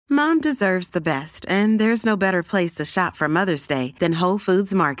Mom deserves the best, and there's no better place to shop for Mother's Day than Whole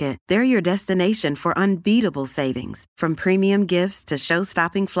Foods Market. They're your destination for unbeatable savings, from premium gifts to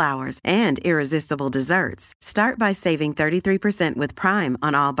show-stopping flowers and irresistible desserts. Start by saving 33% with Prime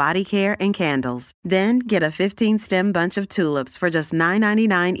on all body care and candles. Then get a 15-stem bunch of tulips for just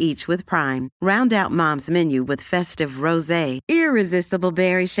 $9.99 each with Prime. Round out Mom's menu with festive rosé, irresistible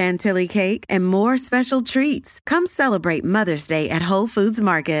berry chantilly cake, and more special treats. Come celebrate Mother's Day at Whole Foods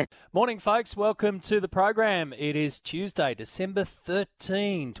Market. Morning, folks. Welcome to the program. It is Tuesday, December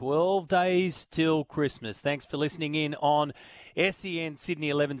 13, 12 days till Christmas. Thanks for listening in on SEN Sydney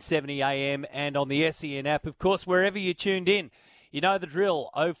 1170 AM and on the SEN app. Of course, wherever you tuned in, you know the drill.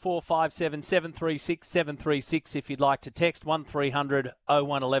 0457 736 736 if you'd like to text 1300 01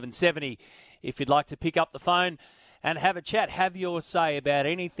 1170 if you'd like to pick up the phone and have a chat, have your say about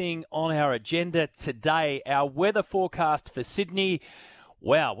anything on our agenda today. Our weather forecast for Sydney.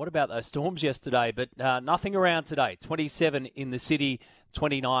 Wow, what about those storms yesterday? But nothing around today. 27 in the city,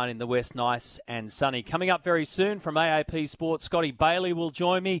 29 in the west, nice and sunny. Coming up very soon from AAP Sports, Scotty Bailey will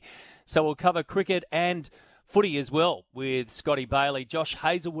join me. So we'll cover cricket and footy as well with Scotty Bailey. Josh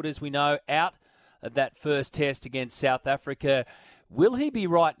Hazlewood, as we know, out of that first test against South Africa. Will he be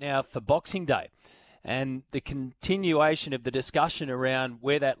right now for Boxing Day? And the continuation of the discussion around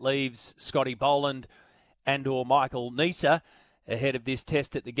where that leaves Scotty Boland and or Michael Neser ahead of this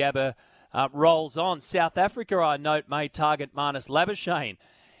test at the Gabba rolls on. South Africa, I note, may target Marnus Labuschagne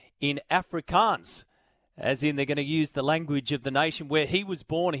in Afrikaans, as in they're going to use the language of the nation where he was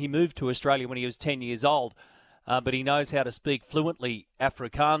born. He moved to Australia when he was 10 years old, but he knows how to speak fluently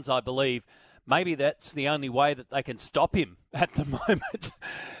Afrikaans, I believe. Maybe that's the only way that they can stop him at the moment.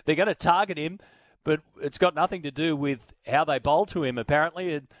 They're going to target him, but it's got nothing to do with how they bowl to him,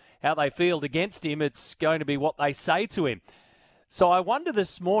 apparently, and how they field against him. It's going to be what they say to him. So I wonder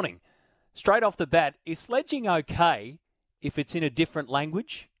this morning, straight off the bat, is sledging okay if it's in a different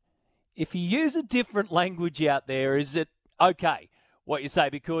language? If you use a different language out there, is it okay what you say?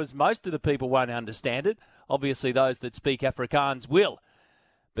 Because most of the people won't understand it. Obviously, those that speak Afrikaans will.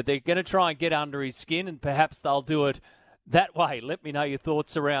 But they're going to try and get under his skin, and perhaps they'll do it that way. Let me know your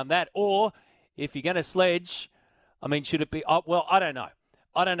thoughts around that. Or if you're going to sledge, I mean, should it be... well, I don't know.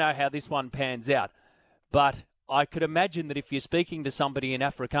 I don't know how this one pans out. But I could imagine that if you're speaking to somebody in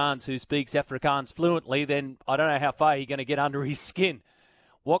Afrikaans who speaks Afrikaans fluently, then I don't know how far you're going to get under his skin.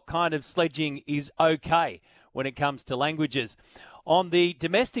 What kind of sledging is okay when it comes to languages? On the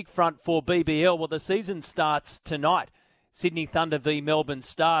domestic front for BBL, well, the season starts tonight. Sydney Thunder v Melbourne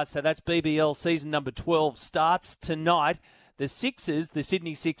Stars. So that's BBL season number 12 starts tonight. The Sixers, the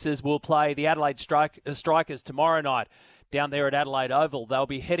Sydney Sixers, will play the Adelaide Strikers tomorrow night down there at Adelaide Oval. They'll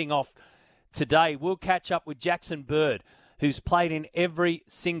be heading off today. We'll catch up with Jackson Bird, who's played in every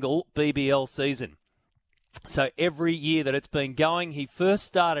single BBL season. So every year that it's been going, he first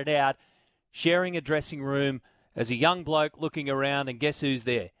started out sharing a dressing room as a young bloke looking around, and guess who's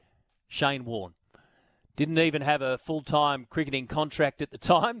there? Shane Warne. Didn't even have a full-time cricketing contract at the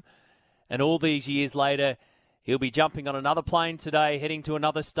time, and all these years later, he'll be jumping on another plane today, heading to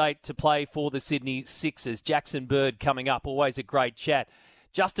another state to play for the Sydney Sixers. Jackson Bird coming up, always a great chat.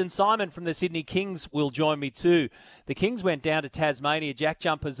 Justin Simon from the Sydney Kings will join me too. The Kings went down to Tasmania Jack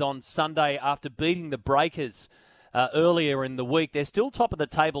Jumpers on Sunday after beating the Breakers earlier in the week. They're still top of the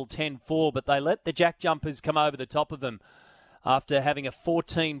table 10-4, but they let the Jack Jumpers come over the top of them after having a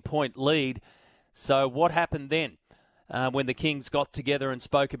 14-point lead. So what happened then when the Kings got together and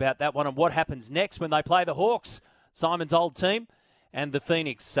spoke about that one, and what happens next when they play the Hawks, Simon's old team, and the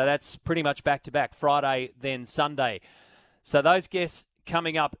Phoenix? So that's pretty much back-to-back, Friday, then Sunday. So those guests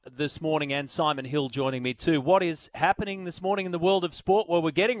coming up this morning, and Simon Hill joining me too. What is happening this morning in the world of sport? Well, we're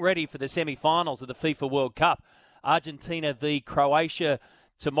getting ready for the semi-finals of the FIFA World Cup. Argentina v Croatia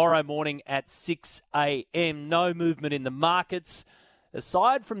tomorrow morning at 6 a.m. No movement in the markets.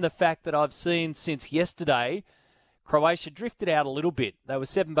 Aside from the fact that I've seen since yesterday, Croatia drifted out a little bit. They were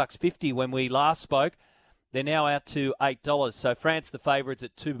 $7.50 when we last spoke. They're now out to $8. So France, the favourites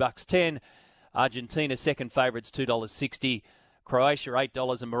at $2.10. Argentina, second favourites, $2.60. Croatia,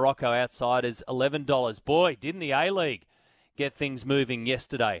 $8, and Morocco outsiders, $11. Boy, didn't the A-League get things moving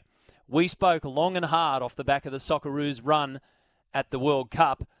yesterday. We spoke long and hard off the back of the Socceroos' run at the World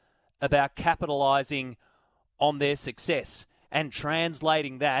Cup about capitalising on their success and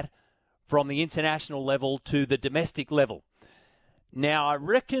translating that from the international level to the domestic level. Now, I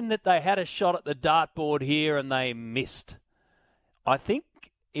reckon that they had a shot at the dartboard here and they missed. I think,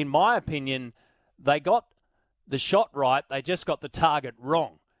 in my opinion, they got the shot right, they just got the target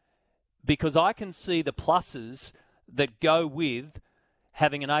wrong. Because I can see the pluses that go with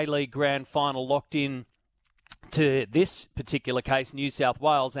having an A-League Grand Final locked in to this particular case, New South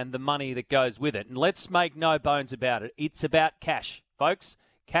Wales, and the money that goes with it. And let's make no bones about it. It's about cash, folks.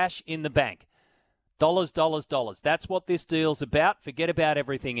 Cash in the bank. Dollars, dollars, dollars. That's what this deal's about. Forget about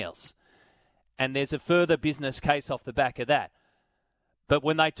everything else. And there's a further business case off the back of that. But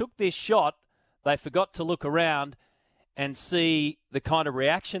when they took this shot, they forgot to look around and see the kind of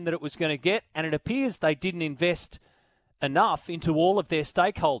reaction that it was going to get. And it appears they didn't invest enough into all of their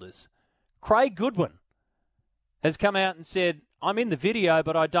stakeholders. Craig Goodwin has come out and said, I'm in the video,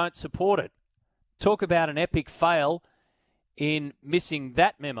 but I don't support it. Talk about an epic fail in missing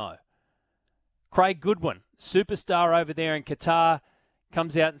that memo. Craig Goodwin, superstar over there in Qatar,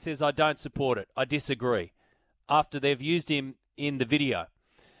 comes out and says, I don't support it. I disagree. After they've used him in the video.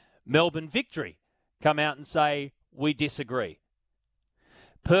 Melbourne Victory come out and say, we disagree.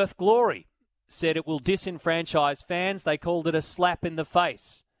 Perth Glory said it will disenfranchise fans. They called it a slap in the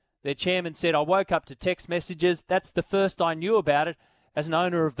face. Their chairman said, I woke up to text messages. That's the first I knew about it as an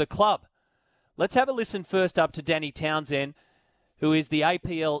owner of the club. Let's have a listen first up to Danny Townsend, who is the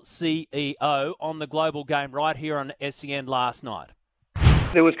APL CEO on the Global Game right here on SEN last night.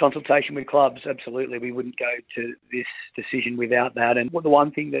 There was consultation with clubs, absolutely. We wouldn't go to this decision without that. And the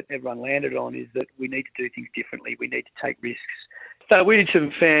one thing that everyone landed on is that we need to do things differently. We need to take risks. So we did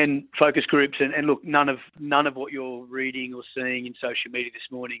some fan focus groups, and look, none of what you're reading or seeing in social media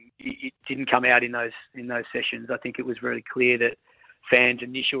this morning, it didn't come out in those sessions. I think it was very clear that fans'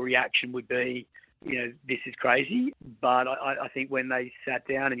 initial reaction would be, this is crazy. But I think when they sat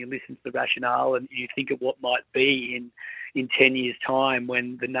down and you listen to the rationale and you think of what might be in 10 years' time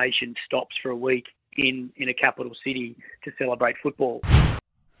when the nation stops for a week in a capital city to celebrate football.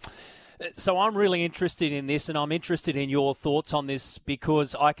 So I'm really interested in this, and I'm interested in your thoughts on this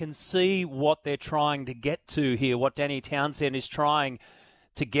because I can see what they're trying to get to here, what Danny Townsend is trying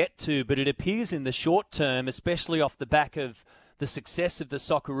to get to. But it appears in the short term, especially off the back of the success of the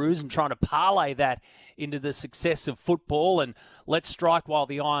Socceroos and trying to parlay that into the success of football and let's strike while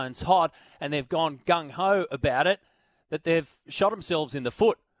the iron's hot, and they've gone gung-ho about it, that they've shot themselves in the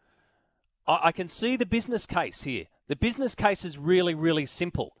foot. I can see the business case here. The business case is really, really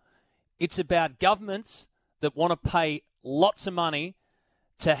simple. It's about governments that want to pay lots of money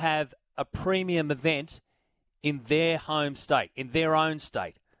to have a premium event in their home state, in their own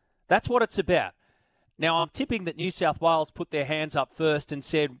state. That's what it's about. Now, I'm tipping that New South Wales put their hands up first and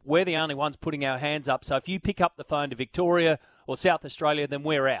said, we're the only ones putting our hands up, so if you pick up the phone to Victoria or South Australia, then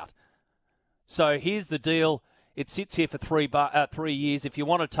we're out. So here's the deal. It sits here for 3 years. If you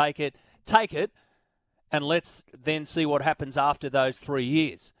want to take it, and let's then see what happens after those 3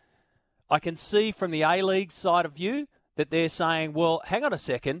 years. I can see from the A-League side of view that they're saying, well, hang on a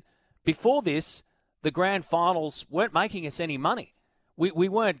second. Before this, the grand finals weren't making us any money. We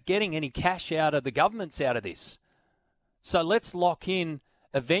weren't getting any cash out of the governments out of this. So let's lock in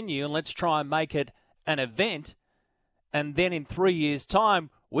a venue and let's try and make it an event. And then in 3 years'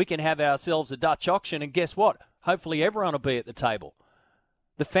 time, we can have ourselves a Dutch auction. And guess what? Hopefully everyone will be at the table.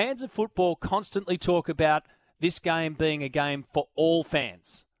 The fans of football constantly talk about this game being a game for all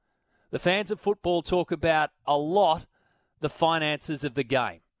fans. The fans of football talk about a lot the finances of the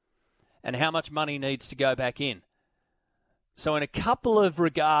game and how much money needs to go back in. So in a couple of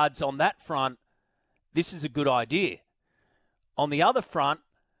regards on that front, this is a good idea. On the other front,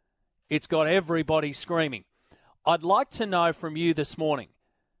 it's got everybody screaming. I'd like to know from you this morning,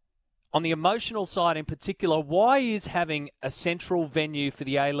 on the emotional side in particular, why is having a central venue for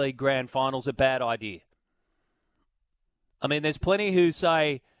the A-League Grand Finals a bad idea? I mean, there's plenty who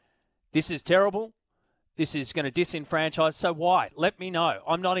say, this is terrible, this is going to disenfranchise, so why? Let me know.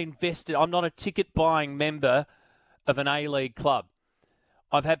 I'm not invested, I'm not a ticket-buying member of an A-League club.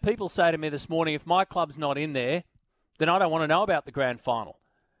 I've had people say to me this morning, if my club's not in there, then I don't want to know about the grand final.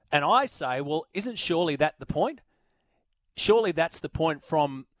 And I say, well, isn't surely that the point? Surely that's the point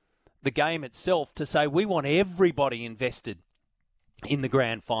from the game itself to say we want everybody invested in the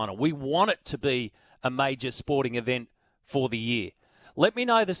grand final. We want it to be a major sporting event for the year. Let me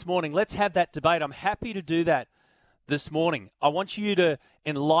know this morning. Let's have that debate. I'm happy to do that this morning. I want you to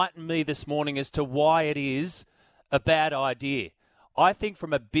enlighten me this morning as to why it is a bad idea. I think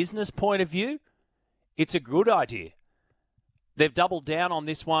from a business point of view, it's a good idea. They've doubled down on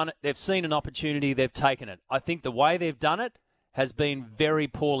this one. They've seen an opportunity. They've taken it. I think the way they've done it has been very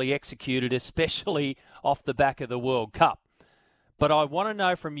poorly executed, especially off the back of the World Cup. But I want to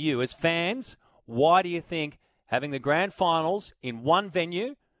know from you as fans, why do you think having the grand finals in one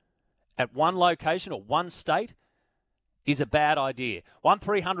venue, at one location or one state, is a bad idea?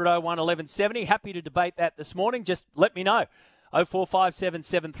 1300 01 1170. Happy to debate that this morning. Just let me know. 0457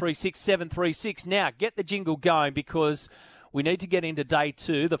 736 736. Now, get the jingle going because we need to get into day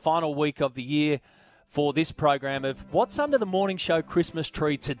 2, the final week of the year for this program of What's Under the Morning Show Christmas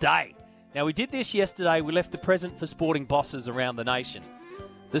Tree Today. Now, we did this yesterday. We left the present for sporting bosses around the nation.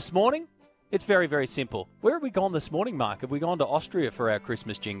 This morning, it's very, very simple. Where have we gone this morning, Mark? Have we gone to Austria for our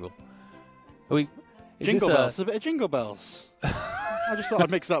Christmas jingle? Jingle bells. A bit of jingle bells. I just thought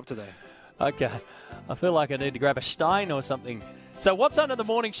I'd mix it up today. Okay. I feel like I need to grab a stein or something. So what's under the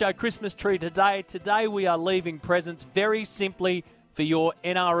morning show Christmas tree today? Today we are leaving presents very simply for your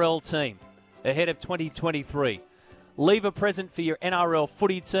NRL team ahead of 2023. Leave a present for your NRL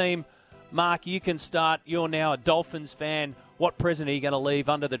footy team. Mark, you can start. You're now a Dolphins fan. What present are you going to leave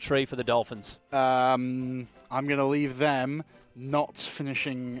under the tree for the Dolphins? I'm going to leave them not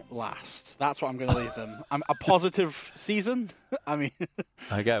finishing last. That's what I'm going to leave them. A positive season. I mean,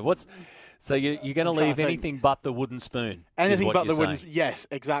 okay. So you're going to leave anything but the wooden spoon? Anything but the wooden spoon. Yes,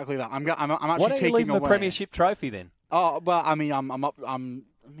 exactly that. I'm actually Why don't taking you leave them away a premiership trophy then? Oh well, I mean,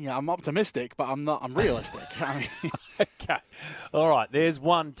 I'm optimistic, but I'm not. I'm realistic. I mean, okay. All right. There's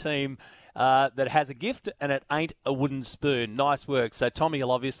one team that has a gift, and it ain't a wooden spoon. Nice work. So Tommy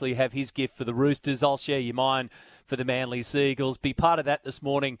will obviously have his gift for the Roosters. I'll share you mine for the Manly Seagulls. Be part of that this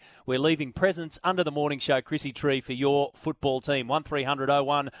morning. We're leaving presents under the morning show Chrissy Tree for your football team. 1300 01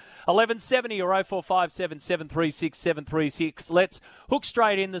 1170 or 0457 736 736. Let's hook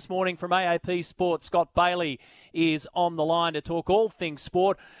straight in this morning from AAP Sport. Scott Bailey is on the line to talk all things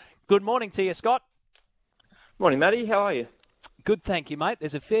sport. Good morning to you, Scott. Morning, Matty. How are you? Good, thank you, mate.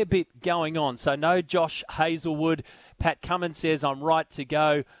 There's a fair bit going on. So no Josh Hazelwood. Pat Cummins says I'm right to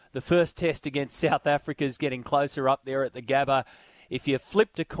go. The first test against South Africa is getting closer up there at the Gabba. If you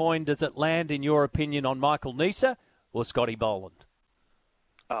flipped a coin, does it land, in your opinion, on Michael Neser or Scotty Boland?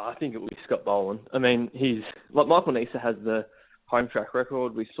 I think it will be Scott Boland. I mean, Michael Neser has the home track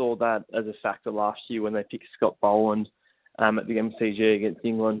record. We saw that as a factor last year when they picked Scott Boland at the MCG against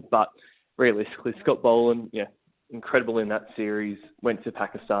England. But realistically, Scott Boland, incredible in that series, went to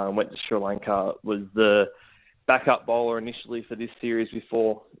Pakistan, went to Sri Lanka, was the backup bowler initially for this series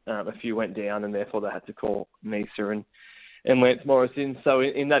before a few went down, and therefore they had to call Neser and Lance Morris in. So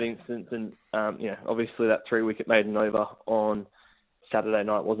in that instance, and obviously that 3-wicket maiden over on Saturday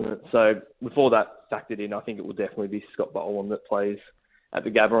night, wasn't it? So with all that factored in, I think it will definitely be Scott Boland that plays at the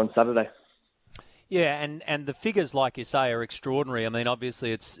Gabba on Saturday. Yeah, and the figures, like you say, are extraordinary. I mean,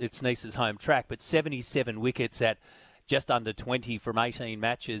 obviously it's Neser's home track, but 77 wickets at just under 20 from 18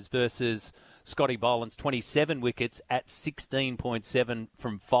 matches versus Scotty Boland's 27 wickets at 16.7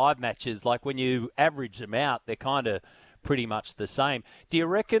 from 5 matches. Like, when you average them out, they're kind of pretty much the same. Do you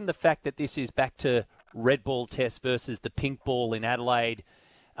reckon the fact that this is back to red ball test versus the pink ball in Adelaide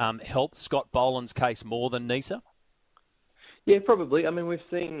helps Scott Boland's case more than Neser? Yeah, probably. I mean, we've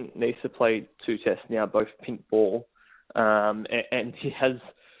seen Neser play 2 tests now, both pink ball, and he has,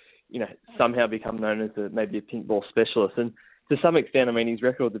 somehow become known as maybe a pink ball specialist. And to some extent, I mean, his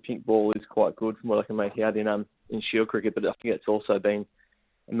record with the pink ball is quite good from what I can make out in Shield cricket, but I think it's also been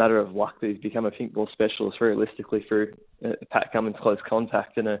a matter of luck that he's become a pink ball specialist realistically through Pat Cummins' close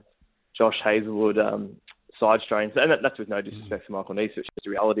contact and a Josh Hazelwood side strain. And that's with no disrespect to Michael Neser, it's just a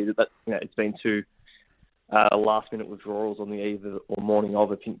reality that it's been 2 last-minute withdrawals on the eve or morning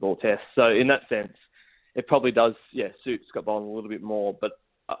of a pink ball test. So in that sense, it probably does, suit Scott Boland a little bit more. But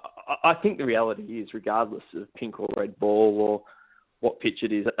I think the reality is, regardless of pink or red ball or what pitch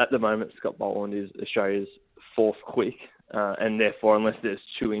it is, at the moment, Scott Boland is Australia's 4th quick. And therefore, unless there's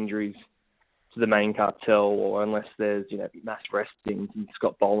 2 injuries to the main cartel or unless there's, mass restings,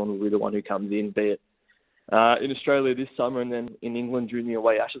 Scott Boland will be the one who comes in, be it in Australia this summer and then in England during the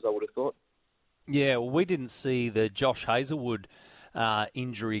away Ashes, I would have thought. Yeah, well, we didn't see the Josh Hazelwood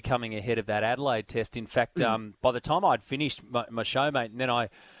injury coming ahead of that Adelaide test. In fact, by the time I'd finished my show, mate, and then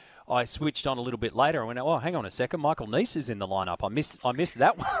I switched on a little bit later, I went, oh, hang on a second, Michael Neser's in the lineup. I missed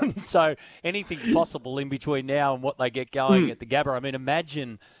that one. So anything's possible in between now and what they get going at the Gabba. I mean,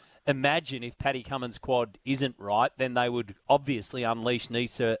 imagine if Paddy Cummins' quad isn't right, then they would obviously unleash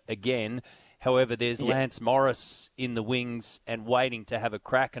Neser again. However, there's Lance Morris in the wings and waiting to have a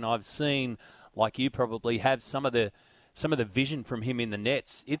crack, and I've seen, like you probably have, some of the vision from him in the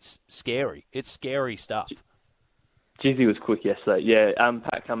nets. It's scary. It's scary stuff. Jeez, he was quick yesterday. Yeah,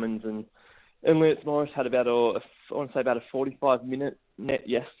 Pat Cummins and Lance Morris had about a 45-minute net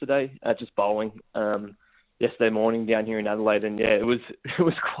yesterday, just bowling yesterday morning down here in Adelaide, and it was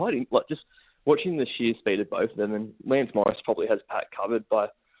quite just watching the sheer speed of both of them. And Lance Morris probably has Pat covered by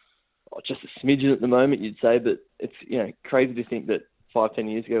just a smidgen at the moment, you'd say, but it's crazy to think that 5-10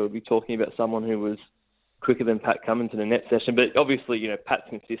 years ago we'd be talking about someone who was quicker than Pat Cummins in a net session. But obviously, Pat's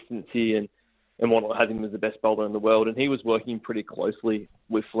consistency and whatnot has him as the best bowler in the world. And he was working pretty closely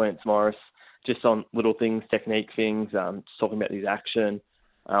with Lance Morris just on little things, technique things, just talking about his action,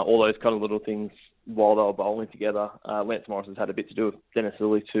 all those kind of little things while they were bowling together. Lance Morris has had a bit to do with Dennis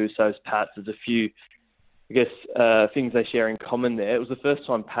Lilly too, so has Pat. There's a few, things they share in common there. It was the first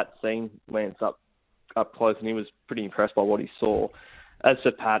time Pat's seen Lance up close, and he was pretty impressed by what he saw. As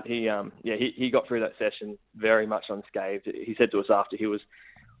for Pat, he got through that session very much unscathed. He said to us after he was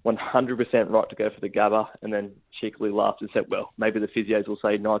 100% right to go for the Gabba, and then cheekily laughed and said, well, maybe the physios will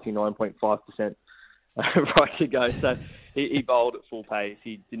say 99.5% right to go. So he bowled at full pace.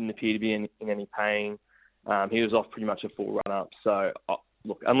 He didn't appear to be in any pain. He was off pretty much a full run-up. So,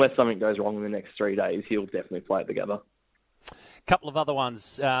 look, unless something goes wrong in the next 3 days, he'll definitely play at the Gabba. Couple of other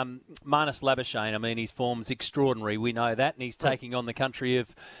ones. Marnus Labuschagne, I mean, his form's extraordinary. We know that. And he's taking on the country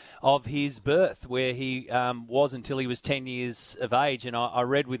of his birth, where he was until he was 10 years of age. And I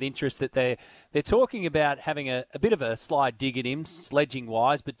read with interest that they're talking about having a bit of a sly dig at him,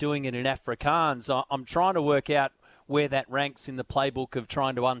 sledging-wise, but doing it in Afrikaans. I'm trying to work out where that ranks in the playbook of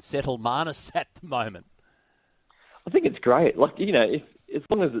trying to unsettle Marnus at the moment. I think it's great. As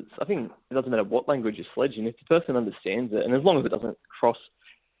long as I think it doesn't matter what language you're sledging, if the person understands it, and as long as it doesn't cross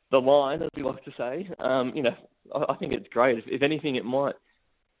the line, as we like to say, I think it's great. If anything, it might.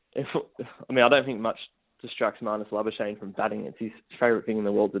 I don't think much distracts Marnus Labuschagne from batting. It's his favourite thing in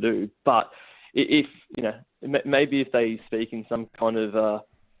the world to do. But if maybe if they speak in some kind of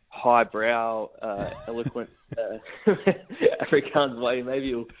highbrow, eloquent Afrikaans way,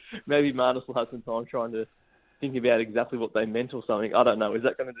 maybe Marnus will have some time trying to think about exactly what they meant or something. I don't know. Is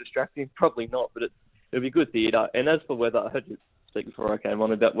that going to distract him? Probably not, but it'll be good theatre. And as for whether, I heard you speak before I came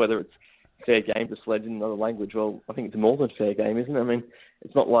on about whether it's fair game to sledge in another language. Well, I think it's more than fair game, isn't it? I mean,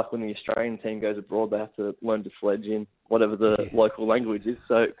 it's not like when the Australian team goes abroad, they have to learn to sledge in whatever the local language is.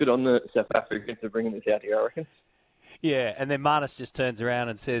 So good on the South Africans for bringing this out here, I reckon. Yeah, and then Marnus just turns around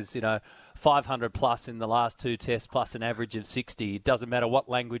and says, 500 plus in the last 2 tests plus an average of 60. It doesn't matter what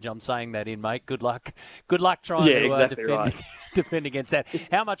language I'm saying that in, mate. Good luck trying to defend against that.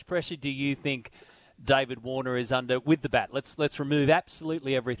 How much pressure do you think David Warner is under with the bat? Let's remove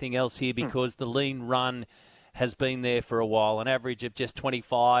absolutely everything else here, because the lean run has been there for a while. An average of just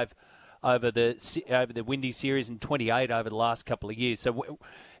 25 over the Windy Series and 28 over the last couple of years. So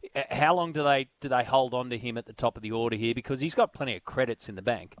how long do they hold on to him at the top of the order here? Because he's got plenty of credits in the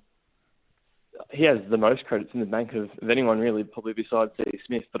bank. He has the most credits in the bank of anyone, really, probably besides Steve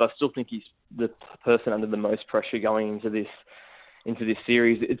Smith. But I still think he's the person under the most pressure going into this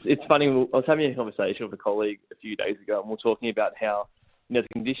series. It's funny. I was having a conversation with a colleague a few days ago, and we're talking about how the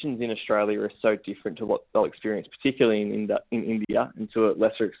conditions in Australia are so different to what they'll experience, particularly in India, and to a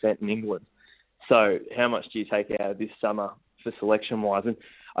lesser extent in England. So how much do you take out of this summer for selection-wise? And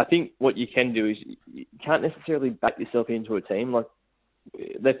I think what you can do is you can't necessarily back yourself into a team. Like,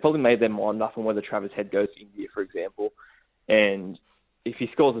 they've probably made their mind up on whether Travis Head goes to India, for example. And if he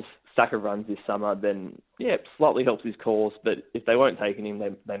scores a stack of runs this summer, then, it slightly helps his cause. But if they won't take him,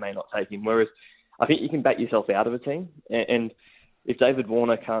 they may not take him. Whereas I think you can back yourself out of a team. And if David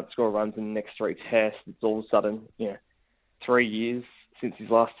Warner can't score runs in the next 3 tests, it's all of a sudden, 3 years since his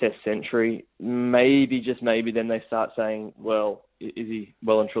last test century. Maybe, just maybe, then they start saying, well, is he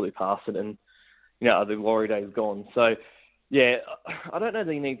well and truly past it? And, are the glory days gone? So, I don't know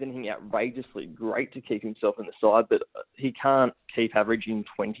that he needs anything outrageously great to keep himself in the side, but he can't keep averaging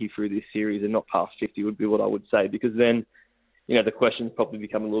 20 through this series and not past 50 would be what I would say, because then, the questions probably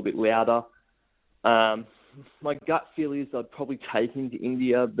become a little bit louder. My gut feel is I'd probably take him to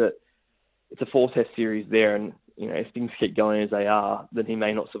India, but it's a 4-test series there, and if things keep going as they are, then he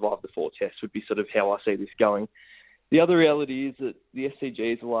may not survive the 4 tests, would be sort of how I see this going. The other reality is that the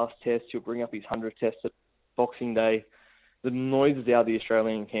SCG is the last test. He'll bring up his 100th test at Boxing Day. The noises out of the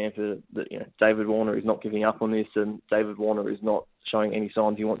Australian camp are that David Warner is not giving up on this, and David Warner is not showing any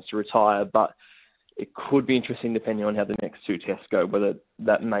signs he wants to retire. But it could be interesting, depending on how the next 2 tests go, whether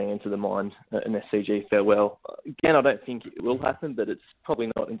that may enter the mind an SCG farewell. Again, I don't think it will happen, but it's probably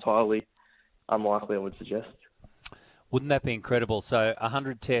not entirely unlikely, I would suggest. Wouldn't that be incredible? So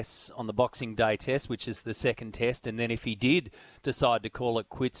 100 tests on the Boxing Day test, which is the second test, and then if he did decide to call it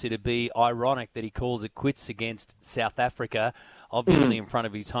quits, it'd be ironic that he calls it quits against South Africa, obviously in front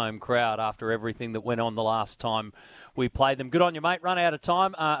of his home crowd after everything that went on the last time we played them. Good on you, mate. Run out of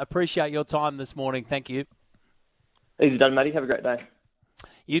time. Appreciate your time this morning. Thank you. Easy done, Matty. Have a great day.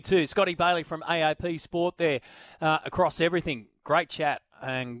 You too. Scotty Bailey from AAP Sport there. Across everything, great chat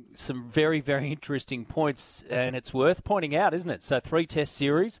and some very, very interesting points. And it's worth pointing out, isn't it? So 3-test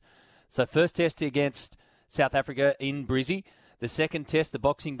series. So first test against South Africa in Brizzy. The second test, the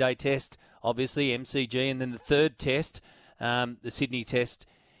Boxing Day test, obviously MCG, and then the third test, the Sydney test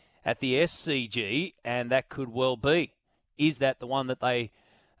at the SCG, and that could well be. Is that the one that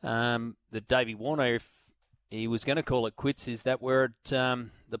that Davey Warner, if he was going to call it quits, is that where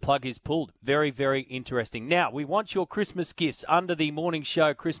the plug is pulled? Very, very interesting. Now, we want your Christmas gifts under the morning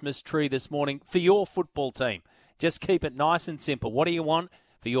show Christmas tree this morning for your football team. Just keep it nice and simple. What do you want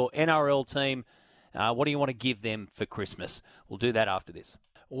for your NRL team? What do you want to give them for Christmas? We'll do that after this.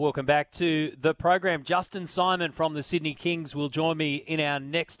 Welcome back to the program. Justin Simon from the Sydney Kings will join me in our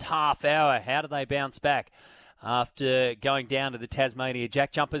next half hour. How do they bounce back after going down to the Tasmania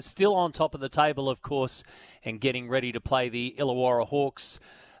Jack Jumpers? Still on top of the table, of course, and getting ready to play the Illawarra Hawks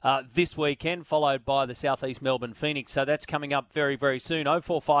this weekend, followed by the South East Melbourne Phoenix. So that's coming up very, very soon.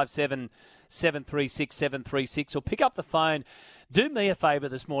 0457 736 736, or pick up the phone. Do me a favour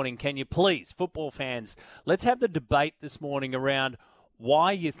this morning, can you please, football fans? Let's have the debate this morning around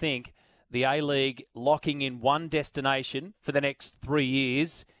why you think the A-League locking in one destination for the next 3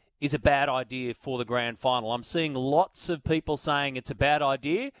 years is a bad idea for the grand final. I'm seeing lots of people saying it's a bad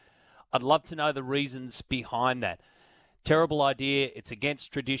idea. I'd love to know the reasons behind that. Terrible idea. It's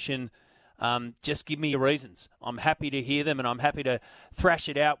against tradition. Just give me your reasons. I'm happy to hear them, and I'm happy to thrash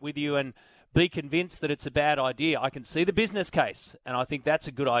it out with you and be convinced that it's a bad idea. I can see the business case, and I think that's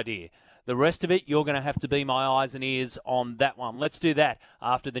a good idea. The rest of it, you're going to have to be my eyes and ears on that one. Let's do that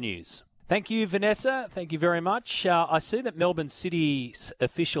after the news. Thank you, Vanessa. Thank you very much. I see that Melbourne City's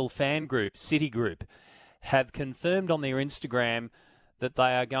official fan group, City Group, have confirmed on their Instagram that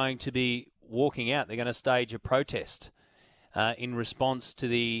they are going to be walking out. They're going to stage a protest in response to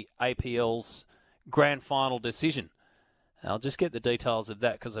the APL's grand final decision. I'll just get the details of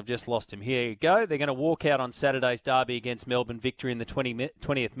that because I've just lost him. Here you go. They're going to walk out on Saturday's derby against Melbourne Victory in the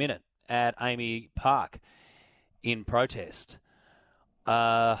 20th minute at Amy Park in protest.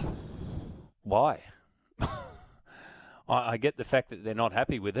 Why? I get the fact that they're not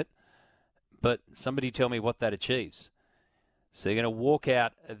happy with it, but somebody tell me what that achieves. So they're going to walk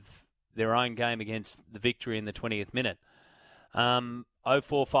out of their own game against the Victory in the 20th minute.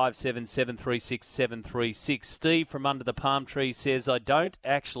 0457 736 736. Steve from Under the Palm Tree says, I don't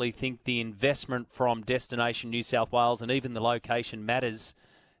actually think the investment from Destination New South Wales and even the location matters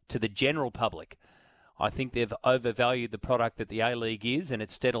to the general public. I think they've overvalued the product that the A-League is, and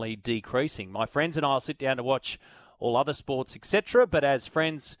it's steadily decreasing. My friends and I will sit down to watch all other sports, etc., but as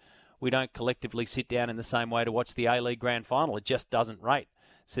friends, we don't collectively sit down in the same way to watch the A-League Grand Final. It just doesn't rate,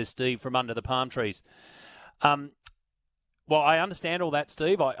 says Steve from Under the Palm Trees. Well, I understand all that,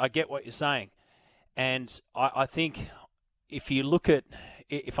 Steve. I get what you're saying. And I think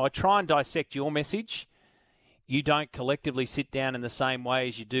if I try and dissect your message, you don't collectively sit down in the same way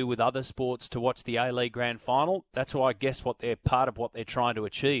as you do with other sports to watch the A-League Grand Final. That's why I guess part of what they're trying to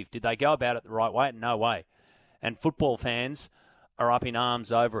achieve. Did they go about it the right way? No way. And football fans are up in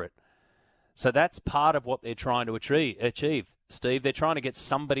arms over it. So that's part of what they're trying to achieve, Steve. They're trying to get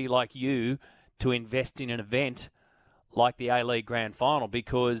somebody like you to invest in an event like the A-League Grand Final,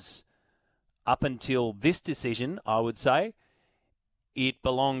 because up until this decision, I would say, it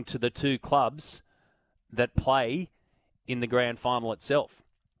belonged to the two clubs that play in the Grand Final itself.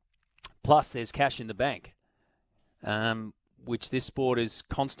 Plus, there's cash in the bank, which this sport is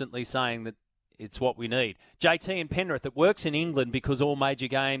constantly saying that it's what we need. JT in Penrith, it works in England because all major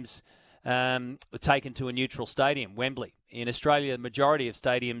games were taken to a neutral stadium, Wembley. In Australia, the majority of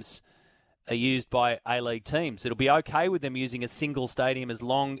stadiums are used by A-League teams. It'll be okay with them using a single stadium as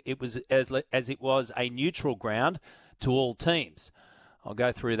long it was as it was a neutral ground to all teams. I'll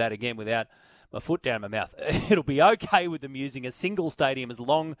go through that again without my foot down my mouth. It'll be okay with them using a single stadium as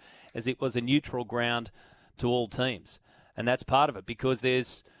long as it was a neutral ground to all teams. And that's part of it, because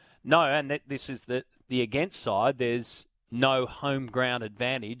this is the against side, there's no home ground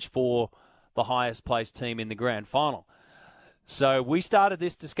advantage for the highest placed team in the grand final. So we started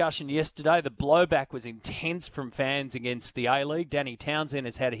this discussion yesterday. The blowback was intense from fans against the A-League. Danny Townsend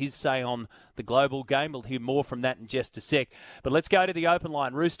has had his say on the global game. We'll hear more from that in just a sec. But let's go to the open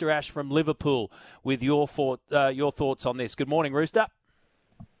line. Rooster Ash from Liverpool with your thoughts on this. Good morning, Rooster.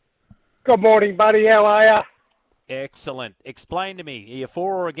 Good morning, buddy. How are you? Excellent. Explain to me, are you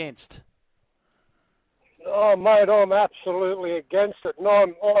for or against? Oh, mate, I'm absolutely against it. And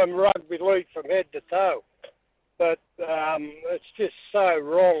I'm rugby league from head to toe. But it's just so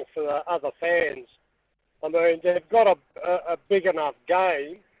wrong for the other fans. I mean, they've got a big enough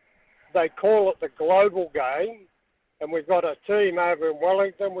game. They call it the global game. And we've got a team over in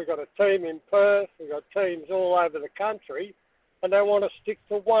Wellington. We've got a team in Perth. We've got teams all over the country. And they want to stick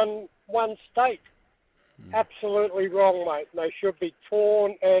to one state. Absolutely wrong, mate. They should be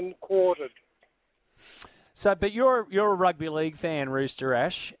torn and quartered. So, but you're a rugby league fan, Rooster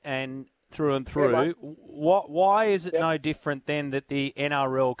Ash, and through and through. Yeah, Why is it no different than that the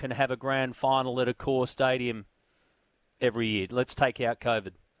NRL can have a grand final at a core stadium every year? Let's take out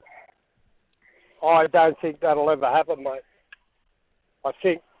COVID. I don't think that'll ever happen, mate. I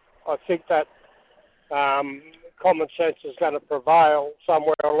think that common sense is going to prevail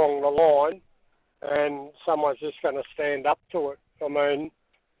somewhere along the line, and someone's just going to stand up to it. I mean,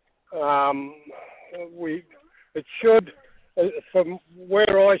 it should, from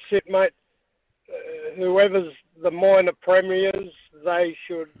where I sit, mate, whoever's the minor premiers, they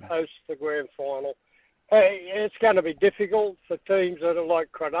should host the grand final. It's going to be difficult for teams that are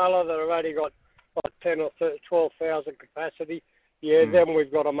like Cronulla that have only got 10 or 12,000 capacity. Yeah, then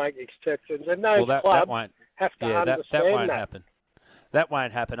we've got to make exceptions. And those clubs have to understand that won't happen. That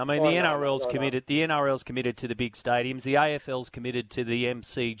won't happen. I mean, the NRL's committed. The NRL's committed to the big stadiums. The AFL's committed to the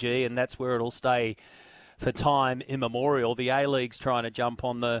MCG, and that's where it'll stay for time immemorial. The A-League's trying to jump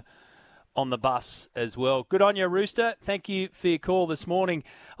on the bus as well. Good on you, Rooster. Thank you for your call this morning.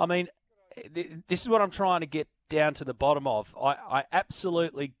 I mean, this is what I'm trying to get down to the bottom of. I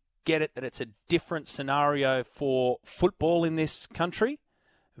absolutely get it that it's a different scenario for football in this country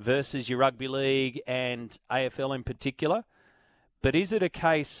versus your rugby league and AFL in particular. But is it a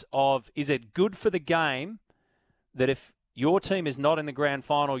case of, is it good for the game that if your team is not in the grand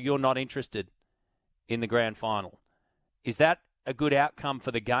final, you're not interested in the grand final? Is that a good outcome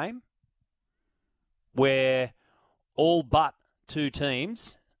for the game where all but two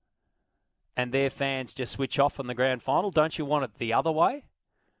teams and their fans just switch off on the grand final? Don't you want it the other way?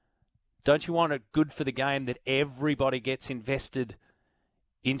 Don't you want it good for the game that everybody gets invested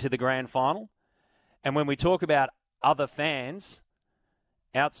into the grand final? And when we talk about other fans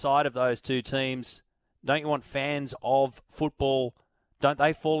outside of those two teams, don't you want fans of football, don't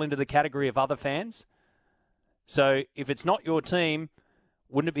they fall into the category of other fans? So if it's not your team,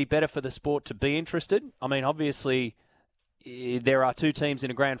 wouldn't it be better for the sport to be interested? I mean, obviously, there are two teams in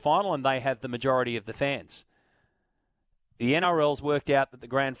a grand final and they have the majority of the fans. The NRL's worked out that the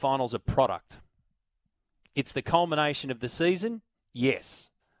grand final's a product. It's the culmination of the season,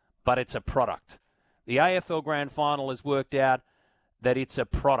 yes, but it's a product. The AFL grand final has worked out that it's a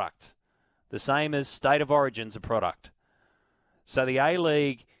product, the same as State of Origin's a product. So the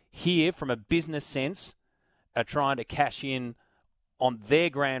A-League here, from a business sense, are trying to cash in on their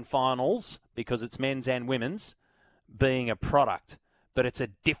grand finals, because it's men's and women's, being a product. But it's a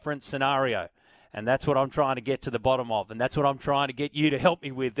different scenario. And that's what I'm trying to get to the bottom of. And that's what I'm trying to get you to help me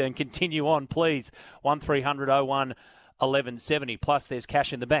with. And continue on, please. 1300 01 1170. Plus, there's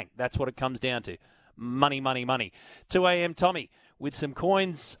cash in the bank. That's what it comes down to. Money, money, money. 2 a.m. Tommy with some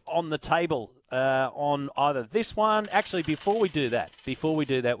coins on the table on either this one. Actually, before we do that,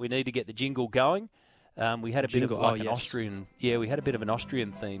 we need to get the jingle going. We had a bit of an Austrian. Yeah, we had a bit of an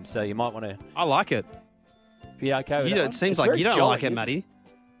Austrian theme. So you might want to. I like it. Yeah, okay. With that it seems like you don't like it, Matty.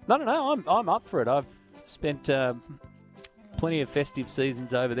 No, I'm up for it. I've spent plenty of festive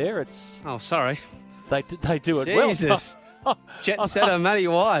seasons over there. Oh, sorry. They do it Jesus. well. So, Jet setter Matty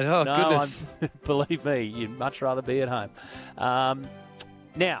White. Oh, no, goodness. Believe me, you'd much rather be at home.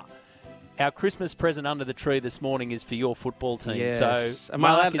 Now, our Christmas present under the tree this morning is for your football team. Yes. So, am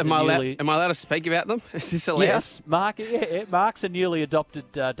I allowed to speak about them? Is this allowed? Yes, Mark's a newly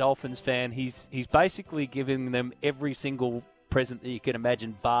adopted Dolphins fan. He's basically giving them every single present that you can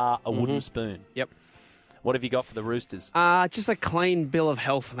imagine, bar a wooden spoon. Yep. What have you got for the Roosters? Just a clean bill of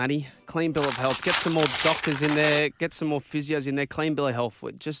health, Matty. Clean bill of health. Get some more doctors in there. Get some more physios in there. Clean bill of health.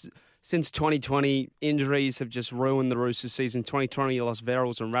 Just since 2020, injuries have just ruined the Roosters season. 2020, you lost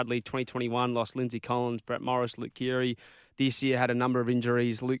Verrills and Radley. 2021, lost Lindsay Collins, Brett Morris, Luke Keary. This year had a number of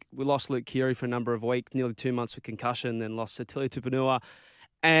injuries. We lost Luke Keary for a number of weeks, nearly 2 months with concussion, then lost Satilia Tupanua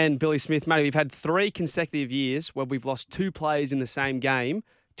and Billy Smith. Matty, we've had 3 consecutive years where we've lost 2 players in the same game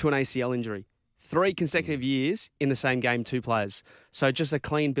to an ACL injury. 3 consecutive years in the same game, 2 players. So just a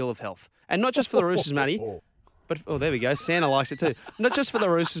clean bill of health. And not just for the Roosters, Matty, but, there we go. Santa likes it too. Not just for the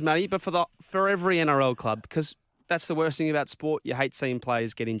Roosters, Matty, but for every NRL club, because that's the worst thing about sport. You hate seeing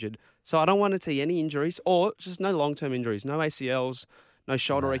players get injured. So I don't want to see any injuries, or just no long-term injuries, no ACLs, no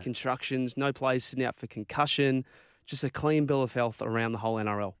shoulder reconstructions, no players sitting out for concussion. Just a clean bill of health around the whole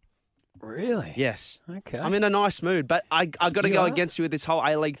NRL. Really? Yes. Okay. I'm in a nice mood, but I got to go against you with this whole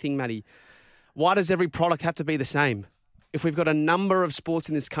A-League thing, Matty. Why does every product have to be the same? If we've got a number of sports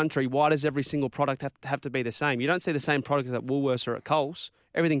in this country, why does every single product have to be the same? You don't see the same product at Woolworths or at Coles.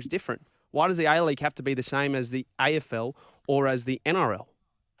 Everything's different. Why does the A-League have to be the same as the AFL or as the NRL?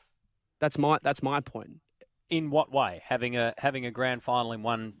 That's my point. In what way? Having a grand final in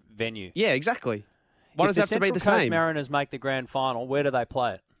one venue? Yeah, exactly. Why does it have to be the Central Coast same? Mariners make the grand final, where do they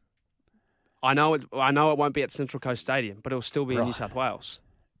play it? I know it won't be at Central Coast Stadium, but it'll still be in New South Wales.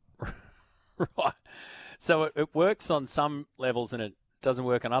 Right. So it works on some levels and it doesn't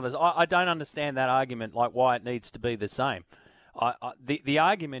work on others. I don't understand that argument, like why it needs to be the same. The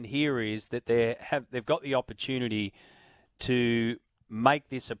argument here is that they've got the opportunity to make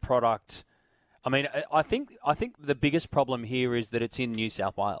this a product. I mean, I think the biggest problem here is that it's in New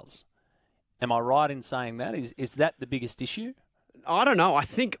South Wales. Am I right in saying that? Is that the biggest issue? I don't know. I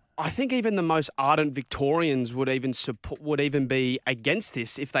think even the most ardent Victorians would even be against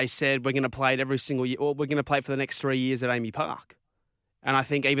this if they said we're going to play it every single year, or we're going to play it for the next 3 years at Amy Park. And I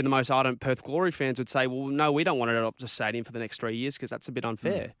think even the most ardent Perth Glory fans would say, well, no, we don't want it at Optus Stadium for the next 3 years because that's a bit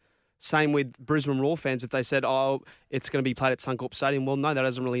unfair. Same with Brisbane Roar fans. If they said, oh, it's going to be played at Suncorp Stadium, well, no, that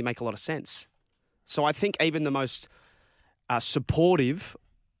doesn't really make a lot of sense. So I think even the most supportive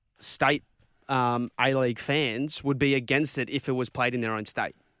state A-League fans would be against it if it was played in their own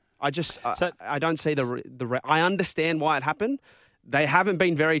state. I don't see I understand why it happened. They haven't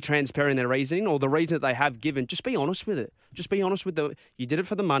been very transparent in their reasoning, or the reason that they have given. Just be honest with it. Just be honest with you did it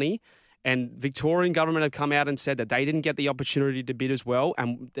for the money, and Victorian government have come out and said that they didn't get the opportunity to bid as well,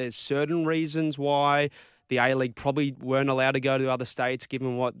 and there's certain reasons why the A-League probably weren't allowed to go to other states,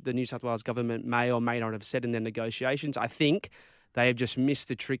 given what the New South Wales government may or may not have said in their negotiations. I think they have just missed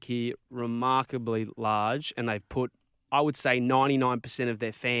the trick here remarkably large, and they've put, I would say, 99% of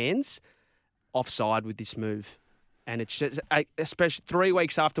their fans offside with this move. And it's just, especially 3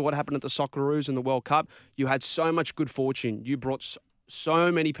 weeks after what happened at the Socceroos and the World Cup, you had so much good fortune. You brought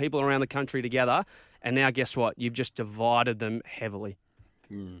so many people around the country together, and now guess what? You've just divided them heavily.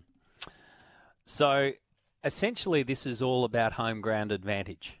 So, essentially, this is all about home ground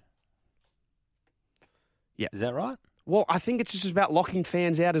advantage. Yeah. Is that right? Well, I think it's just about locking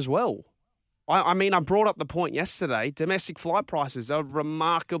fans out as well. I mean, I brought up the point yesterday. Domestic flight prices are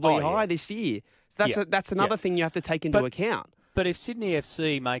remarkably high this year. So that's another thing you have to take into account. But if Sydney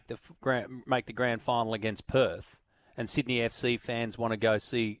FC make the grand final against Perth, and Sydney FC fans want to go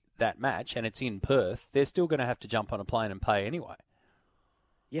see that match, and it's in Perth, they're still going to have to jump on a plane and pay anyway.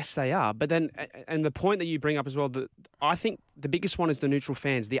 Yes, they are. But then, and the point that you bring up as well, I think the biggest one is the neutral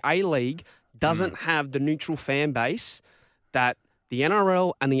fans. The A-League doesn't have the neutral fan base that the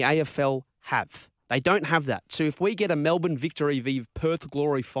NRL and the AFL have. They don't have that. So if we get a Melbourne Victory v Perth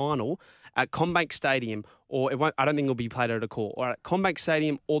Glory final at CommBank Stadium, or I don't think it'll be played at a call, or at CommBank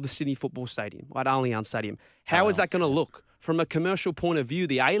Stadium or the Sydney Football Stadium, or at Allianz Stadium, how is that going to look? From a commercial point of view,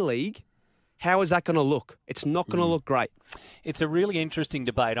 the A-League, how is that going to look? It's not going to look great. It's a really interesting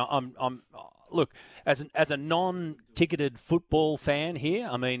debate. Look, as a non-ticketed football fan here,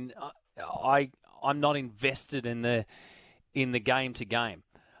 I mean, I'm not invested in the game to game.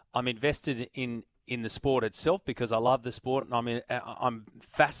 I'm invested in the sport itself because I love the sport, and I'm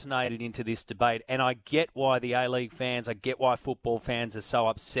fascinated into this debate. And I get why the A-League fans, I get why football fans are so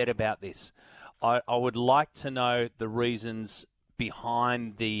upset about this. I would like to know the reasons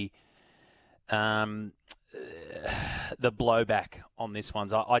behind the blowback on this one.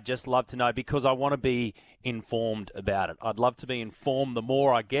 I just love to know because I want to be informed about it. I'd love to be informed. The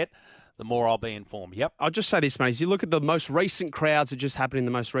more I get, the more I'll be informed. Yep. I'll just say this, mate. As you look at the most recent crowds that just happened in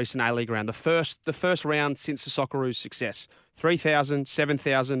the most recent A-League round, the first round since the Socceroos' success, 3,000,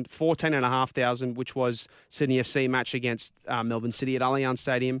 7,000, 14,500, which was Sydney FC match against Melbourne City at Allianz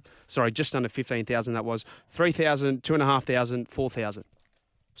Stadium. Sorry, just under 15,000 that was. 3,000, 2,500, 4,000.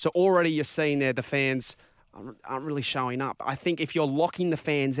 So already you're seeing there the fans aren't really showing up. I think if you're locking the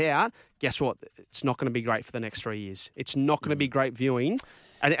fans out, guess what? It's not going to be great for the next 3 years. It's not going to be great viewing.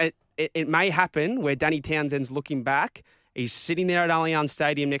 And it may happen where Danny Townsend's looking back. He's sitting there at Allianz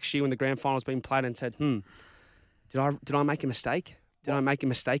Stadium next year when the grand final's been played and said, did I make a mistake? Did I make a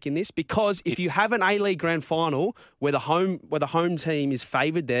mistake in this? Because if you have an A-League grand final where the home team is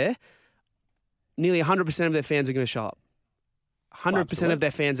favoured there, nearly 100% of their fans are going to show up. 100% of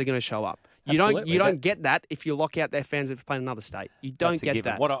their fans are going to show up. You don't get that if you lock out their fans if you play in another state. You don't get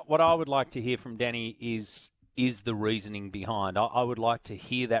that. What I would like to hear from Danny is the reasoning behind. I would like to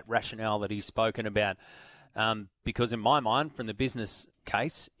hear that rationale that he's spoken about because in my mind, from the business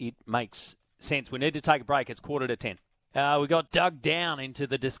case, it makes sense. We need to take a break. It's 9:45. We got dug down into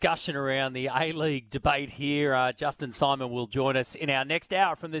the discussion around the A-League debate here. Justin Simon will join us in our next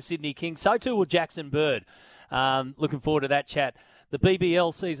hour from the Sydney Kings. So too will Jackson Bird. Looking forward to that chat. The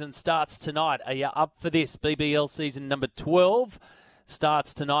BBL season starts tonight. Are you up for this? BBL season number 12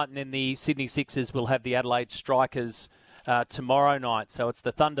 starts tonight, and then the Sydney Sixers will have the Adelaide Strikers tomorrow night. So it's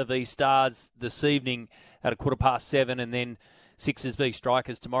the Thunder v Stars this evening at 7:15, and then Sixers v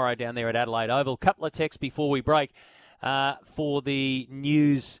Strikers tomorrow down there at Adelaide Oval. Couple of texts before we break for the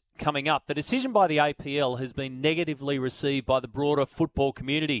news coming up. The decision by the APL has been negatively received by the broader football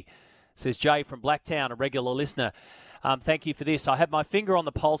community, says Jay from Blacktown, a regular listener. Thank you for this. I have my finger on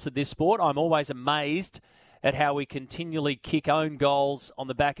the pulse of this sport. I'm always amazed at how we continually kick own goals on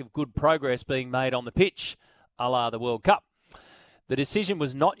the back of good progress being made on the pitch, a la the World Cup. The decision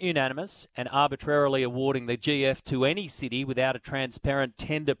was not unanimous, and arbitrarily awarding the GF to any city without a transparent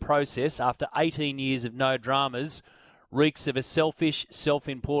tender process after 18 years of no dramas reeks of a selfish,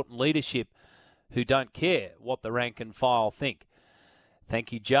 self-important leadership who don't care what the rank and file think.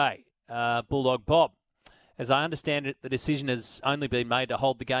 Thank you, Jay. Bulldog Bob. As I understand it, the decision has only been made to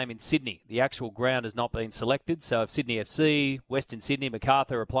hold the game in Sydney. The actual ground has not been selected, so if Sydney FC, Western Sydney,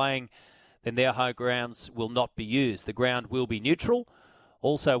 Macarthur are playing, then their home grounds will not be used. The ground will be neutral.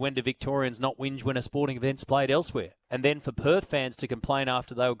 Also, when do Victorians not whinge when a sporting event's played elsewhere? And then for Perth fans to complain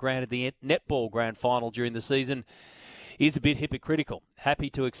after they were granted the netball grand final during the season is a bit hypocritical. Happy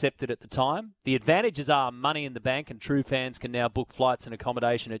to accept it at the time. The advantages are money in the bank, and true fans can now book flights and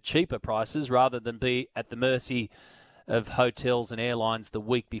accommodation at cheaper prices rather than be at the mercy of hotels and airlines the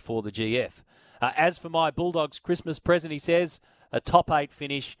week before the GF. As for my Bulldogs Christmas present, he says, a top 8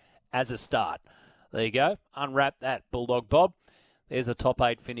 finish as a start. There you go. Unwrap that, Bulldog Bob. There's a top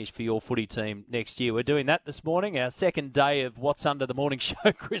 8 finish for your footy team next year. We're doing that this morning, our second day of What's Under the Morning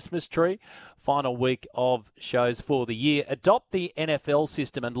Show Christmas Tree. Final week of shows for the year. Adopt the NFL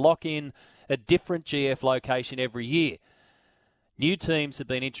system and lock in a different GF location every year. New teams have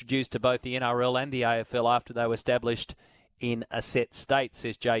been introduced to both the NRL and the AFL after they were established in a set state,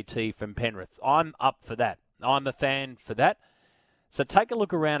 says JT from Penrith. I'm up for that. I'm a fan for that. So take a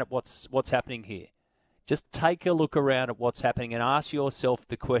look around at what's happening here. Just take a look around at what's happening and ask yourself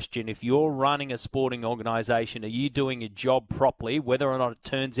the question, if you're running a sporting organisation, are you doing your job properly, whether or not it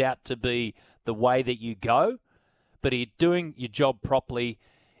turns out to be the way that you go? But are you doing your job properly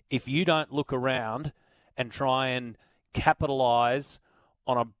if you don't look around and try and capitalise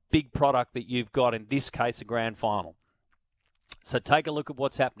on a big product that you've got, in this case, a grand final? So take a look at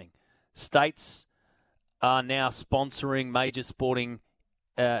what's happening. States are now sponsoring major sporting,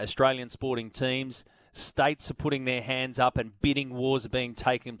 Australian sporting teams. States are putting their hands up, and bidding wars are being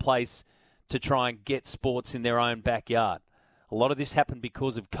taken place to try and get sports in their own backyard. A lot of this happened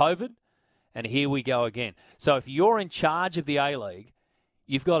because of COVID, and here we go again. So if you're in charge of the A-League,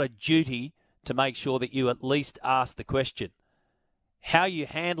 you've got a duty to make sure that you at least ask the question. How you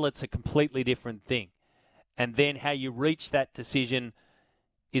handle it's a completely different thing. And then how you reach that decision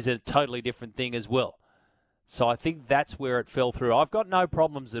is a totally different thing as well. So I think that's where it fell through. I've got no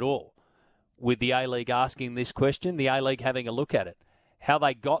problems at all with the A-League asking this question, the A-League having a look at it. How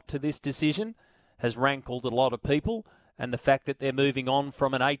they got to this decision has rankled a lot of people, and the fact that they're moving on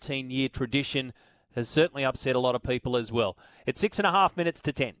from an 18-year tradition has certainly upset a lot of people as well. It's 6.5 minutes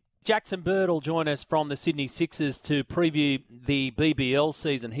to 10. Jackson Bird will join us from the Sydney Sixers to preview the BBL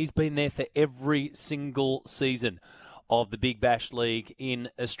season. He's been there for every single season of the Big Bash League in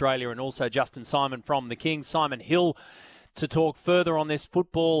Australia, and also Justin Simon from the Kings. Simon Hill to talk further on this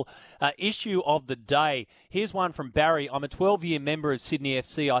football issue of the day. Here's one from Barry. I'm a 12-year member of Sydney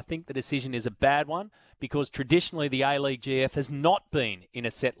FC. I think the decision is a bad one because traditionally the A-League GF has not been in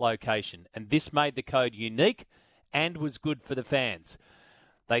a set location, and this made the code unique and was good for the fans.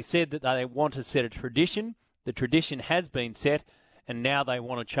 They said that they want to set a tradition. The tradition has been set, and now they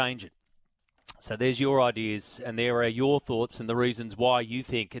want to change it. So there's your ideas, and there are your thoughts and the reasons why you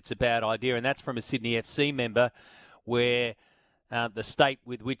think it's a bad idea. And that's from a Sydney FC member, where the state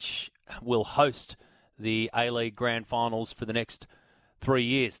with which will host the A-League Grand Finals for the next 3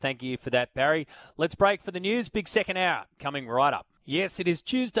 years. Thank you for that, Barry. Let's break for the news. Big second hour coming right up. Yes, it is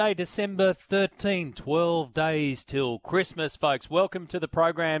Tuesday, December 13, 12 days till Christmas, folks. Welcome to the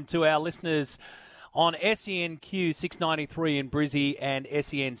program to our listeners on SENQ 693 in Brizzy and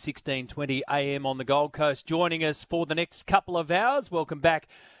SEN 1620 AM on the Gold Coast. Joining us for the next couple of hours. Welcome back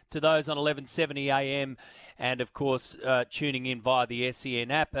to those on 1170 AM and, of course, tuning in via the SEN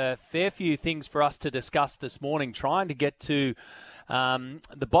app. A fair few things for us to discuss this morning, trying to get to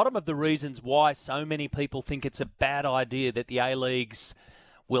the bottom of the reasons why so many people think it's a bad idea that the A-Leagues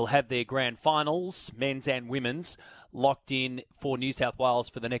will have their grand finals, men's and women's, locked in for New South Wales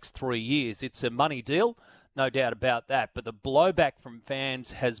for the next 3 years. It's a money deal, no doubt about that, but the blowback from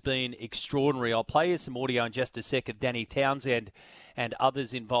fans has been extraordinary. I'll play you some audio in just a sec of Danny Townsend and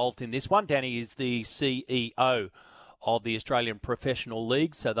others involved in this one. Danny is the CEO of the Australian Professional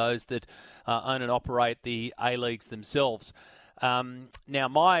League, so those that own and operate the A-Leagues themselves. Now,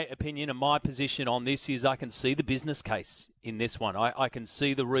 my opinion and my position on this is I can see the business case in this one. I can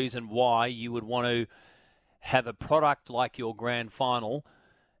see the reason why you would want to have a product like your grand final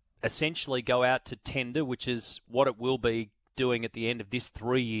essentially go out to tender, which is what it will be doing at the end of this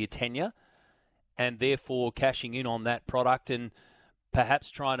 3-year tenure, and therefore cashing in on that product and perhaps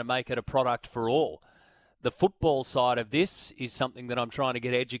trying to make it a product for all. The football side of this is something that I'm trying to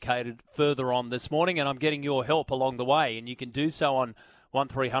get educated further on this morning, and I'm getting your help along the way. And you can do so on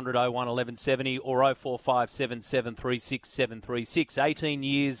 1300 01 1170 or 0457 736 736. 18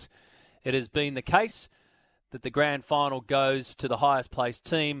 years it has been the case that the grand final goes to the highest placed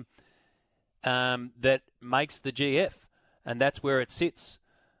team that makes the GF, and that's where it sits.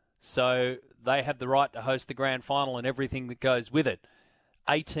 So they have the right to host the grand final and everything that goes with it.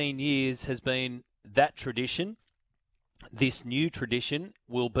 18 years has been that tradition. This new tradition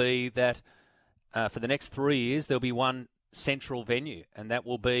will be that for the next 3 years there'll be one central venue, and that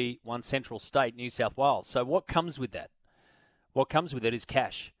will be one central state, New South Wales. So what comes with that? What comes with it is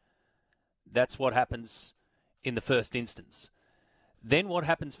cash. That's what happens in the first instance. Then what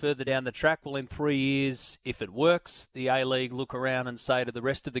happens further down the track? Well, in 3 years, if it works, the A-League look around and say to the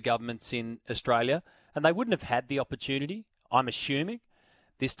rest of the governments in Australia, and they wouldn't have had the opportunity, I'm assuming,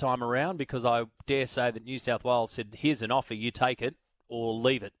 this time around, because I dare say that New South Wales said, here's an offer, you take it or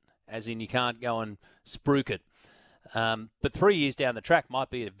leave it, as in you can't go and spruik it. But 3 years down the track might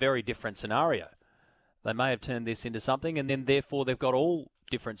be a very different scenario. They may have turned this into something, and then therefore they've got all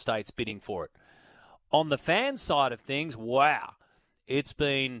different states bidding for it. On the fan side of things, wow, it's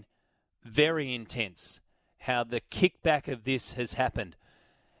been very intense how the kickback of this has happened.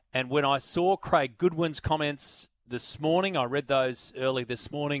 And when I saw Craig Goodwin's comments this morning, I read those early this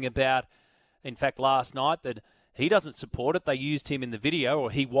morning about, in fact, last night, that he doesn't support it. They used him in the video,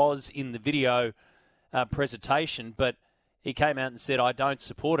 or he was in the video presentation, but he came out and said, I don't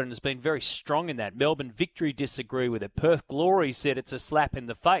support it, and has been very strong in that. Melbourne Victory disagree with it. Perth Glory said it's a slap in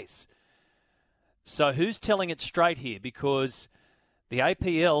the face. So who's telling it straight here? Because the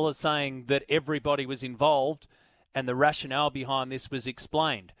APL is saying that everybody was involved and the rationale behind this was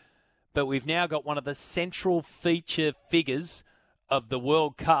explained. But we've now got one of the central feature figures of the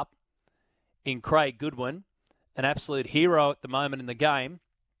World Cup in Craig Goodwin, an absolute hero at the moment in the game,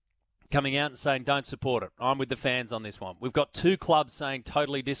 coming out and saying, don't support it. I'm with the fans on this one. We've got two clubs saying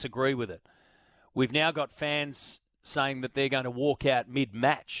totally disagree with it. We've now got fans saying that they're going to walk out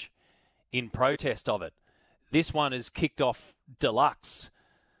mid-match in protest of it. This one is kicked off deluxe.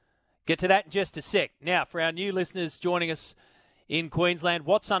 Get to that in just a sec. Now, for our new listeners joining us in Queensland,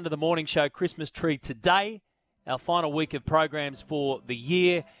 what's under the morning show Christmas tree today? Our final week of programs for the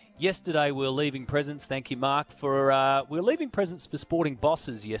year. Yesterday we were leaving presents. Thank you, Mark. We were leaving presents for sporting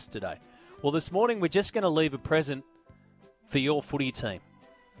bosses yesterday. Well, this morning we're just going to leave a present for your footy team.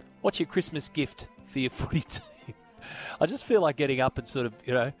 What's your Christmas gift for your footy team? I just feel like getting up and sort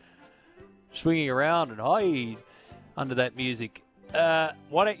of, swinging around and hi under that music. Why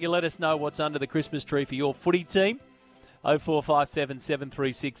don't you let us know what's under the Christmas tree for your footy team? 0457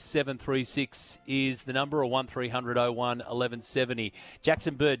 736 736 is the number, or 1300 01 1170.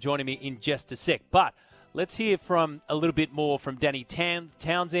 Jackson Bird joining me in just a sec. But let's hear from a little bit more from Danny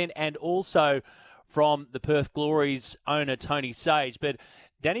Townsend and also from the Perth Glory's owner, Tony Sage. But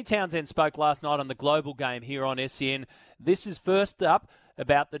Danny Townsend spoke last night on the Global Game here on SEN. This is first up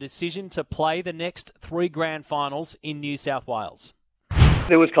about the decision to play the next 3 grand finals in New South Wales.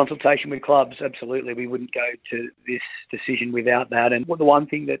 There was consultation with clubs, absolutely. We wouldn't go to this decision without that. And the one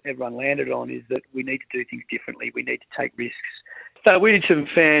thing that everyone landed on is that we need to do things differently. We need to take risks. So we did some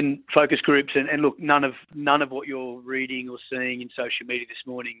fan focus groups, and look, none of what you're reading or seeing in social media this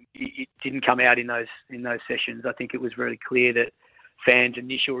morning, it didn't come out in those sessions. I think it was very clear that fans'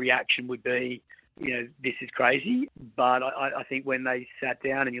 initial reaction would be, this is crazy. But I think when they sat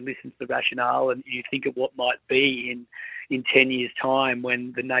down and you listen to the rationale and you think of what might be in 10 years' time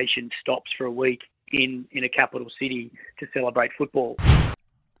when the nation stops for a week in a capital city to celebrate football.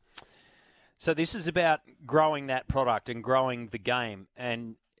 So this is about growing that product and growing the game.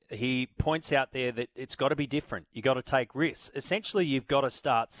 And he points out there that it's got to be different. You've got to take risks. Essentially, you've got to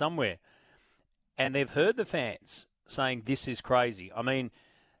start somewhere. And they've heard the fans saying this is crazy. I mean,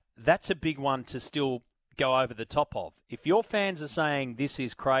 that's a big one to still go over the top of. If your fans are saying this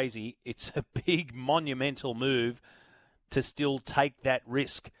is crazy, it's a big monumental move to still take that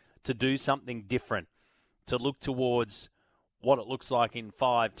risk, to do something different, to look towards what it looks like in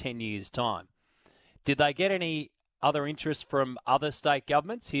 5-10 years' time. Did they get any other interest from other state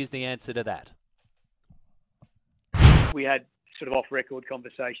governments? Here's the answer to that. we had sort of off-record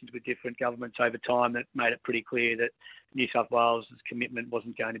conversations with different governments over time that made it pretty clear that New South Wales' commitment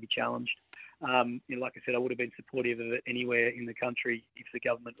wasn't going to be challenged. Like I said, I would have been supportive of it anywhere in the country if the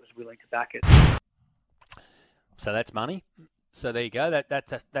government was willing to back it. So that's money. So there you go.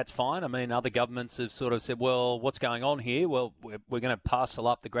 That's fine. I mean, other governments have sort of said, well, what's going on here? Well, we're going to parcel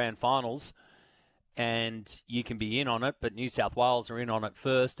up the grand finals and you can be in on it, but New South Wales are in on it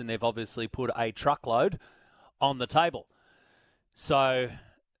first, and they've obviously put a truckload on the table. So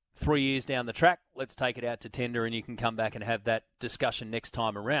 3 years down the track, let's take it out to tender and you can come back and have that discussion next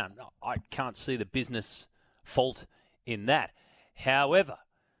time around. I can't see the business fault in that. However,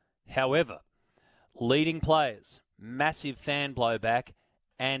 leading players, massive fan blowback,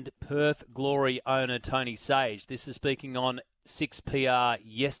 and Perth Glory owner Tony Sage, this is speaking on 6PR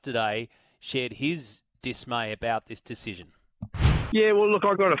yesterday, shared his dismay about this decision. Yeah, well, look,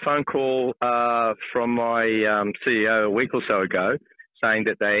 I got a phone call from my CEO a week or so ago saying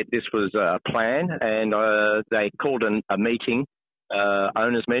that this was a plan, and they called a meeting,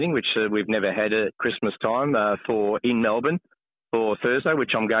 owners meeting, which we've never had at Christmas time in Melbourne for Thursday,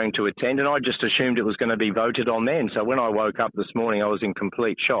 which I'm going to attend, and I just assumed it was going to be voted on then. So when I woke up this morning, I was in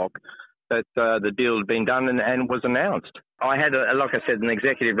complete shock that the deal had been done and was announced. I had, like I said, an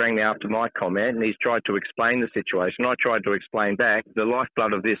executive rang me after my comment, and he's tried to explain the situation. I tried to explain back the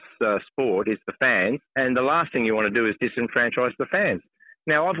lifeblood of this sport is the fans, and the last thing you want to do is disenfranchise the fans.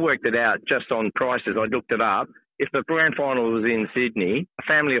 Now, I've worked it out just on prices. I looked it up. If the grand final was in Sydney, a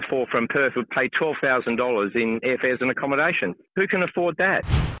family of four from Perth would pay $12,000 in airfares and accommodation. Who can afford that?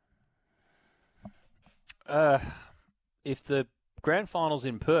 If the grand final's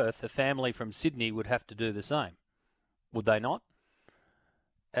in Perth, a family from Sydney would have to do the same. Would they not?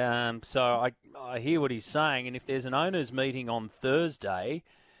 So I hear what he's saying, and if there's an owners' meeting on Thursday,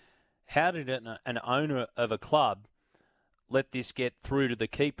 how did an owner of a club let this get through to the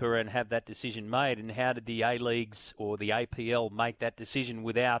keeper and have that decision made, and how did the A-Leagues or the APL make that decision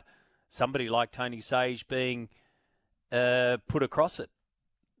without somebody like Tony Sage being put across it?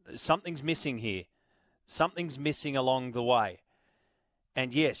 Something's missing here. Something's missing along the way.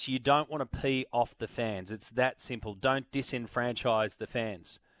 And yes, you don't want to pee off the fans. It's that simple. Don't disenfranchise the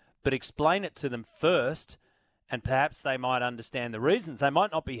fans. But explain it to them first, and perhaps they might understand the reasons. They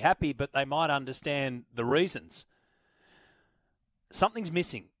might not be happy, but they might understand the reasons. Something's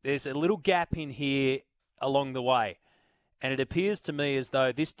missing. There's a little gap in here along the way. And it appears to me as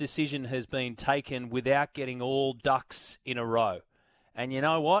though this decision has been taken without getting all ducks in a row. And you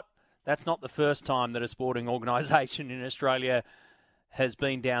know what? That's not the first time that a sporting organisation in Australia has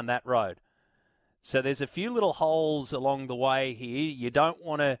been down that road. So there's a few little holes along the way here. You don't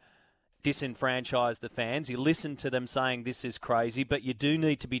want to disenfranchise the fans. You listen to them saying this is crazy, but you do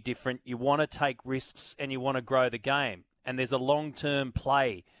need to be different. You want to take risks and you want to grow the game. And there's a long-term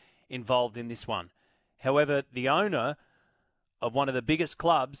play involved in this one. However, the owner of one of the biggest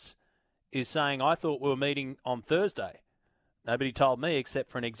clubs is saying, I thought we were meeting on Thursday. Nobody told me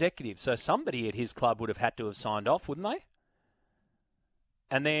except for an executive. So somebody at his club would have had to have signed off, wouldn't they?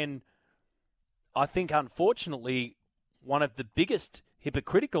 And then I think, unfortunately, one of the biggest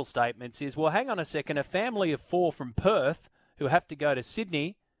hypocritical statements is, well, hang on a second, a family of four from Perth who have to go to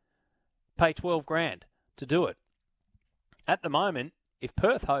Sydney pay $12,000 to do it. At the moment, if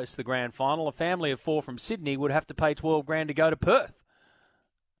Perth hosts the grand final, a family of four from Sydney would have to pay $12,000 to go to Perth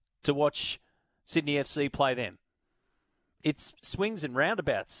to watch Sydney FC play them. It's swings and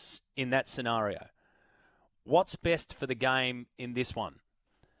roundabouts in that scenario. What's best for the game in this one?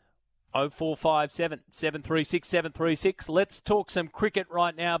 0457 736 736. Let's talk some cricket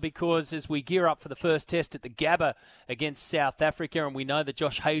right now, because as we gear up for the first test at the Gabba against South Africa, and we know that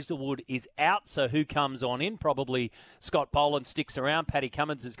Josh Hazlewood is out, so who comes on in? Probably Scott Boland sticks around. Paddy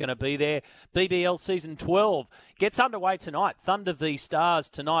Cummins is going to be there. BBL Season 12 gets underway tonight. Thunder v Stars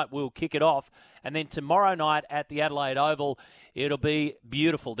tonight will kick it off. And then tomorrow night at the Adelaide Oval, it'll be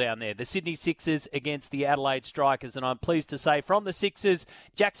beautiful down there. The Sydney Sixers against the Adelaide Strikers. And I'm pleased to say from the Sixers,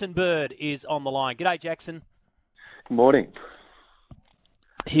 Jackson Bird is on the line. G'day, Jackson. Good morning.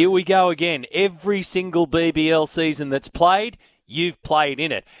 Here we go again. Every single BBL season that's played, you've played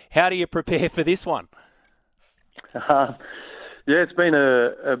in it. How do you prepare for this one? Yeah, it's been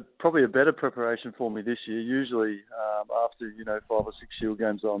probably a better preparation for me this year. Usually, after 5 or 6 Shield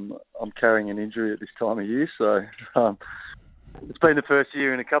games, I'm carrying an injury at this time of year. So it's been the first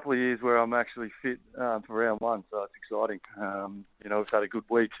year in a couple of years where I'm actually fit for round one. So it's exciting. We've had a good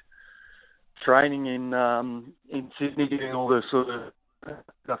week training in Sydney, getting all the sort of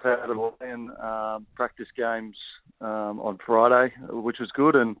stuff out of the way, and practice games on Friday, which was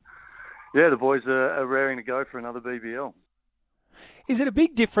good. And yeah, the boys are raring to go for another BBL. Is it a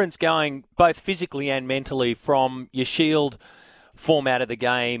big difference going both physically and mentally from your Shield format of the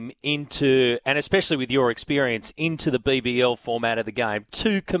game into, and especially with your experience, into the BBL format of the game?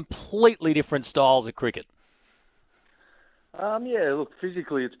 Two completely different styles of cricket. Yeah, look,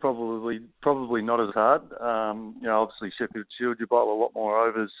 physically it's probably not as hard. Obviously Sheffield Shield, you bowl a lot more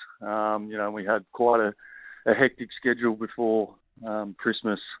overs. We had quite a hectic schedule before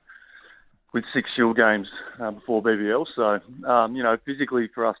Christmas with 6 Shield games before BBL. So, physically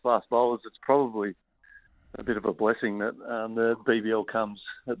for us fast bowlers, it's probably a bit of a blessing that the BBL comes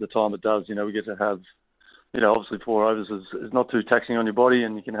at the time it does. We get to have, obviously 4 overs is not too taxing on your body,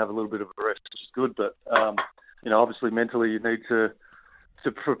 and you can have a little bit of a rest, which is good. But obviously mentally you need to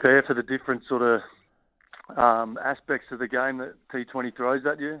prepare for the different sort of aspects of the game that T20 throws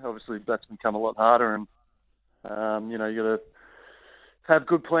at you. Obviously that's become a lot harder, and you got to have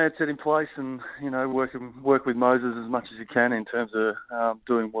good plans set in place, and work with Moses as much as you can in terms of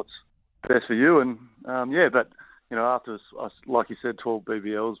doing what's best for you. And but after, like you said, 12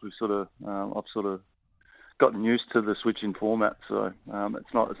 BBLs, I've sort of gotten used to the switching format, so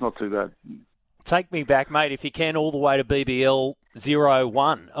it's not too bad. Take me back, mate, if you can, all the way to BBL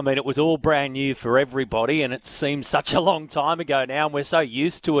 01. I mean, it was all brand new for everybody, and it seems such a long time ago now, and we're so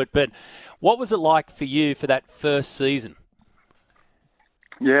used to it. But what was it like for you for that first season?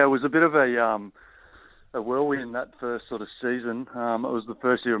 Yeah, it was a bit of a whirlwind that first sort of season. It was the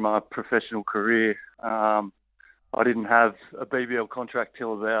first year of my professional career. I didn't have a BBL contract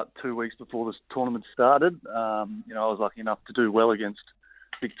till about 2 weeks before this tournament started. I was lucky enough to do well against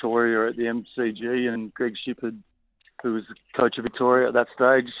Victoria at the MCG, and Greg Shippard, who was the coach of Victoria at that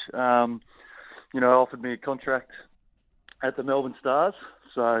stage, offered me a contract at the Melbourne Stars.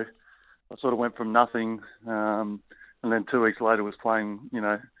 So I sort of went from nothing, and then 2 weeks later was playing,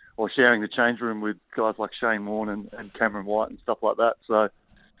 or sharing the change room with guys like Shane Warne and Cameron White and stuff like that. So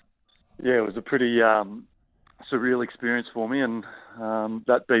yeah, it was a pretty surreal experience for me, and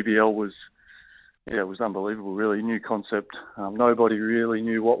that BBL was unbelievable, really. New concept. Nobody really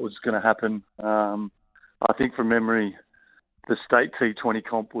knew what was going to happen. I think from memory, the state T20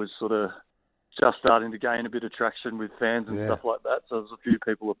 comp was sort of just starting to gain a bit of traction with fans and stuff like that. So there's a few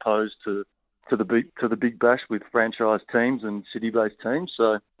people opposed to the Big Bash with franchise teams and city-based teams.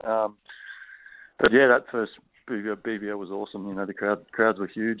 So, but yeah, that first BBL was awesome. The crowds were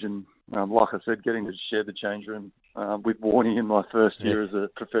huge, and like I said, getting to share the change room with Warnie in my first year as a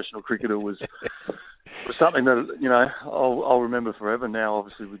professional cricketer was something that I'll remember forever. Now,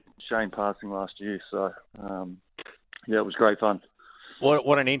 obviously, with Shane passing last year, so it was great fun.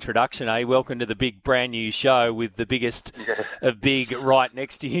 What an introduction, eh? Welcome to the big brand new show with the biggest of big right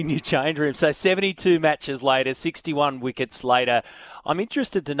next to you in your change room. So 72 matches later, 61 wickets later. I'm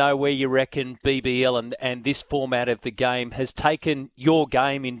interested to know where you reckon BBL and this format of the game has taken your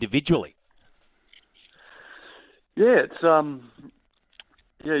game individually. Yeah, it's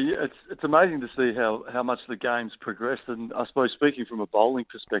amazing to see how much the game's progressed, and I suppose speaking from a bowling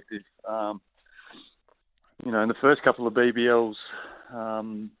perspective, in the first couple of BBLs,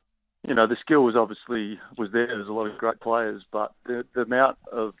 the skill was there. There's a lot of great players, but the amount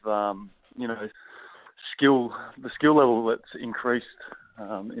of skill, the skill level that's increased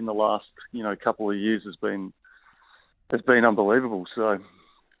in the last couple of years has been unbelievable. So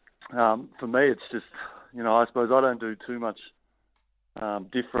for me, it's just I suppose I don't do too much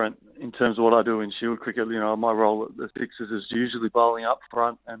different in terms of what I do in Shield cricket. My role at the Sixers is usually bowling up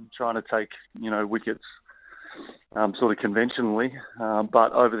front and trying to take wickets. Sort of conventionally,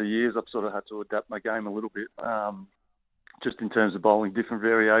 but over the years I've sort of had to adapt my game a little bit, just in terms of bowling different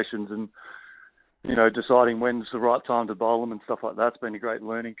variations and deciding when's the right time to bowl them and stuff like that. It's been a great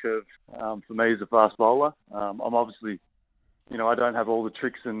learning curve for me as a fast bowler. I'm obviously, I don't have all the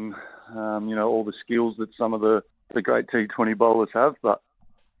tricks and all the skills that some of the great T20 bowlers have, but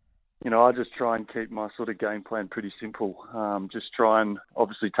I just try and keep my sort of game plan pretty simple. Just try and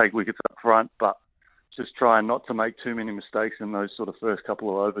obviously take wickets up front, but just trying not to make too many mistakes in those sort of first couple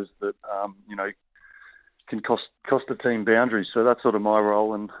of overs that, can cost the team boundaries. So that's sort of my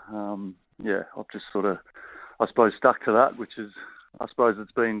role. And, I've just sort of, I suppose, stuck to that, which is, I suppose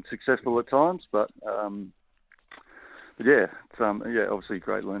it's been successful at times, but it's, obviously a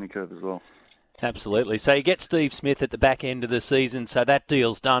great learning curve as well. Absolutely. So you get Steve Smith at the back end of the season, so that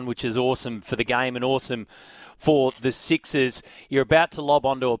deal's done, which is awesome for the game and awesome for the Sixers. You're about to lob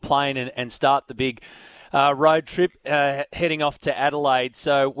onto a plane and start the big road trip heading off to Adelaide.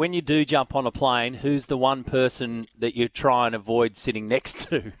 So when you do jump on a plane, who's the one person that you try and avoid sitting next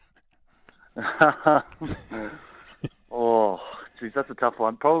to? Oh, geez, that's a tough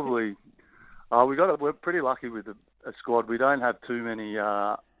one. Probably We're pretty lucky with a squad. We don't have too many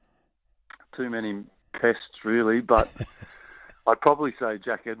pests really, but I'd probably say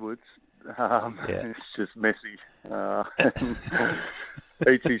Jack Edwards. It's just messy.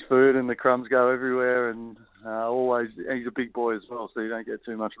 Eats his food and the crumbs go everywhere, and always he's a big boy as well, so you don't get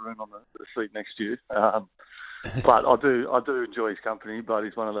too much room on the seat next to you. But I do enjoy his company. But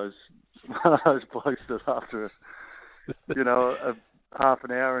he's one of those blokes that after a half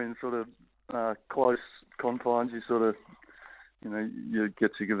an hour in sort of close confines, you sort of you get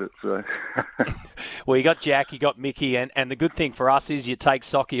sick of it. So. Well, you got Jack, you got Mickey, and the good thing for us is you take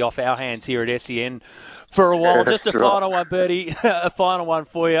Socky off our hands here at SEN for a while. Yeah, just a final one, Bertie, a final one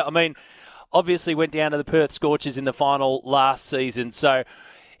for you. I mean, obviously went down to the Perth Scorchers in the final last season. So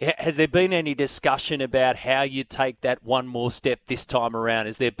has there been any discussion about how you take that one more step this time around?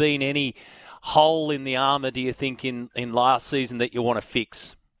 Has there been any hole in the armour, do you think, in last season that you want to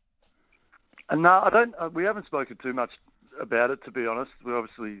fix? No, I don't. We haven't spoken too much about it, to be honest. We're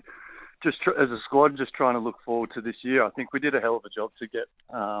obviously just as a squad just trying to look forward to this year. I think we did a hell of a job to get,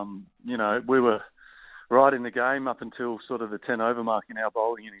 we were right in the game up until sort of the 10 over mark in our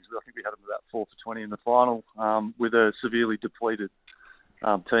bowling innings. I think we had them about 4 for 20 in the final with a severely depleted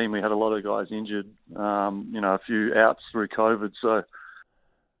team. We had a lot of guys injured, a few outs through COVID. So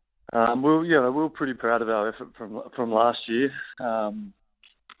we were pretty proud of our effort from last year.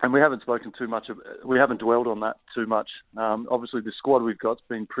 And we haven't spoken too much. We haven't dwelled on that too much. Obviously, the squad we've got's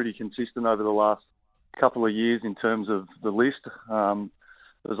been pretty consistent over the last couple of years in terms of the list.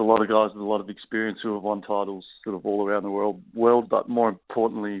 There's a lot of guys with a lot of experience who have won titles sort of all around the world, but more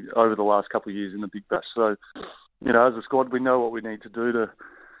importantly, over the last couple of years in the Big Bash. So, as a squad, we know what we need to do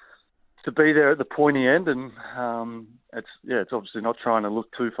to be there at the pointy end, and it's obviously not trying to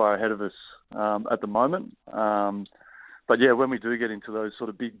look too far ahead of us at the moment. But yeah, when we do get into those sort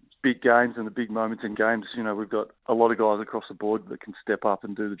of big games and the big moments in games, we've got a lot of guys across the board that can step up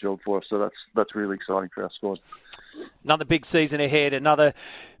and do the job for us. So that's really exciting for our squad. Another big season ahead, another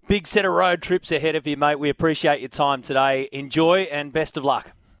big set of road trips ahead of you, mate. We appreciate your time today. Enjoy and best of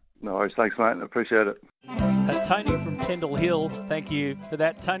luck. No worries. Thanks, mate. I appreciate it. Tony from Pendle Hill, thank you for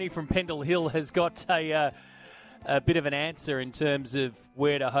that. Tony from Pendle Hill has got a bit of an answer in terms of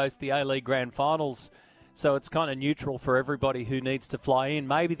where to host the A-League Grand Finals. So it's kind of neutral for everybody who needs to fly in.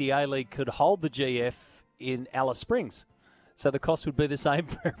 Maybe the A-League could hold the GF in Alice Springs. So the cost would be the same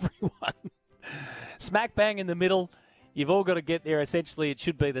for everyone. Smack bang in the middle. You've all got to get there. Essentially, it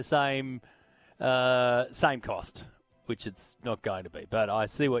should be the same cost, which it's not going to be. But I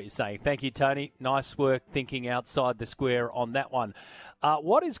see what you're saying. Thank you, Tony. Nice work thinking outside the square on that one.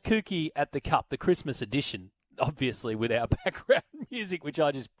 What is kooky at the Cup, the Christmas edition? Obviously, with our background music, which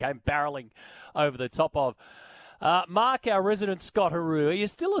I just came barreling over the top of. Mark, our resident Scottaroo. Are you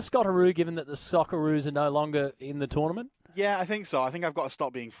still a Scottaroo, given that the Socceroos are no longer in the tournament? Yeah, I think so. I think I've got to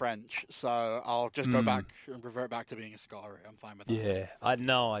stop being French, so I'll just go back and revert back to being a Scottaroo. I'm fine with that. Yeah, I had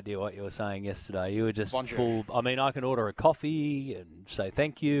no idea what you were saying yesterday. You were just full. I mean, I can order a coffee and say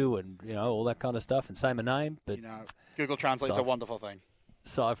thank you and, all that kind of stuff and say my name. But Google Translate's a wonderful thing.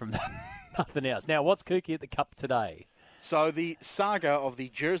 Aside from that, nothing else. Now, what's kooky at the Cup today? So the saga of the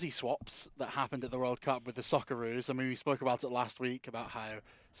jersey swaps that happened at the World Cup with the Socceroos. I mean, we spoke about it last week about how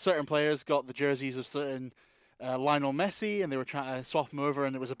certain players got the jerseys of certain Lionel Messi and they were trying to swap them over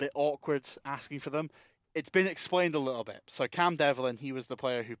and it was a bit awkward asking for them. It's been explained a little bit. So Cam Devlin, he was the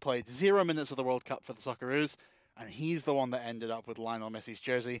player who played 0 minutes of the World Cup for the Socceroos and he's the one that ended up with Lionel Messi's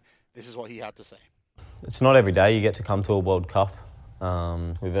jersey. This is what he had to say. It's not every day you get to come to a World Cup.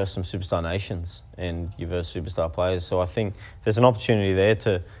 We verse some superstar nations and you verse superstar players. So I think if there's an opportunity there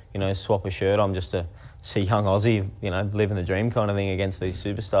to, swap a shirt, I'm just a young Aussie, living the dream kind of thing against these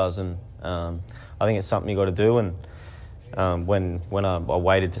superstars. And I think it's something you got to do. And when I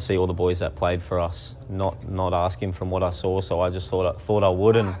waited to see all the boys that played for us, not asking from what I saw, so I just thought I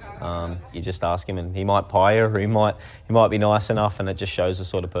would. And you just ask him, and he might pie you, or he might be nice enough, and it just shows the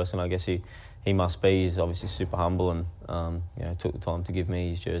sort of person I guess he must be. He's obviously super humble and took the time to give me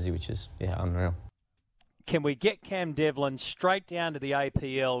his jersey, which is unreal. Can we get Cam Devlin straight down to the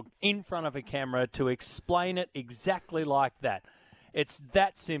APL in front of a camera to explain it exactly like that? It's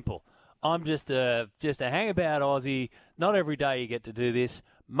that simple. I'm just a hangabout Aussie. Not every day you get to do this.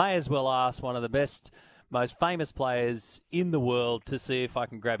 May as well ask one of the best, most famous players in the world to see if I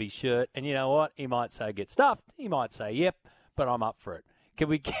can grab his shirt. And you know what? He might say get stuffed. He might say yep, but I'm up for it.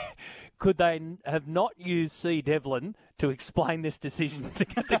 Could they have not used C. Devlin to explain this decision to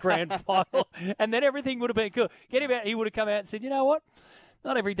get the grand final? And then everything would have been cool. Get him out. He would have come out and said, you know what?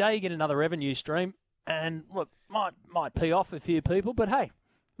 Not every day you get another revenue stream. And look, might pee off a few people, but hey,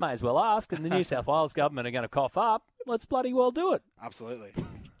 may as well ask, and the New South Wales government are going to cough up. Let's bloody well do it. Absolutely.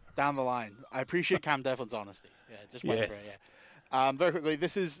 Down the line. I appreciate Cam Devlin's honesty. Yeah, just wait for it. Yeah. Very quickly,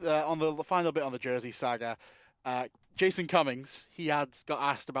 this is on the final bit on the jersey saga. Jason Cummings, he got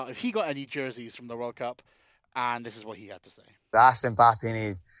asked about if he got any jerseys from the World Cup, and this is what he had to say. I asked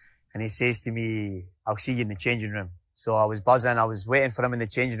Mbappe, and he says to me, "I'll see you in the changing room." So I was buzzing. I was waiting for him in the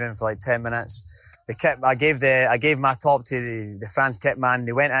changing room for like 10 minutes. I gave my top to the France kit man.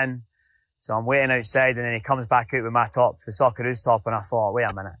 They went in, so I'm waiting outside, and then he comes back out with my top, the Socceroos top, and I thought, wait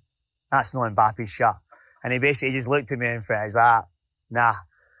a minute, that's not Mbappe's shot. And he basically just looked at me and said, nah,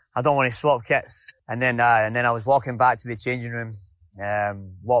 I don't want to swap kits. And then I was walking back to the changing room,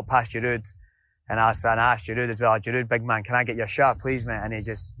 walked past Giroud, and I asked Giroud as well, Giroud, big man, can I get your shirt, please, mate? And he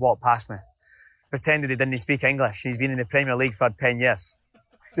just walked past me. Pretended he didn't speak English. He's been in the Premier League for 10 years.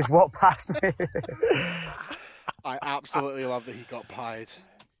 Just walked past me. I absolutely love that he got pied.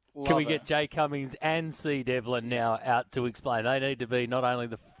 Can we get Jay Cummings and C. Devlin now out to explain? They need to be not only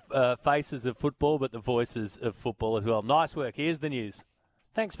the faces of football, but the voices of football as well. Nice work. Here's the news.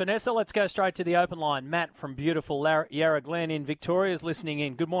 Thanks, Vanessa. Let's go straight to the open line. Matt from beautiful Yarra Glen in Victoria is listening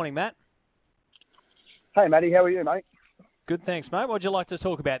in. Good morning, Matt. Hey, Matty. How are you, mate? Good, thanks, mate. What would you like to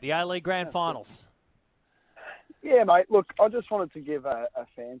talk about? The A-League Grand Finals. Yeah, mate. Look, I just wanted to give a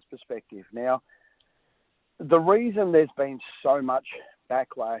fan's perspective. Now, the reason there's been so much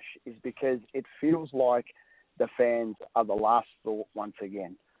backlash is because it feels like the fans are the last thought once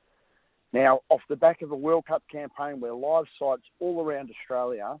again. Now, off the back of a World Cup campaign where live sites all around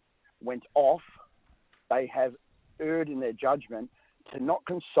Australia went off, they have erred in their judgment to not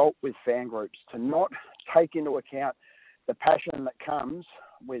consult with fan groups, to not take into account the passion that comes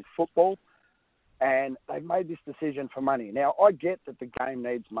with football, and they've made this decision for money. Now, I get that the game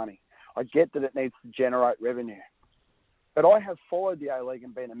needs money. I get that it needs to generate revenue. But I have followed the A-League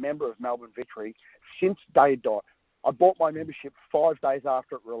and been a member of Melbourne Victory since day dot. I bought my membership 5 days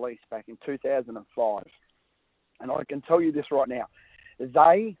after it released back in 2005. And I can tell you this right now.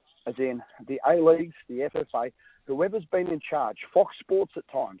 They, as in the A-Leagues, the FFA, whoever's been in charge, Fox Sports at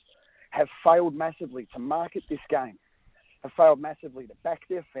times, have failed massively to market this game, have failed massively to back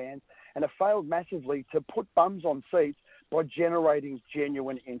their fans, and have failed massively to put bums on seats by generating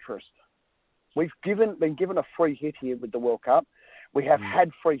genuine interest. We've been given a free hit here with the World Cup. We have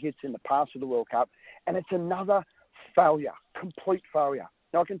had free hits in the past with the World Cup, and it's another failure, complete failure.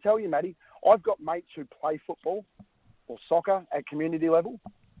 Now, I can tell you, Matty, I've got mates who play football or soccer at community level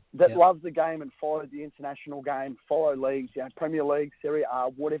that love the game and follow the international game, follow leagues, Premier League, Serie A,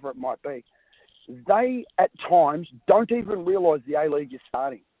 whatever it might be. They, at times, don't even realise the A-League is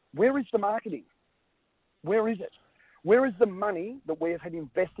starting. Where is the marketing? Where is it? Where is the money that we have had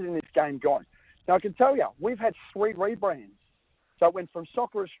invested in this game gone? Now, I can tell you, we've had 3 rebrands. So it went from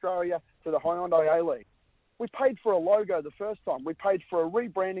Soccer Australia to the Hyundai A-League. We paid for a logo the first time. We paid for a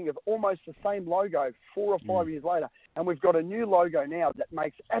rebranding of almost the same logo 4 or 5 years later. And we've got a new logo now that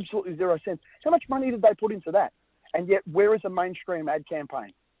makes absolutely zero sense. How much money did they put into that? And yet, where is a mainstream ad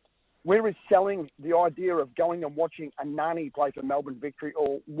campaign? Where is selling the idea of going and watching a Nani play for Melbourne Victory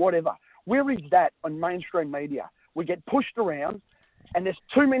or whatever? Where is that on mainstream media? We get pushed around, and there's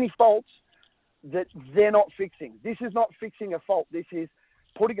too many faults that they're not fixing. This is not fixing a fault. This is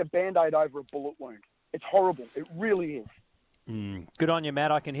putting a Band-Aid over a bullet wound. It's horrible. It really is. Good on you,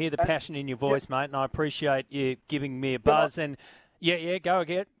 Matt. I can hear the passion in your voice, mate, and I appreciate you giving me a buzz. And go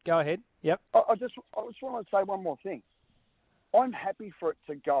ahead. Yep. I just want to say one more thing. I'm happy for it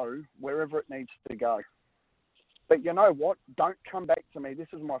to go wherever it needs to go. But you know what? Don't come back to me. This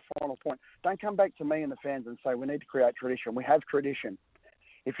is my final point. Don't come back to me and the fans and say we need to create tradition. We have tradition.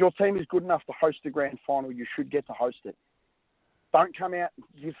 If your team is good enough to host the grand final, you should get to host it. Don't come out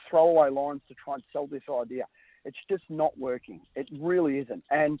and give throwaway lines to try and sell this idea. It's just not working. It really isn't.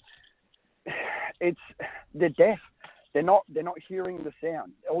 And they're deaf. They're not hearing the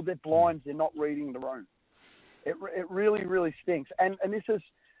sound. Or they're blind. They're not reading the room. It really, really stinks. And this is,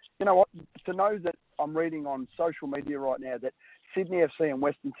 you know what, to know that I'm reading on social media right now that Sydney FC and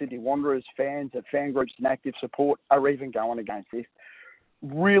Western Sydney Wanderers fans and fan groups and active support are even going against this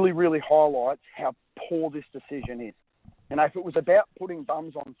really, really highlights how poor this decision is. And if it was about putting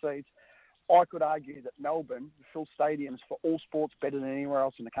bums on seats, I could argue that Melbourne fill stadiums for all sports better than anywhere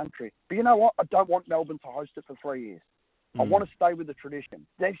else in the country. But you know what? I don't want Melbourne to host it for 3 years. I want to stay with the tradition.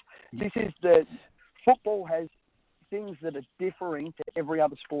 This is the... Football has things that are differing to every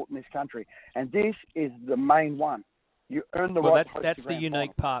other sport in this country. And this is the main one. You earn the right. That's the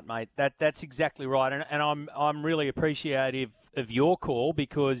unique part, mate. That's exactly right. And I'm really appreciative of your call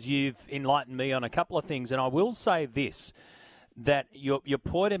because you've enlightened me on a couple of things. And I will say this. that your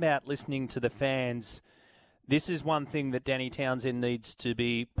point about listening to the fans, this is one thing that Danny Townsend needs to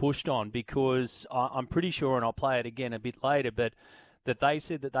be pushed on, because I'm pretty sure, and I'll play it again a bit later, but that they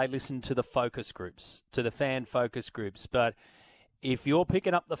said that they listened to the focus groups, to the fan focus groups. But if you're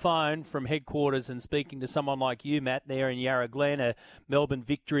picking up the phone from headquarters and speaking to someone like you, Matt, there in Yarra Glen, a Melbourne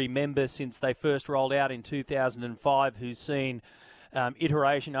Victory member since they first rolled out in 2005, who's seen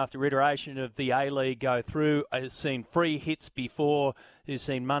iteration after iteration of the A-League go through, has seen free hits before, who's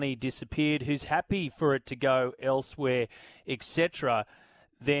seen money disappeared, who's happy for it to go elsewhere, etc.,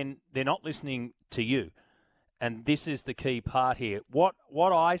 then they're not listening to you. And this is the key part here. What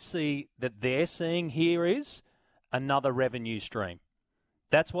I see that they're seeing here is another revenue stream.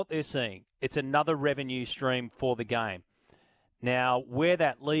 That's what they're seeing. It's another revenue stream for the game. Now, where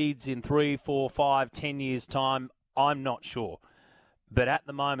that leads in 3, 4, 5, 10 years' time, I'm not sure. But at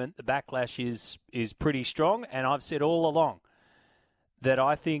the moment, the backlash is pretty strong, and I've said all along that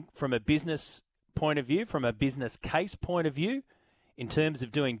I think from a business point of view, from a business case point of view, in terms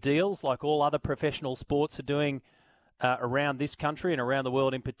of doing deals like all other professional sports are doing around this country and around the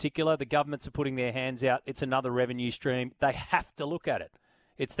world in particular, the governments are putting their hands out. It's another revenue stream. They have to look at it.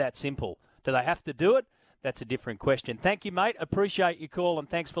 It's that simple. Do they have to do it? That's a different question. Thank you, mate. Appreciate your call, and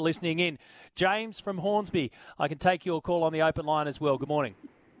thanks for listening in. James from Hornsby, I can take your call on the open line as well. Good morning.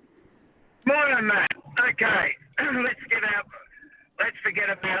 Morning, Matt. Okay, let's forget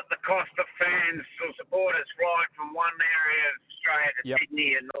about the cost of fans or supporters flying from one area of Australia to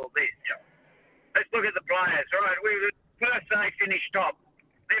Sydney and all this. Let's look at the players. All right, first they finished top.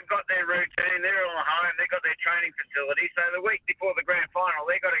 They've got their routine. They're all home. They've got their training facility. So the week before the grand final,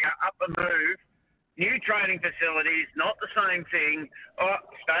 they've got to go up and move. New training facilities, not the same thing.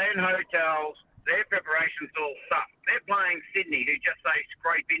 Stay in hotels. Their preparation's all sucked. They're playing Sydney, who just say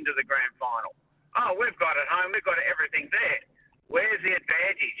scrape into the grand final. Oh, we've got it home. We've got everything there. Where's the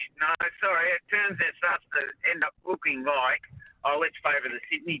advantage? No, sorry. It starts to end up looking like, let's favour the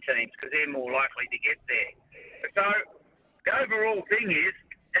Sydney teams because they're more likely to get there. So the overall thing is,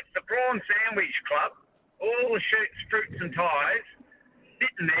 it's the Prawn Sandwich Club, all the fruits and ties,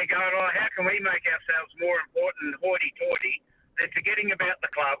 sitting there going, how can we make ourselves more important than hoity-toity? They're forgetting about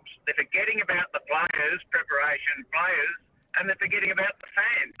the clubs. They're forgetting about the players, and they're forgetting about the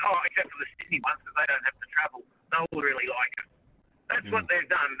fans. Except for the Sydney ones, because they don't have to travel. They'll really like it. That's what they've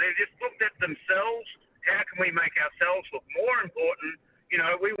done. They've just looked at themselves. How can we make ourselves look more important?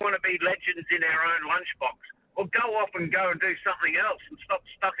 We want to be legends in our own lunchbox. Well, go off and go and do something else and stop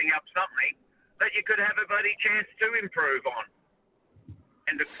stuffing up something that you could have a bloody chance to improve on.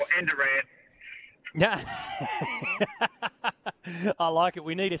 End of rant. Yeah. I like it.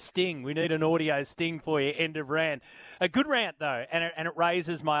 We need a sting. We need an audio sting for you. End of rant. A good rant, though, and it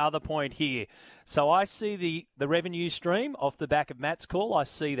raises my other point here. So I see the revenue stream off the back of Matt's call. I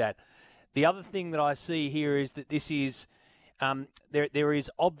see that. The other thing that I see here is that this is there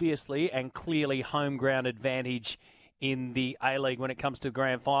is obviously and clearly home ground advantage in the A-League when it comes to the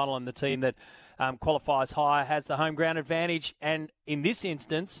grand final, and the team that qualifies higher has the home ground advantage. And in this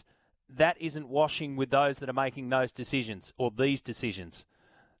instance, that isn't washing with those that are making those decisions or these decisions.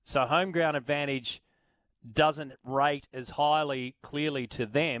 So home ground advantage doesn't rate as highly clearly to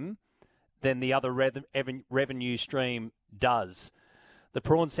them than the other revenue stream does. The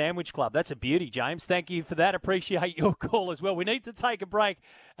Prawn Sandwich Club. That's a beauty, James. Thank you for that. Appreciate your call as well. We need to take a break.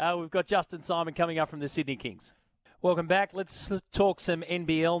 We've got Justin Simon coming up from the Sydney Kings. Welcome back. Let's talk some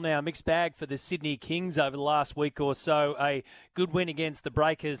NBL now. Mixed bag for the Sydney Kings over the last week or so. A good win against the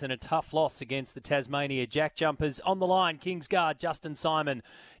Breakers and a tough loss against the Tasmania Jack Jumpers. On the line, Kings guard Justin Simon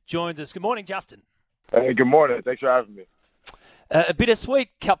joins us. Good morning, Justin. Hey, good morning. Thanks for having me. A bittersweet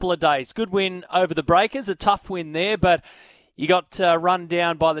couple of days. Good win over the Breakers, a tough win there, but you got run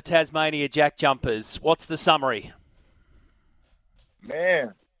down by the Tasmania Jack Jumpers. What's the summary?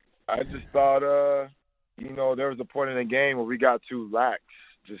 Man, I just thought, there was a point in the game where we got too lax,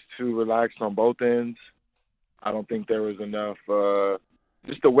 just too relaxed on both ends. I don't think there was enough,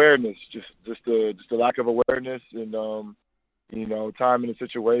 just awareness, just a lack of awareness and, time in the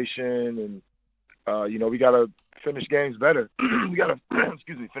situation. And, we got to finish games better. We got to,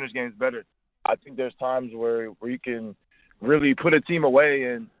 finish games better. I think there's times where you can really put a team away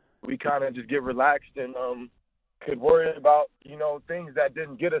and we kind of just get relaxed and could worry about, things that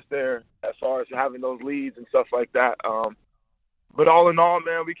didn't get us there as far as having those leads and stuff like that. But all in all,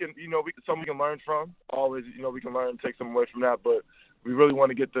 man, we can learn from. Always, we can learn and take some away from that. But we really want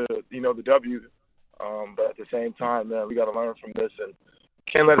to get the W. But at the same time, man, we got to learn from this and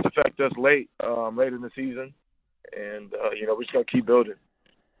can't let it affect us late in the season. And, we're just going to keep building.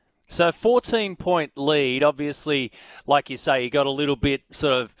 So 14-point lead, obviously, like you say, you got a little bit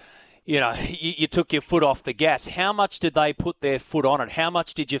sort of, you took your foot off the gas. How much did they put their foot on it? How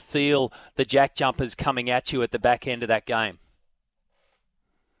much did you feel the Jack Jumpers coming at you at the back end of that game?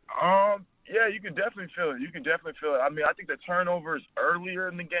 Yeah, you can definitely feel it. I mean, I think the turnovers earlier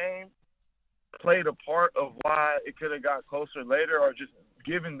in the game played a part of why it could have got closer later, or just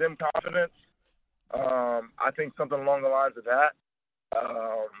giving them confidence. I think something along the lines of that.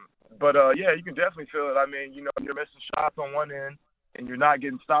 But yeah, you can definitely feel it. I mean, you're missing shots on one end and you're not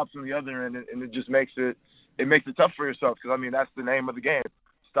getting stops on the other end, and it just makes it tough for yourself, because, I mean, that's the name of the game,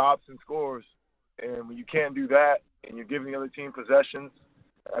 stops and scores. And when you can't do that and you're giving the other team possessions,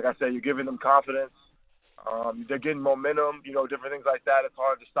 like I said, you're giving them confidence. They're getting momentum, different things like that. It's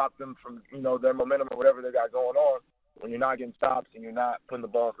hard to stop them from, their momentum or whatever they got going on when you're not getting stops and you're not putting the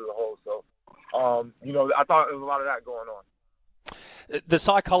ball through the hole. So, I thought there was a lot of that going on. The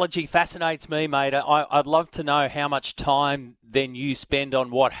psychology fascinates me, mate. I'd love to know how much time then you spend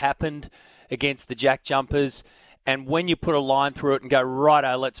on what happened against the Jack Jumpers, and when you put a line through it and go,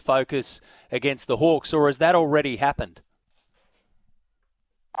 righto, let's focus against the Hawks, or has that already happened?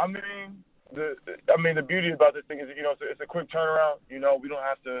 I mean, the beauty about this thing is, it's a quick turnaround. We don't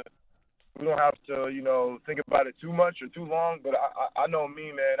have to, think about it too much or too long. But I know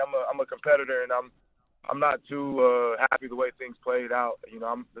me, man. I'm a competitor, and I'm not too happy the way things played out.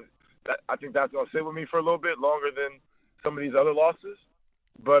 I think that's gonna sit with me for a little bit longer than some of these other losses.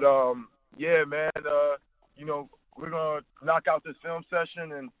 But yeah, man. We're gonna knock out this film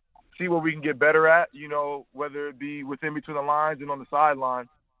session and see what we can get better at. Whether it be within between the lines and on the sideline.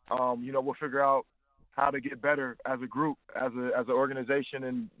 We'll figure out how to get better as a group, as an organization,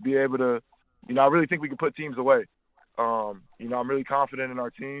 and be able to, I really think we can put teams away. I'm really confident in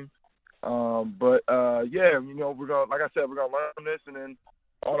our team. But yeah, we're gonna, like I said, we're gonna learn from this, and then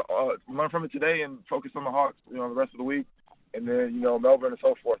learn from it today and focus on the Hawks, the rest of the week, and then Melbourne and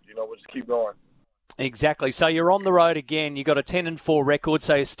so forth. We'll just keep going. Exactly. So you're on the road again. You've got a 10-4 record,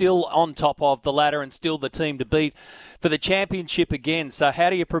 so you're still on top of the ladder and still the team to beat for the championship again. So how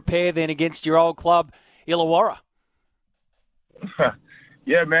do you prepare then against your old club, Illawarra?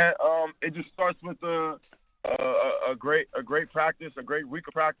 Yeah, man. It just starts with a great practice, a great week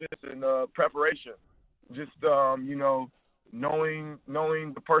of practice and preparation. Just knowing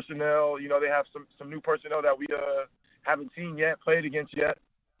the personnel. They have some new personnel that we haven't seen yet, played against yet.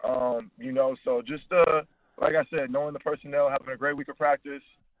 So just like I said, knowing the personnel, having a great week of practice,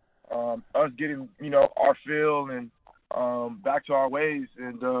 us getting our feel and back to our ways,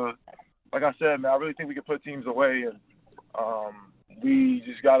 and like I said, man, I really think we can put teams away, and we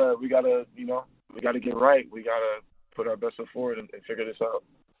gotta get right. We gotta put our best foot forward and figure this out.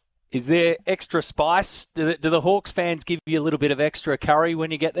 Is there extra spice? Do the Hawks fans give you a little bit of extra curry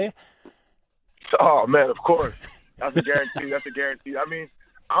when you get there? Oh man, of course, that's a guarantee. I mean,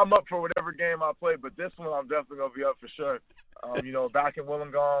 I'm up for whatever game I play, but this one I'm definitely gonna be up for sure. Back in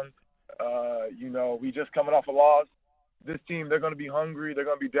Wollongong, we just coming off a loss. This team, they're gonna be hungry. They're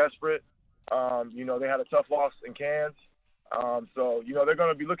gonna be desperate. They had a tough loss in Cairns, so they're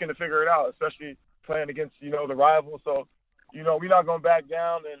gonna be looking to figure it out, especially playing against the rival. So we're not gonna back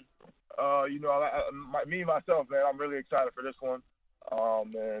down, and me myself, man, I'm really excited for this one,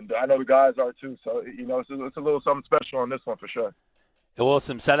 and I know the guys are too. So it's a little something special on this one for sure.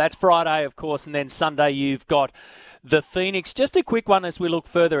 Awesome. So that's Friday, of course, and then Sunday you've got the Phoenix. Just a quick one as we look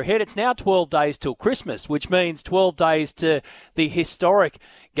further ahead. It's now 12 days till Christmas, which means 12 days to the historic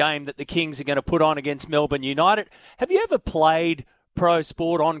game that the Kings are going to put on against Melbourne United. Have you ever played pro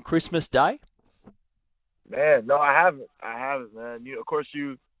sport on Christmas Day? Man, no, I haven't, man. Of course,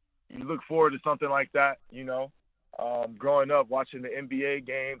 you look forward to something like that, growing up, watching the NBA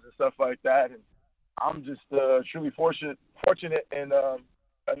games and stuff like that, and I'm just truly fortunate and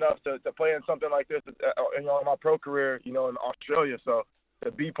enough to play in something like this in my pro career, in Australia. So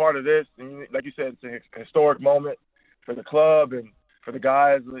to be part of this, and like you said, it's a historic moment for the club and for the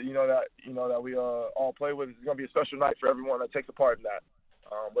guys, that we all play with. It's going to be a special night for everyone that takes a part in that.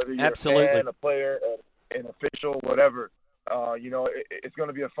 Whether you're Absolutely. a fan, a player, an official, whatever. It's going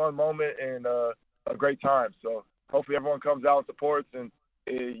to be a fun moment and a great time. So hopefully everyone comes out and supports and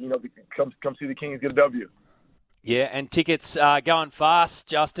come see the Kings get a W. Yeah, and tickets are going fast,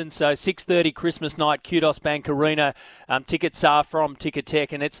 Justin. So 6:30 Christmas night, Kudos Bank Arena. Tickets are from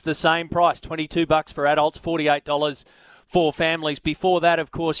Ticketek, and it's the same price, $22 for adults, $48 for families. Before that,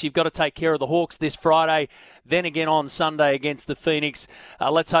 of course, you've got to take care of the Hawks this Friday, then again on Sunday against the Phoenix.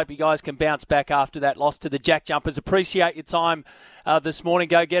 Let's hope you guys can bounce back after that loss to the Jack Jumpers. Appreciate your time this morning.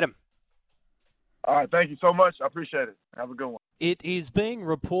 Go get them. All right, thank you so much. I appreciate it. Have a good one. It is being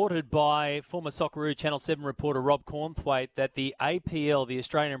reported by former Socceroo Channel 7 reporter Rob Cornthwaite that the APL, the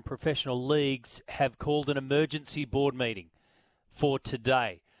Australian Professional Leagues, have called an emergency board meeting for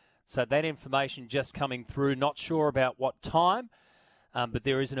today. So that information just coming through. Not sure about what time, but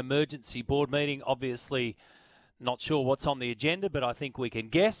there is an emergency board meeting. Obviously, not sure what's on the agenda, but I think we can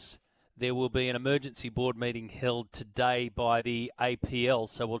guess. There will be an emergency board meeting held today by the APL.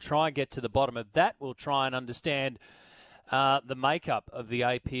 So we'll try and get to the bottom of that. We'll try and understand the makeup of the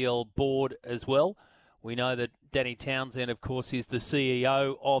APL board as well. We know that Danny Townsend, of course, is the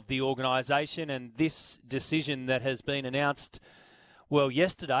CEO of the organisation, and this decision that has been announced, well,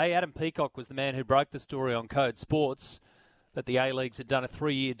 yesterday, Adam Peacock was the man who broke the story on Code Sports, that the A-Leagues had done a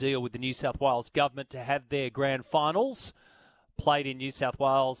 3-year deal with the New South Wales government to have their grand finals played in New South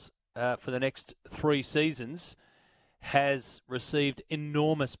Wales for the next 3 seasons, has received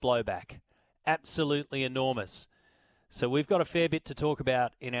enormous blowback. Absolutely enormous. So we've got a fair bit to talk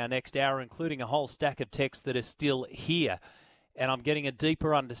about in our next hour, including a whole stack of texts that are still here. And I'm getting a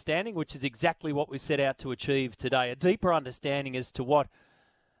deeper understanding, which is exactly what we set out to achieve today, a deeper understanding as to what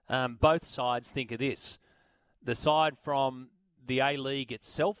both sides think of this. The side from the A-League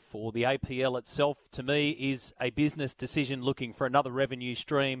itself, or the APL itself, to me, is a business decision looking for another revenue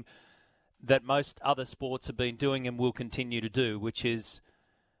stream that most other sports have been doing and will continue to do, which is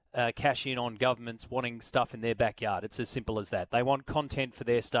cash in on governments wanting stuff in their backyard. It's as simple as that. They want content for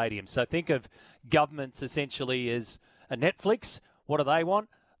their stadiums. So think of governments essentially as a Netflix. What do they want?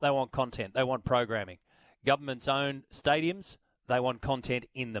 They want content. They want programming. Governments own stadiums. They want content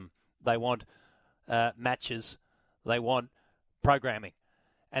in them. They want matches. They want programming,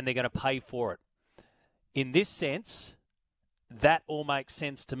 and they're going to pay for it. In this sense, that all makes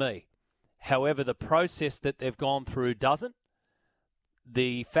sense to me. However, the process that they've gone through doesn't.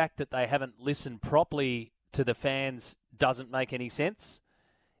 The fact that they haven't listened properly to the fans doesn't make any sense,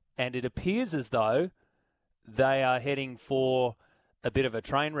 and it appears as though they are heading for a bit of a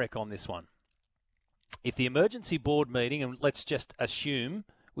train wreck on this one. If the emergency board meeting, and let's just assume,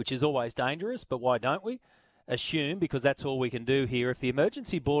 which is always dangerous, but why don't we? Assume, because that's all we can do here. If the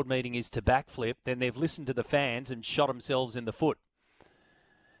emergency board meeting is to backflip, then they've listened to the fans and shot themselves in the foot.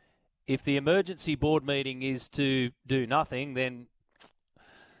 If the emergency board meeting is to do nothing, then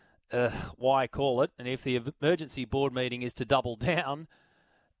why call it? And if the emergency board meeting is to double down,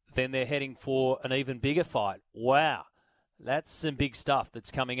 then they're heading for an even bigger fight. Wow, that's some big stuff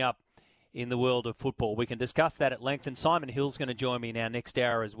that's coming up in the world of football. We can discuss that at length, and Simon Hill's going to join me in our next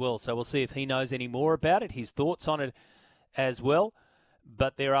hour as well. So we'll see if he knows any more about it, his thoughts on it as well.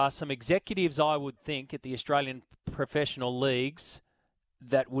 But there are some executives, I would think, at the Australian professional leagues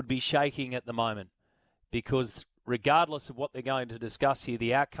that would be shaking at the moment, because regardless of what they're going to discuss here,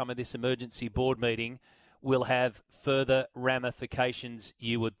 the outcome of this emergency board meeting will have further ramifications,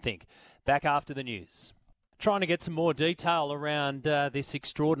 you would think. Back after the news. Trying to get some more detail around this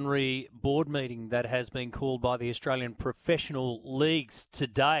extraordinary board meeting that has been called by the Australian Professional Leagues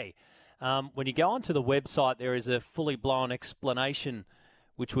today. When you go onto the website, there is a fully blown explanation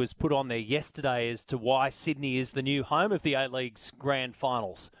which was put on there yesterday as to why Sydney is the new home of the A-League's grand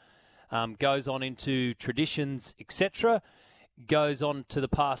finals. Goes on into traditions, etc. Goes on to the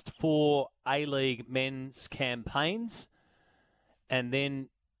past 4 A-League men's campaigns, and then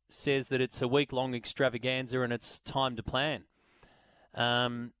says that it's a week-long extravaganza and it's time to plan.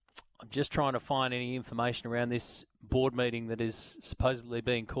 I'm just trying to find any information around this board meeting that is supposedly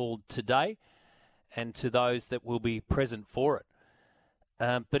being called today, and to those that will be present for it.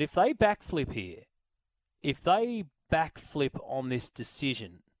 But if they backflip here, if they backflip on this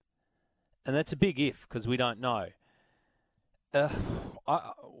decision, and that's a big if because we don't know,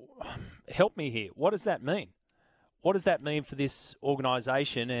 help me here. What does that mean? What does that mean for this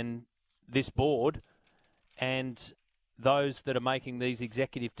organisation and this board and those that are making these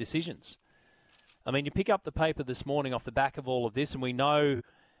executive decisions? I mean, you pick up the paper this morning off the back of all of this, and we know,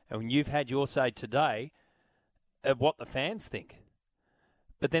 and you've had your say today, of what the fans think.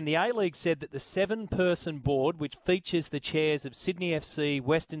 But then the A-League said that the 7-person board, which features the chairs of Sydney FC,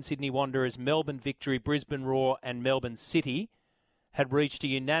 Western Sydney Wanderers, Melbourne Victory, Brisbane Roar and Melbourne City, had reached a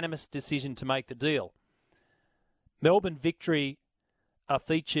unanimous decision to make the deal. Melbourne Victory are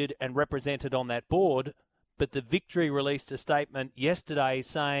featured and represented on that board, but the Victory released a statement yesterday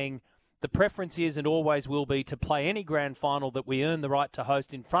saying the preference is and always will be to play any grand final that we earn the right to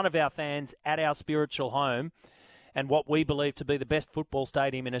host in front of our fans at our spiritual home and what we believe to be the best football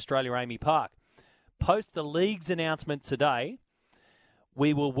stadium in Australia, AAMI Park. Post the league's announcement today,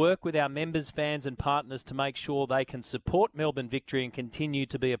 We will work with our members, fans and partners to make sure they can support Melbourne Victory and continue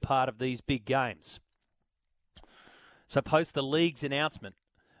to be a part of these big games. So post the league's announcement.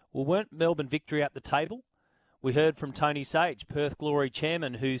 Well, weren't Melbourne Victory at the table? We heard from Tony Sage, Perth Glory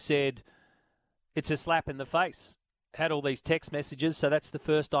chairman, who said it's a slap in the face. Had all these text messages, so that's the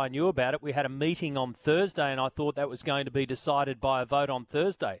first I knew about it. We had a meeting on Thursday, and I thought that was going to be decided by a vote on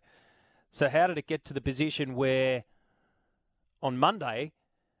Thursday. So how did it get to the position where on Monday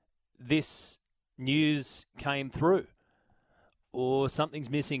this news came through? Or something's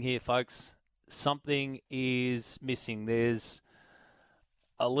missing here, folks. Something is missing. There's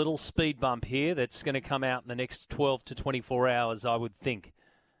a little speed bump here that's going to come out in the next 12 to 24 hours, I would think.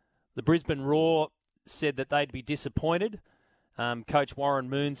 The Brisbane Roar said that they'd be disappointed. Coach Warren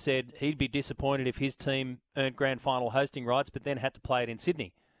Moon said he'd be disappointed if his team earned grand final hosting rights, but then had to play it in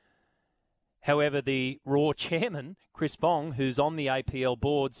Sydney. However, the Roar chairman, Chris Bong, who's on the APL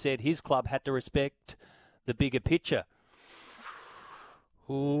board, said his club had to respect the bigger picture.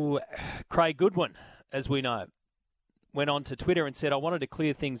 Ooh, Craig Goodwin, as we know, went on to Twitter and said, I wanted to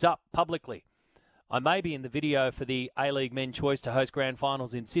clear things up publicly. I may be in the video for the A-League Men choice to host grand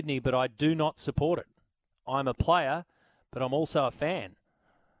finals in Sydney, but I do not support it. I'm a player, but I'm also a fan.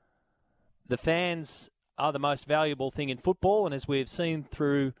 The fans are the most valuable thing in football, and as we've seen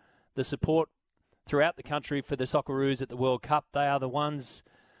through the support throughout the country for the Socceroos at the World Cup, they are the ones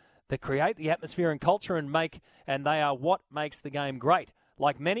that create the atmosphere and culture and they are what makes the game great.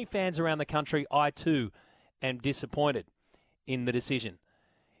 Like many fans around the country, I too am disappointed in the decision.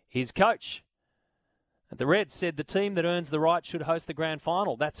 His coach at the Reds said the team that earns the right should host the grand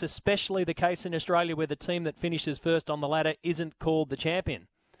final. That's especially the case in Australia, where the team that finishes first on the ladder isn't called the champion.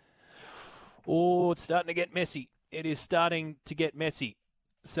 Oh, it's starting to get messy. It is starting to get messy.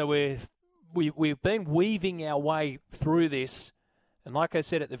 So we've been weaving our way through this. And like I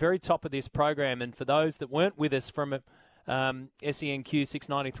said at the very top of this program, and for those that weren't with us from SENQ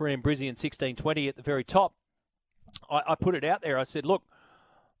 693 and Brizzy and 1620 at the very top, I put it out there. I said, look,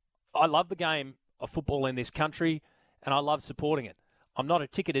 I love the game of football in this country, and I love supporting it. I'm not a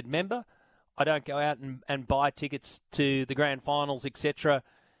ticketed member. I don't go out and buy tickets to the grand finals, etc.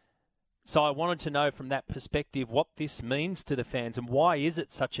 So I wanted to know from that perspective what this means to the fans and why is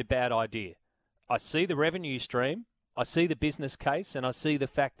it such a bad idea. I see the revenue stream, I see the business case, and I see the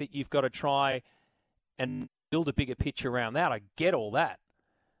fact that you've got to try and build a bigger picture around that. I get all that.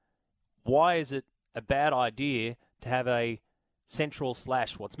 Why is it a bad idea to have a central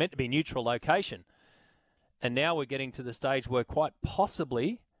 / what's meant to be neutral location? And now we're getting to the stage where quite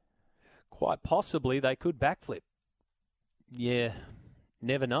possibly they could backflip. Yeah,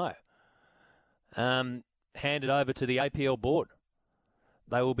 never know. Hand it over to the APL board.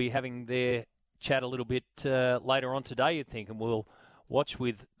 They will be having their chat a little bit later on today, you'd think, and we'll watch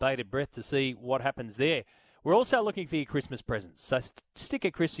with bated breath to see what happens there. We're also looking for your Christmas presents, so stick a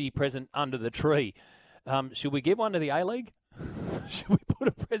Chrissy present under the tree. Should we give one to the A-League? Should we put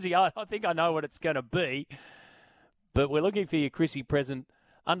a Prezi? I think I know what it's going to be. But we're looking for your Chrissy present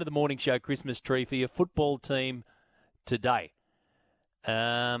under the morning show Christmas tree for your football team today.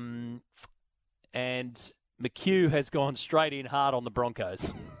 And McHugh has gone straight in hard on the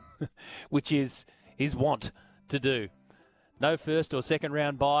Broncos, which is his want to do. No first or second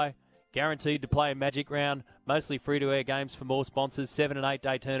round bye, guaranteed to play a Magic Round, mostly free-to-air games for more sponsors, 7 and 8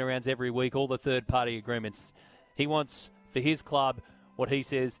 day turnarounds every week, all the third-party agreements. He wants for his club what he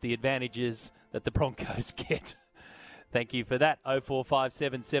says the advantages that the Broncos get. Thank you for that.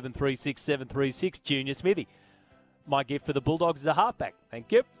 0457 736 736, Junior Smithy. My gift for the Bulldogs is a halfback.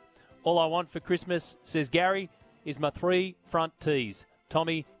 Thank you. All I want for Christmas, says Gary, is my 3 front tees.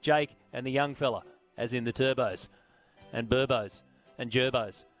 Tommy, Jake, and the young fella, as in the Turbos and Burbos and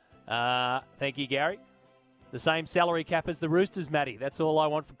Gerbos. Thank you, Gary. The same salary cap as the Roosters, Matty. That's all I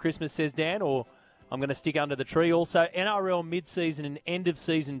want for Christmas, says Dan, or I'm going to stick under the tree. Also, NRL mid-season and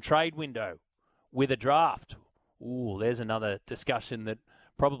end-of-season trade window with a draft. Ooh, there's another discussion that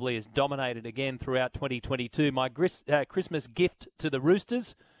probably has dominated again throughout 2022. My Christmas gift to the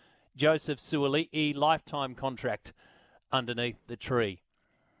Roosters, Joseph Suoli'i, lifetime contract underneath the tree.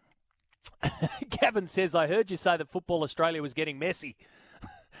 Gavin says, I heard you say that Football Australia was getting messy.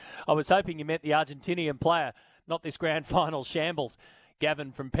 I was hoping you meant the Argentinian player, not this grand final shambles.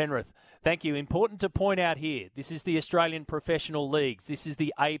 Gavin from Penrith. Thank you. Important to point out here, this is the Australian Professional Leagues. This is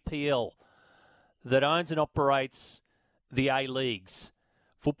the APL that owns and operates the A-Leagues.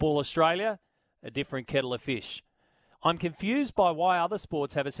 Football Australia, a different kettle of fish. I'm confused by why other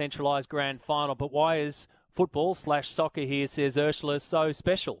sports have a centralised grand final, but why is football / soccer here, says Ursula, so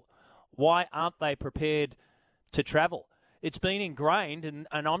special? Why aren't they prepared to travel? it's been ingrained, and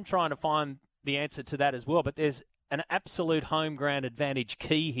I'm trying to find the answer to that as well. But there's an absolute home ground advantage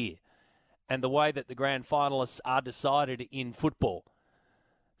key here, and the way that the grand finalists are decided in football.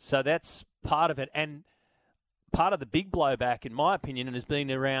 So that's part of it. And part of the big blowback, in my opinion, has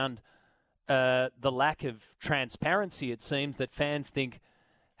been around the lack of transparency, it seems, that fans think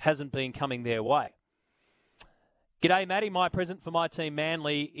hasn't been coming their way. G'day, Matty. My present for my team,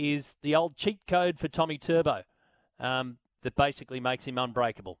 Manly, is the old cheat code for Tommy Turbo that basically makes him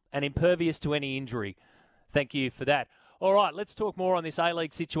unbreakable and impervious to any injury. Thank you for that. All right, let's talk more on this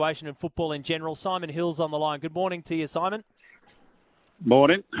A-League situation and football in general. Simon Hill's on the line. Good morning to you, Simon.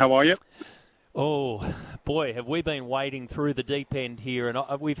 Morning. How are you? Oh, boy, have we been wading through the deep end here. And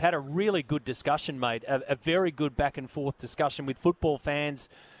we've had a really good discussion, mate, a very good back-and-forth discussion with football fans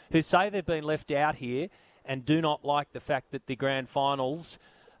who say they've been left out here and do not like the fact that the grand finals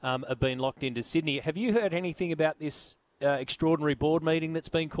have been locked into Sydney. Have you heard anything about this extraordinary board meeting that's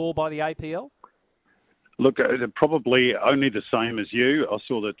been called by the APL? Look, probably only the same as you. I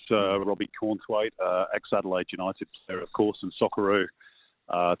saw that Robbie Cornthwaite, ex-Adelaide United player, of course, and Socceroo,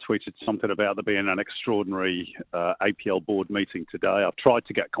 tweeted something about there being an extraordinary APL board meeting today. I've tried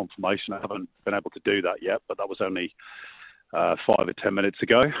to get confirmation. I haven't been able to do that yet, but that was only 5 or 10 minutes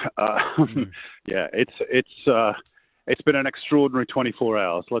ago. Yeah, it's been an extraordinary 24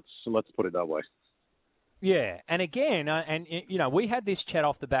 hours. Let's put it that way. Yeah, and again, we had this chat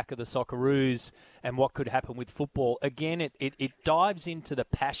off the back of the Socceroos and what could happen with football. Again, it dives into the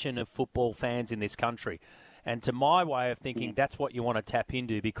passion of football fans in this country. And to my way of thinking, that's what you want to tap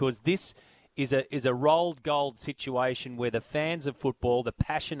into, because this is a rolled gold situation where the fans of football, the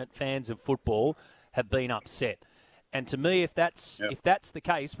passionate fans of football, have been upset. And to me, if that's the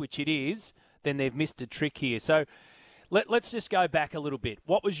case, which it is, then they've missed a trick here. So let's just go back a little bit.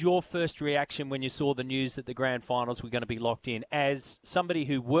 What was your first reaction when you saw the news that the grand finals were going to be locked in, as somebody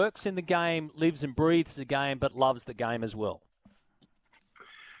who works in the game, lives and breathes the game, but loves the game as well?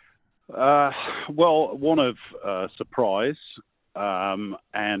 Well, one of surprise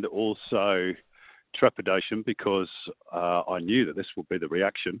and also trepidation, because I knew that this would be the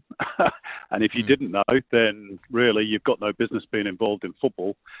reaction. And if you didn't know, then really you've got no business being involved in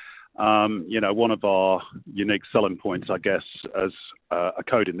football. One of our unique selling points, I guess, as a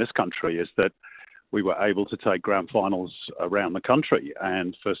code in this country is that we were able to take grand finals around the country.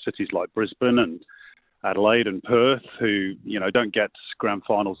 And for cities like Brisbane and Adelaide and Perth, who, don't get grand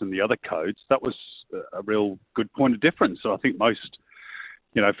finals in the other codes, that was a real good point of difference. So I think most,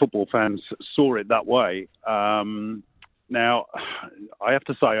 football fans saw it that way. Now, I have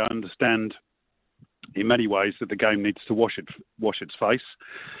to say, I understand in many ways that the game needs to wash its face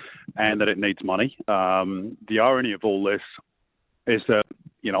and that it needs money. The irony of all this is that,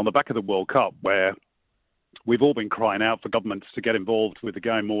 on the back of the World Cup, where we've all been crying out for governments to get involved with the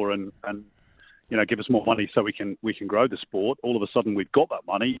game more and give us more money so we can grow the sport. All of a sudden, we've got that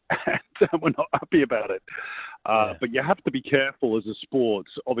money and we're not happy about it. But you have to be careful as a sport,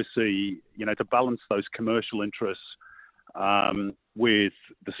 obviously, to balance those commercial interests with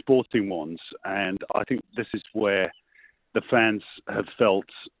the sporting ones. And I think this is where the fans have felt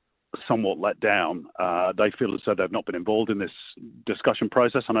somewhat let down. They feel as though they've not been involved in this discussion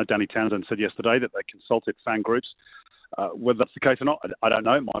process. I know Danny Townsend said yesterday that they consulted fan groups. Whether that's the case or not, I don't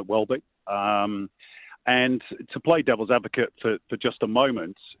know. It might well be. And to play devil's advocate for just a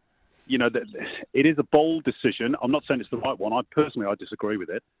moment, it is a bold decision. I'm not saying it's the right one. I disagree with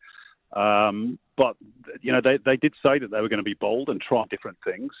it. But they did say that they were going to be bold and try different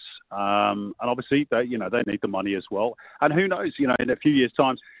things. And obviously, they need the money as well. And who knows? In a few years'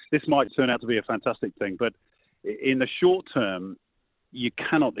 time, this might turn out to be a fantastic thing. But in the short term, you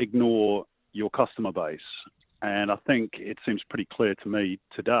cannot ignore your customer base. And I think it seems pretty clear to me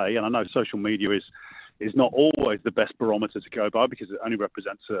today, and I know social media is not always the best barometer to go by because it only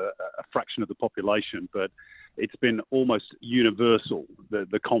represents a fraction of the population, but it's been almost universal,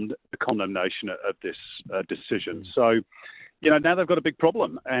 the condemnation of this decision. So, now they've got a big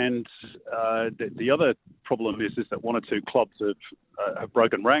problem. And the other problem is that one or two clubs have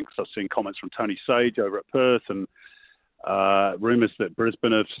broken ranks. I've seen comments from Tony Sage over at Perth and rumours that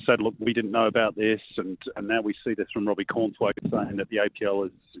Brisbane have said, look, we didn't know about this, and now we see this from Robbie Cornthwaite saying that the APL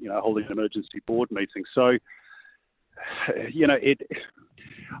is, holding an emergency board meeting. So,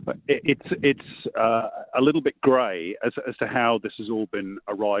 it's a little bit grey as to how this has all been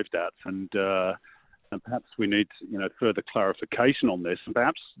arrived at, and perhaps we need, further clarification on this, and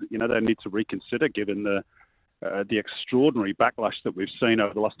perhaps, they need to reconsider given the extraordinary backlash that we've seen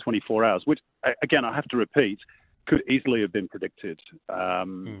over the last 24 hours, which, again, I have to repeat, could easily have been predicted.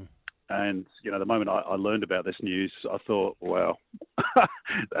 And, the moment I learned about this news, I thought, well,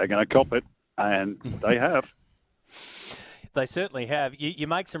 they're going to cop it. And they have. They certainly have. You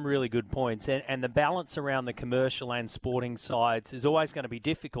make some really good points, and the balance around the commercial and sporting sides is always going to be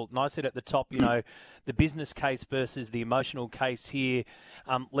difficult. And I said at the top, the business case versus the emotional case here.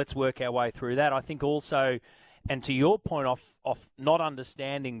 Let's work our way through that. I think also, and to your point of not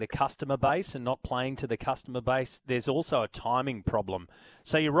understanding the customer base and not playing to the customer base, there's also a timing problem.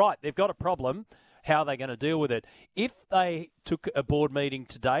 So you're right, they've got a problem. How are they going to deal with it? If they took a board meeting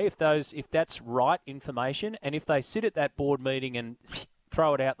today, if that's right information, and if they sit at that board meeting and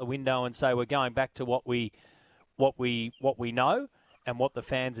throw it out the window and say we're going back to what we know and what the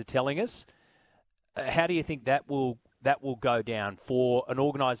fans are telling us, how do you think that will go down for an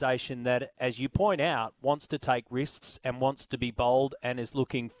organisation that, as you point out, wants to take risks and wants to be bold and is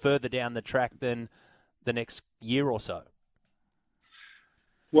looking further down the track than the next year or so?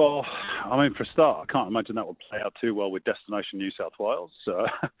 Well, for a start, I can't imagine that would play out too well with Destination New South Wales.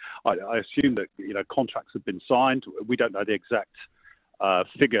 I assume that contracts have been signed. We don't know the exact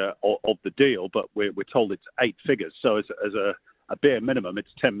figure of the deal, but we're told it's 8 figures. So as a bare minimum,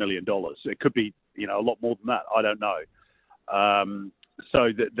 it's $10 million. It could be a lot more than that. I don't know.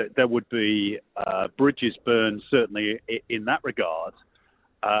 So there would be bridges burned certainly in that regard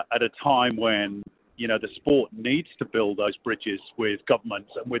at a time when the sport needs to build those bridges with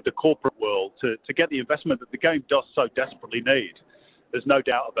governments and with the corporate world to get the investment that the game does so desperately need. There's no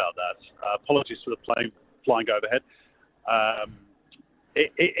doubt about that. Apologies for the flying overhead.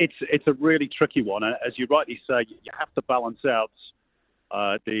 It's a really tricky one. As you rightly say, you have to balance out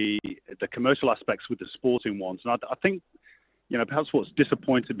the commercial aspects with the sporting ones. And I think, perhaps what's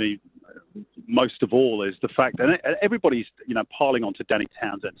disappointed me most of all is the fact that everybody's, piling onto Danny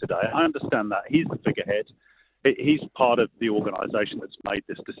Townsend today. I understand that. He's the figurehead. He's part of the organisation that's made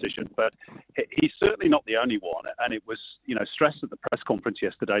this decision, but he's certainly not the only one. And it was, stressed at the press conference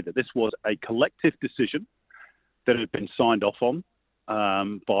yesterday that this was a collective decision that had been signed off on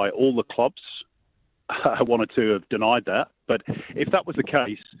by all the clubs. One or two have denied that. But if that was the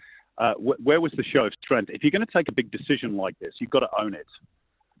case, where was the show of strength? If you're going to take a big decision like this, you've got to own it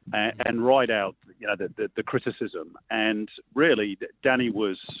and ride out, the criticism. And really, Danny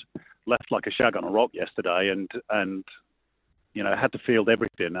was left like a shag on a rock yesterday, and had to field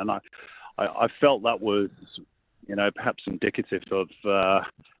everything. And I felt that was, perhaps indicative of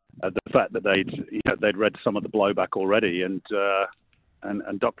the fact that they'd read some of the blowback already and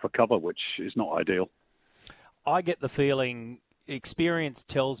ducked for cover, which is not ideal. I get the feeling, experience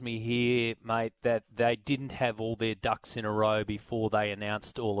tells me here, mate, that they didn't have all their ducks in a row before they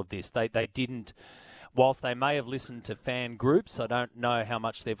announced all of this. They didn't, whilst they may have listened to fan groups, I don't know how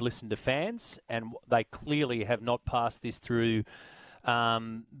much they've listened to fans, and they clearly have not passed this through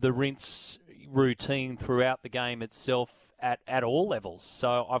the rinse routine throughout the game itself at all levels.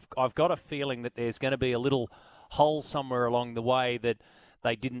 So I've got a feeling that there's going to be a little hole somewhere along the way that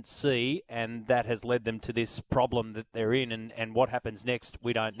they didn't see, and that has led them to this problem that they're in, and what happens next,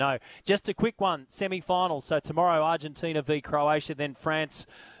 we don't know. Just a quick one, semi-final. So tomorrow, Argentina v Croatia, then France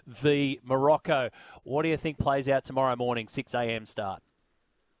v Morocco. What do you think plays out tomorrow morning, 6 a.m. start?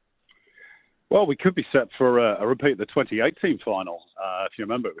 Well, we could be set for a repeat of the 2018 final. If you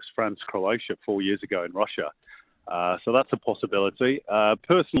remember, it was France-Croatia 4 years ago in Russia. So that's a possibility.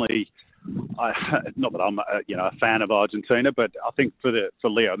 Personally, not that I'm a fan of Argentina, but I think for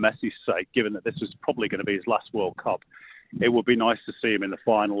Leo Messi's sake, given that this is probably going to be his last World Cup, it would be nice to see him in the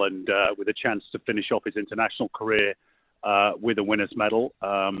final and with a chance to finish off his international career with a winner's medal.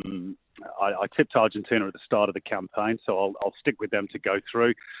 I tipped Argentina at the start of the campaign, so I'll stick with them to go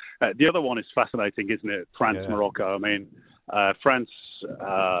through. The other one is fascinating, isn't it? France-Morocco. I mean, France,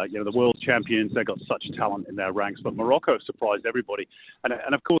 the world champions, they've got such talent in their ranks, but Morocco have surprised everybody.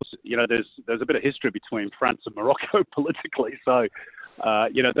 And of course, there's a bit of history between France and Morocco politically. So,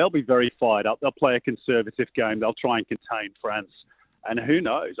 they'll be very fired up. They'll play a conservative game. They'll try and contain France. And who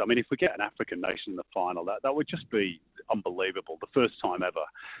knows? I mean, if we get an African nation in the final, that would just be unbelievable, the first time ever,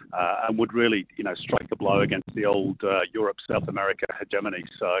 and would really, strike the blow against the old Europe, South America hegemony.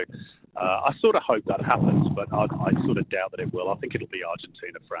 So I sort of hope that happens, but I sort of doubt that it will. I think it'll be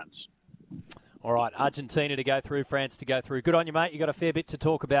Argentina, France. All right, Argentina to go through, France to go through. Good on you, mate. You've got a fair bit to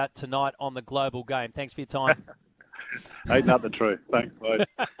talk about tonight on the Global Game. Thanks for your time. Ain't nothing true. Thanks, mate.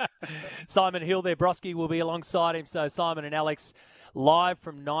 Simon Hill there. Broski will be alongside him. So Simon and Alex live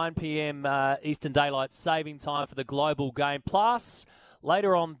from 9 p.m. Eastern Daylight Saving Time for the Global Game. Plus,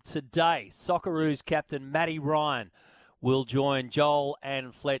 later on today, Socceroos captain Matty Ryan will join Joel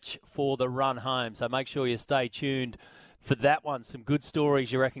and Fletch for the run home. So make sure you stay tuned for that one. Some good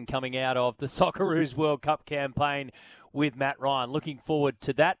stories, you reckon, coming out of the Socceroos World Cup campaign with Matt Ryan. Looking forward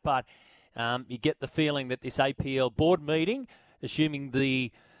to that, but you get the feeling that this APL board meeting, assuming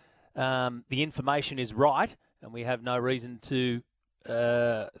the information is right, and we have no reason to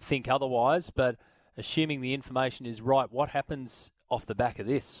think otherwise, but assuming the information is right, what happens off the back of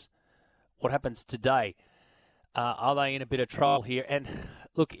this? What happens today? Are they in a bit of trouble here? And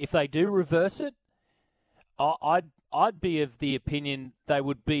look, if they do reverse it, I'd be of the opinion they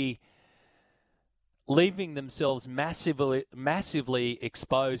would be leaving themselves massively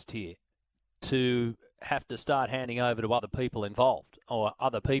exposed here to have to start handing over to other people involved or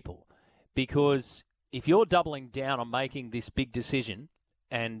other people. Because if you're doubling down on making this big decision,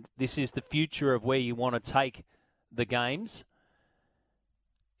 and this is the future of where you want to take the games,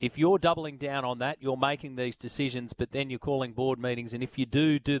 if you're doubling down on that, you're making these decisions, but then you're calling board meetings, and if you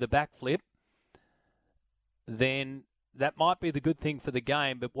do the backflip, then that might be the good thing for the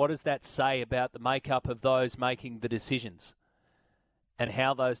game, but what does that say about the makeup of those making the decisions and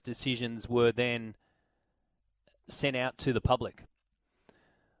how those decisions were then sent out to the public?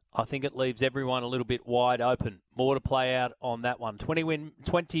 I think it leaves everyone a little bit wide open. More to play out on that one.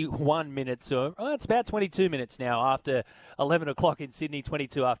 21 minutes, or it's about 22 minutes now after 11 o'clock in Sydney,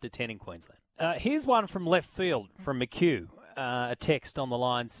 22 after 10 in Queensland. Here's one from left field from McHugh. A text on the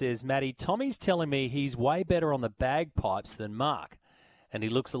line says, Matty, Tommy's telling me he's way better on the bagpipes than Mark, and he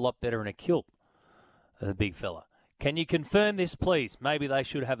looks a lot better in a kilt, the big fella. Can you confirm this, please? Maybe they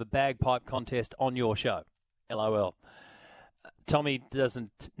should have a bagpipe contest on your show. LOL. Tommy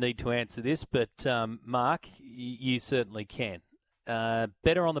doesn't need to answer this, but Mark, you certainly can.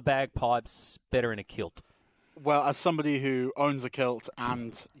 Better on the bagpipes, better in a kilt. Well, as somebody who owns a kilt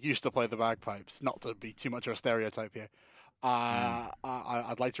and used to play the bagpipes, not to be too much of a stereotype here,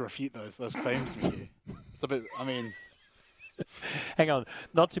 I'd like to refute those claims with you. It's a bit, I mean... Hang on,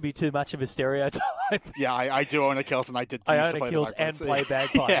 not to be too much of a stereotype. Yeah, I do own a kilt, and I own a kilt and play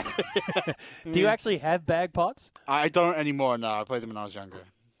bagpipes. Do you actually have bagpipes? I don't anymore, no. I played them when I was younger.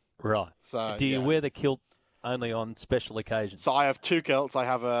 Right. So, do you wear the kilt only on special occasions? So I have two kilts. I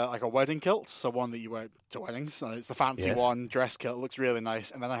have a wedding kilt, so one that you wear to weddings. It's the fancy one, dress kilt. Looks really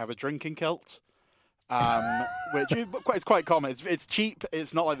nice. And then I have a drinking kilt, which it's quite common. It's cheap.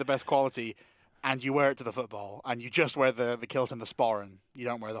 It's not like the best quality. And you wear it to the football, and you just wear the kilt and the sporran. You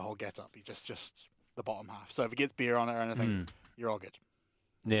don't wear the whole get-up. You just the bottom half. So if it gets beer on it or anything, you're all good.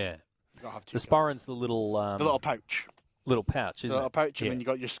 Yeah. You gotta have two the sporran's the little... the little pouch. Little pouch, isn't the little it? pouch, and then you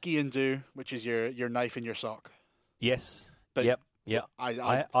got your ski and do, which is your knife in your sock. Yes. But yep.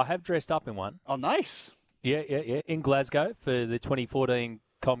 I have dressed up in one. Oh, nice. Yeah. In Glasgow for the 2014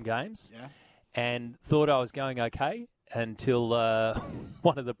 Com Games. Yeah. And thought I was going okay until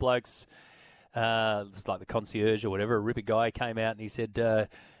one of the blokes... it's like the concierge or whatever, a ripper guy came out and he said, do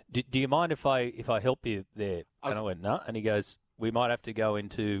you mind if I help you there? And I went, no. And he goes, we might have to go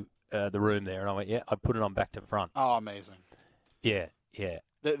into the room there. And I went, yeah. I put it on back to front. Oh, amazing. Yeah.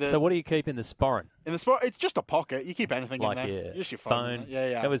 So what do you keep in the sporran? In the sporran, it's just a pocket. You keep anything in there. Yeah, just your phone.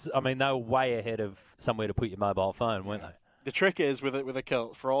 Yeah. They were way ahead of somewhere to put your mobile phone, weren't they? The trick is with a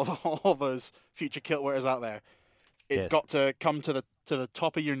kilt, for all those future kilt wearers out there, it's got to come to the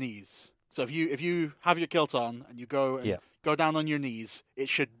top of your knees. So if you have your kilt on and you go down on your knees, it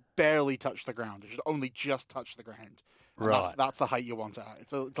should barely touch the ground. It should only just touch the ground. And right. That's the height you want it at.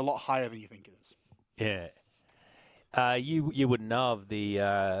 It's a lot higher than you think it is. Yeah. You wouldn't know of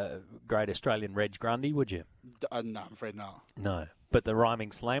the great Australian Reg Grundy, would you? No, I'm afraid not. No. But the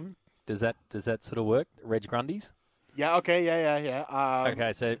rhyming slam, does that sort of work? Reg Grundys? Yeah. Okay. Yeah.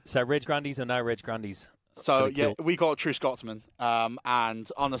 Okay. So Reg Grundys or no Reg Grundys? So, yeah, we call it True Scotsman. And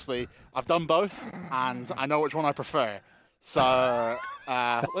honestly, I've done both, and I know which one I prefer. So,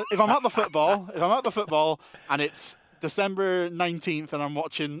 if I'm at the football, and it's December 19th, and I'm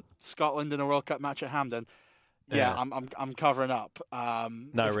watching Scotland in a World Cup match at Hampden, I'm covering up.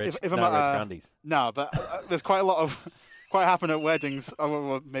 No Reg Grundys. No, but there's quite happen at weddings,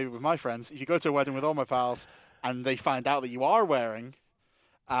 or maybe with my friends. If you go to a wedding with all my pals, and they find out that you are wearing...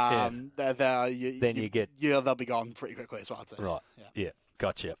 they'll be gone pretty quickly, is what I'd say. Right. Yeah.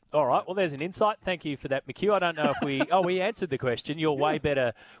 Gotcha. All right. Well, there's an insight. Thank you for that, McHugh. I don't know if we answered the question. You're way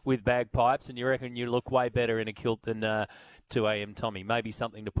better with bagpipes, and you reckon you look way better in a kilt than 2am Tommy. Maybe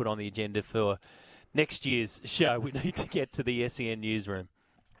something to put on the agenda for next year's show. We need to get to the SEN newsroom.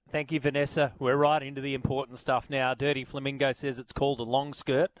 Thank you, Vanessa. We're right into the important stuff now. Dirty Flamingo says it's called a long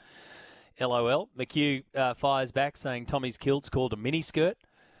skirt. LOL. McHugh fires back saying Tommy's kilt's called a mini skirt.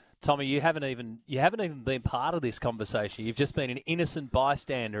 Tommy, you haven't even been part of this conversation. You've just been an innocent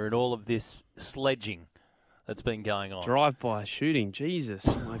bystander in all of this sledging that's been going on. Drive-by shooting, Jesus,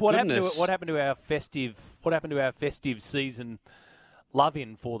 my What goodness. happened to our festive season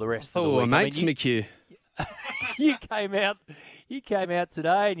love-in for the rest of the Oh, week? mates, McHugh. You came out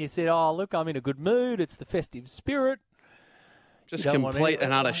today and you said, "Oh, look, I'm in a good mood. It's the festive spirit." Just You don't want complete any-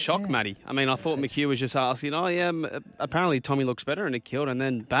 and utter shock, Matty. I mean, I thought McHugh was just asking, apparently Tommy looks better and it killed, and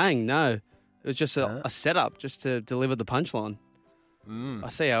then bang, no. It was just a setup just to deliver the punchline. I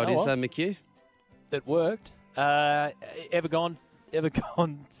see how it is, though, McHugh. It worked. Ever gone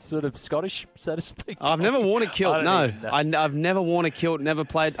sort of Scottish, so to speak? I've never worn a kilt, no. I've never worn a kilt, never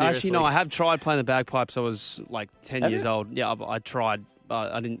played. Seriously? Actually, no, I have tried playing the bagpipes. I was like 10 Have years you? old. Yeah, I tried.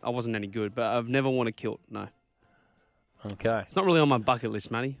 I wasn't any good, but I've never worn a kilt, no. Okay. It's not really on my bucket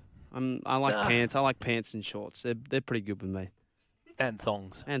list, Matty. I like Ah. pants. I like pants and shorts. They're pretty good with me. And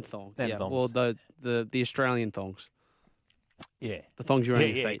thongs. And thongs. And yeah. thongs. Well, the Australian thongs. Yeah. The thongs you wear on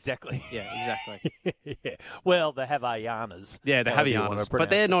your Yeah, feet. exactly. Yeah, exactly. Yeah. Well, the Havaianas. Yeah, the however you wanna Havaianas. But pronounce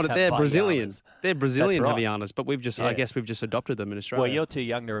they're it. not. They're Brazilian. Havaianas. They're Brazilian That's right. Havaianas. But we've just, Yeah. I guess, we've just adopted them in Australia. Well, you're too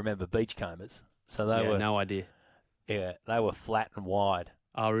young to remember beachcombers, so they Yeah, were no idea. Yeah, they were flat and wide.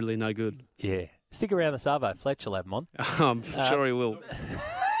 Oh, really? No good. Yeah. Stick around the Savo. Fletcher will have them on. I'm sure he will.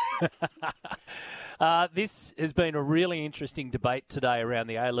 This has been a really interesting debate today around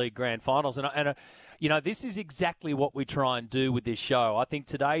the A-League Grand Finals. And this is exactly what we try and do with this show. I think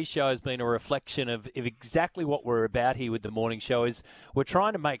today's show has been a reflection of exactly what we're about here with the morning show is we're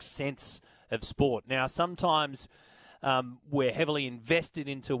trying to make sense of sport. Now, sometimes we're heavily invested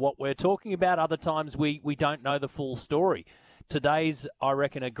into what we're talking about. Other times we don't know the full story. Today's, I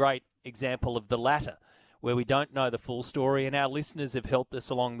reckon, a great example of the latter, where we don't know the full story, and our listeners have helped us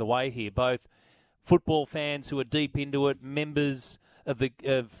along the way here, both football fans who are deep into it, members of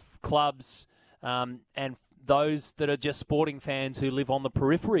clubs, and those that are just sporting fans who live on the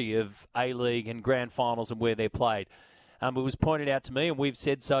periphery of A-League and Grand Finals and where they're played. It was pointed out to me, and we've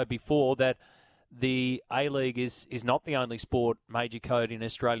said so before, that the A-League is not the only sport major code in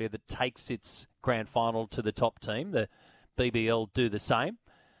Australia that takes its Grand Final to the top team. The BBL do the same.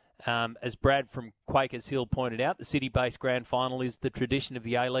 As Brad from Quakers Hill pointed out, the city-based Grand Final is the tradition of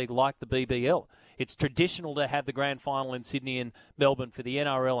the A-League like the BBL. It's traditional to have the Grand Final in Sydney and Melbourne for the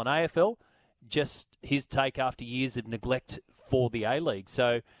NRL and AFL, just his take after years of neglect for the A-League.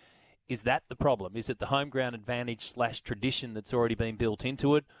 So is that the problem? Is it the home ground advantage / tradition that's already been built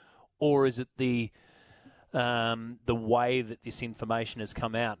into it, or is it the way that this information has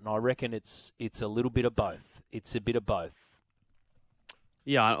come out? And I reckon it's a little bit of both. It's a bit of both.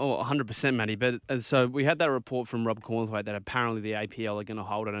 Yeah, 100%, Matty. But so we had that report from Rob Cornthwaite that apparently the APL are going to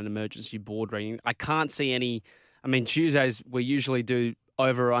hold an emergency board meeting. I can't see any. I mean, Tuesdays we usually do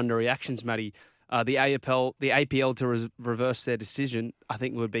over or under reactions, Matty. The APL to reverse their decision, I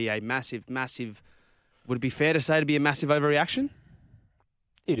think would be a massive. Would it be fair to say to be a massive overreaction?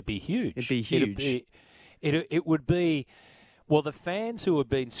 It'd be huge. It'd be huge. It would be. Well, the fans who have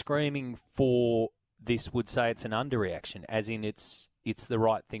been screaming for this would say it's an underreaction, as in it's the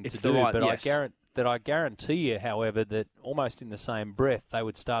right thing to do. Right, but yes. I guarantee you, however, that almost in the same breath, they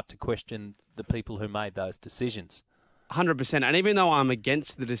would start to question the people who made those decisions. 100%. And even though I'm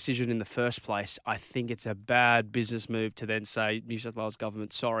against the decision in the first place, I think it's a bad business move to then say, New South Wales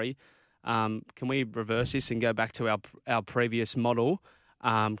government, sorry, can we reverse this and go back to our previous model?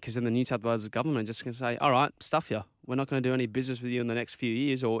 Because then the New South Wales government just going to say, all right, stuff you. We're not going to do any business with you in the next few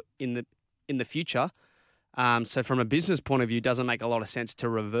years or in the future. So from a business point of view, it doesn't make a lot of sense to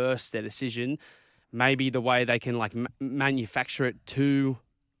reverse their decision. Maybe the way they can manufacture it to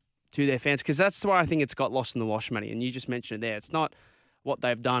their fans, because that's why I think it's got lost in the wash, Matty. And you just mentioned it there. It's not what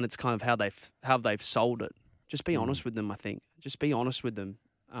they've done; it's kind of how they've sold it. Just be honest with them. I think just be honest with them,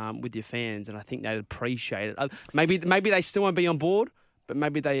 with your fans, and I think they'd appreciate it. Maybe they still won't be on board, but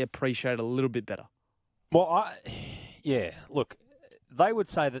maybe they appreciate it a little bit better. Well, look. They would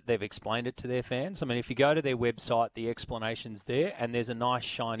say that they've explained it to their fans. I mean, if you go to their website, the explanation's there, and there's a nice,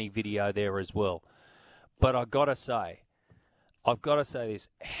 shiny video there as well. But I've got to say this.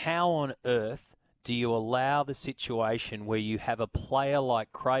 How on earth do you allow the situation where you have a player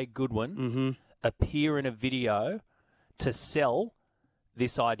like Craig Goodwin appear in a video to sell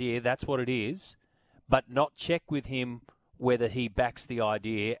this idea, that's what it is, but not check with him whether he backs the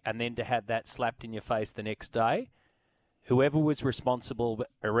idea, and then to have that slapped in your face the next day? Whoever was responsible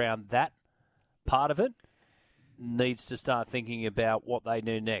around that part of it needs to start thinking about what they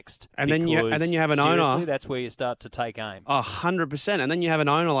do next. And then you have an owner. That's where you start to take aim. 100%. And then you have an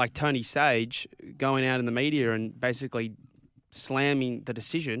owner like Tony Sage going out in the media and basically slamming the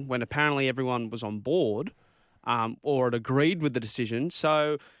decision when apparently everyone was on board or had agreed with the decision.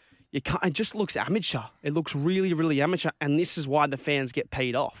 So, You can't. It just looks amateur. It looks really, really amateur, and this is why the fans get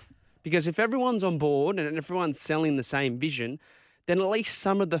peed off. Because if everyone's on board and everyone's selling the same vision, then at least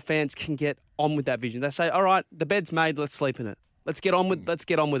some of the fans can get on with that vision. They say, all right, the bed's made, let's sleep in it. Let's get on with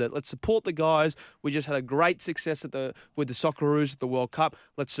it. Let's support the guys. We just had a great success with the Socceroos at the World Cup.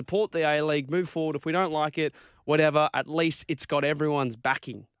 Let's support the A-League, move forward. If we don't like it, whatever, at least it's got everyone's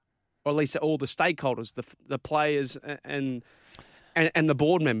backing. Or at least all the stakeholders, the players and the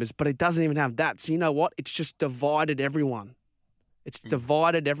board members. But it doesn't even have that. So you know what? It's just divided everyone. It's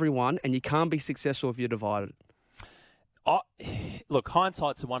divided everyone, and you can't be successful if you're divided. Look,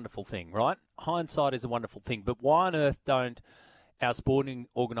 hindsight's a wonderful thing, right? Hindsight is a wonderful thing. But why on earth don't our sporting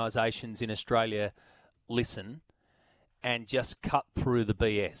organisations in Australia listen and just cut through the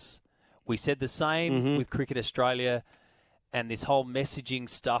BS? We said the same with Cricket Australia and this whole messaging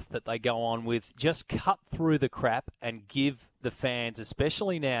stuff that they go on with. Just cut through the crap and give the fans,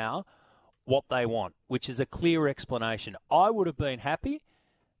 especially now, what they want, which is a clear explanation. I would have been happy,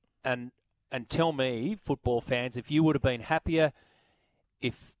 and tell me, football fans, if you would have been happier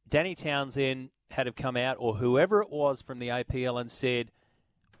if Danny Townsend had have come out, or whoever it was from the APL, and said,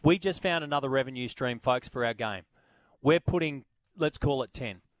 we just found another revenue stream, folks, for our game. We're putting, let's call it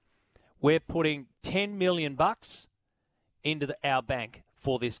 10. We're putting $10 million into our bank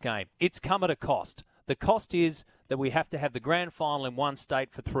for this game. It's come at a cost. The cost is that we have to have the grand final in one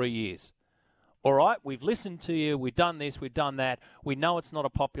state for 3 years. All right, we've listened to you, we've done this, we've done that. We know it's not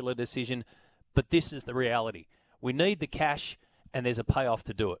a popular decision, but this is the reality. We need the cash, and there's a payoff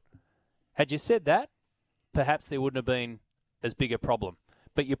to do it. Had you said that, perhaps there wouldn't have been as big a problem.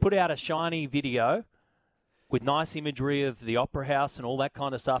 But you put out a shiny video with nice imagery of the Opera House and all that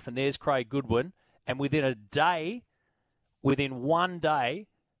kind of stuff, and there's Craig Goodwin, and within 1 day,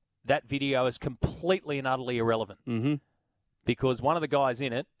 that video is completely and utterly irrelevant. Mm-hmm. Because one of the guys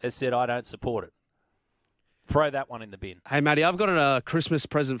in it has said, I don't support it. Throw that one in the bin. Hey, Matty, I've got a Christmas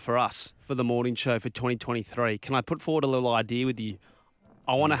present for us for the morning show for 2023. Can I put forward a little idea with you?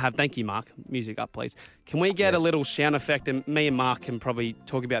 I want to have, thank you, Mark. Music up, please. Can we get a little sound effect? And me and Mark can probably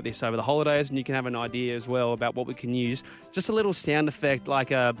talk about this over the holidays, and you can have an idea as well about what we can use. Just a little sound effect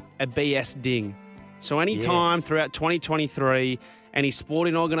like a BS ding. So any time throughout 2023, any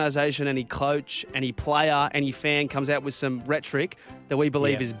sporting organisation, any coach, any player, any fan comes out with some rhetoric that we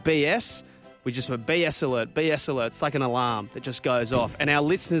believe is BS, we just put BS alert, BS alert. It's like an alarm that just goes off. And our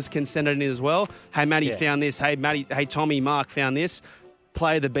listeners can send it in as well. Hey, Matty found this. Hey, Matty. Hey, Tommy, Mark found this.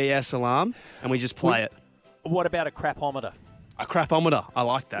 Play the BS alarm, and we just play it. What about a crapometer? A crapometer. I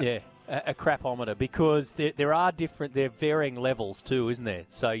like that. Yeah, a crapometer, because there are varying levels too, isn't there?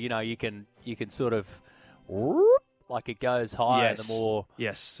 So, you know, you can sort of, like it goes higher, the more...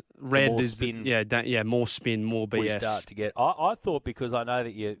 Yes, red the more is... spin more spin, more BS. We start to get... I thought, because I know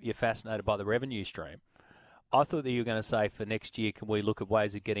that you're fascinated by the revenue stream, I thought that you were going to say for next year, can we look at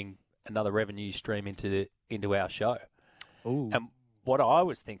ways of getting another revenue stream into our show? Ooh. And what I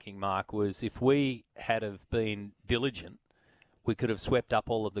was thinking, Mark, was if we had have been diligent, we could have swept up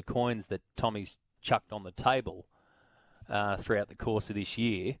all of the coins that Tommy's chucked on the table throughout the course of this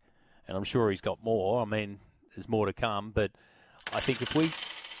year, and I'm sure he's got more. I mean, there's more to come, but I think if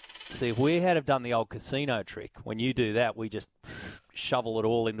we had have done the old casino trick, when you do that, we just shovel it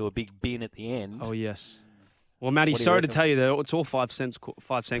all into a big bin at the end. Oh, yes. Well, Matty, sorry to tell you that it's all 5 cent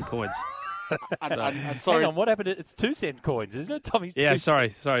coins. I'm sorry. Hang on, what happened? It's 2 cent coins, isn't it? Tommy's 2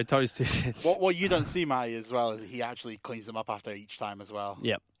 cents. Sorry, Tommy's 2 cents. What you don't see, Matty, as well, is he actually cleans them up after each time as well.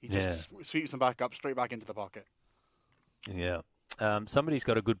 Yep. He just sweeps them back up, straight back into the pocket. Yeah. Somebody's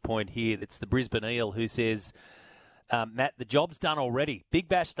got a good point here. It's the Brisbane Eel who says, Matt, the job's done already. Big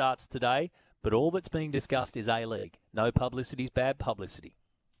Bash starts today, but all that's being discussed is A-League. No publicity is bad publicity.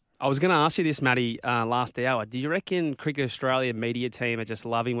 I was going to ask you this, Matty, last hour. Do you reckon Cricket Australia media team are just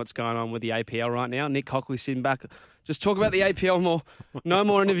loving what's going on with the APL right now? Nick Cockley sitting back. Just talk about the APL more. No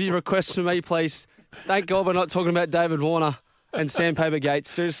more interview requests from me, please. Thank God we're not talking about David Warner and Sandpaper Gate.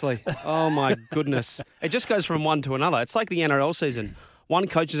 Seriously. Oh, my goodness. It just goes from one to another. It's like the NRL season. One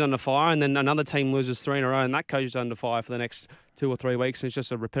coach is under fire, and then another team loses 3 in a row, and that coach is under fire for the next 2 or 3 weeks, and it's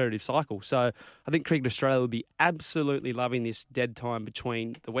just a repetitive cycle. So I think Cricket Australia will be absolutely loving this dead time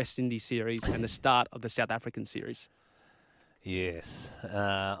between the West Indies series and the start of the South African series. Yes.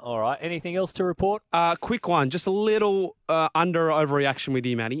 All right. Anything else to report? Quick one. Just a little under overreaction with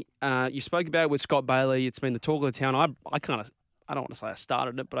you, Matty. You spoke about it with Scott Bailey. It's been the talk of the town. I don't want to say I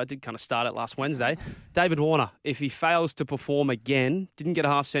started it, but I did kind of start it last Wednesday. David Warner, if he fails to perform again, didn't get a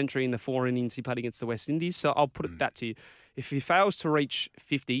half century in the 4 innings he played against the West Indies, so I'll put that to you. If he fails to reach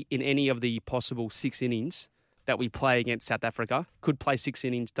 50 in any of the possible 6 innings, that we play against South Africa. Could play 6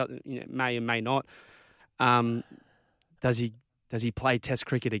 innings, may and may not. Does he play Test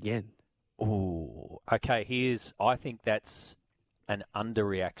cricket again? Oh, okay. I think that's an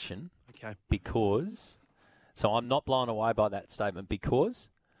underreaction. Okay. So I'm not blown away by that statement because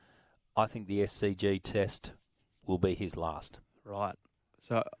I think the SCG Test will be his last. Right.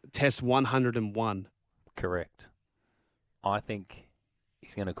 So Test 101. Correct. I think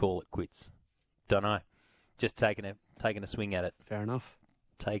he's going to call it quits. Don't know. Just taking a swing at it. Fair enough.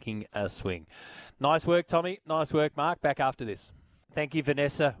 Taking a swing. Nice work, Tommy. Nice work, Mark. Back after this. Thank you,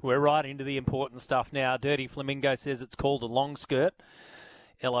 Vanessa. We're right into the important stuff now. Dirty Flamingo says it's called a long skirt.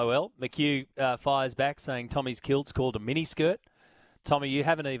 LOL. McHugh fires back saying Tommy's kilt's called a mini skirt. Tommy, you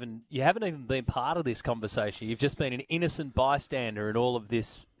haven't even been part of this conversation. You've just been an innocent bystander in all of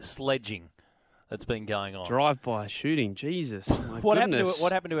this sledging that's been going on. Drive-by shooting, Jesus! What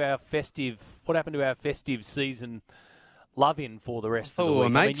happened to our festive season love-in for the rest of the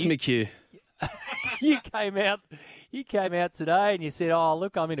week? Mates, McHugh. You came out today and you said, "Oh,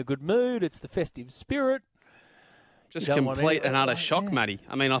 look, I'm in a good mood. It's the festive spirit." Just complete and utter shock, Matty.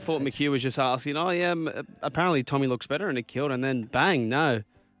 I mean, I thought McHugh was just asking, "Oh yeah, apparently Tommy looks better in a kilt," and then bang, no,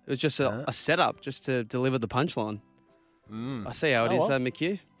 it was just a setup just to deliver the punchline. I see how it is, though,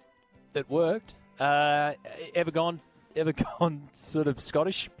 McHugh. It worked. Ever gone sort of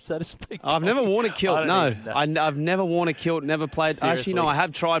Scottish, so to speak? I've never worn a kilt. No, I've never worn a kilt. Never played. Seriously? Actually, no, I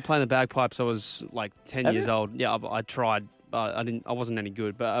have tried playing the bagpipes. I was like 10 years old. Yeah, I tried. I didn't. I wasn't any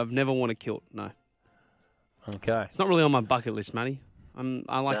good. But I've never worn a kilt. No. Okay. It's not really on my bucket list, Matty.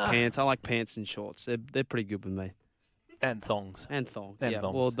 I like pants. I like pants and shorts. They're pretty good with me. And thongs. Thongs. Thongs.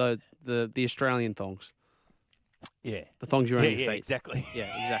 Well, the Australian thongs. Yeah. The thongs you wear on your feet. Exactly.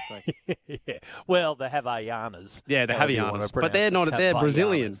 Yeah, exactly. Yeah. Well, the Havaianas. Yeah, the Havaianas. But they're not. They're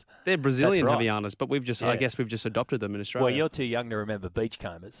Brazilian. They're Brazilian Havaianas. But we've just, I guess, we've just adopted them in Australia. Well, you're too young to remember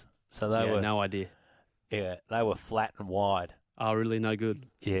beachcombers, so they were no idea. Yeah, they were flat and wide. Oh, really? No good.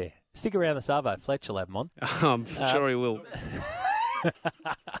 Yeah. Stick around the Savo. Fletch will have them on. I'm sure he will.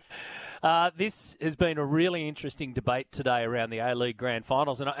 This has been a really interesting debate today around the A-League Grand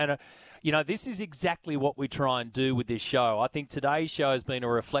Finals. And this is exactly what we try and do with this show. I think today's show has been a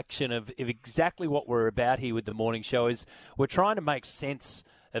reflection of exactly what we're about here with the morning show is we're trying to make sense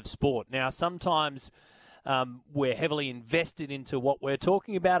of sport. Now, sometimes we're heavily invested into what we're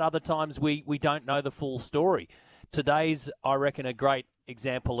talking about. Other times we don't know the full story. Today's, I reckon, a great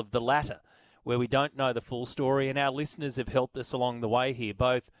example of the latter, where we don't know the full story, and our listeners have helped us along the way here,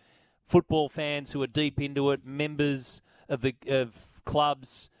 both football fans who are deep into it, members of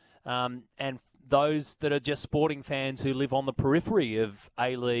clubs, and those that are just sporting fans who live on the periphery of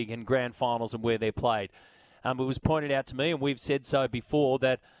A-League and Grand Finals and where they're played. It was pointed out to me, and we've said so before,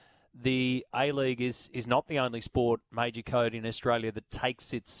 that the A-League is not the only sport major code in Australia that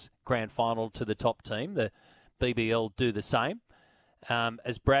takes its Grand Final to the top team. The BBL do the same.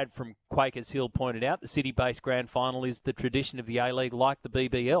 As Brad from Quakers Hill pointed out, the city-based Grand Final is the tradition of the A-League like the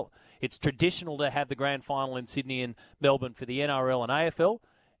BBL. It's traditional to have the Grand Final in Sydney and Melbourne for the NRL and AFL,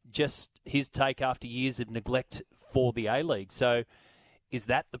 just his take after years of neglect for the A-League. So is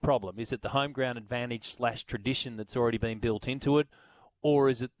that the problem? Is it the home ground advantage / tradition that's already been built into it, or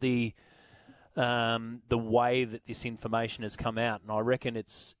is it the way that this information has come out? And I reckon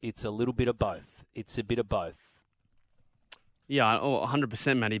it's a little bit of both. It's a bit of both. Yeah,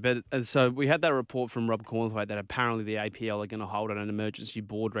 100%, Matty. But so we had that report from Rob Cornthwaite that apparently the APL are going to hold an emergency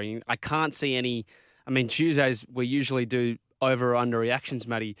board meeting. I can't see any. I mean, Tuesdays we usually do over or under reactions,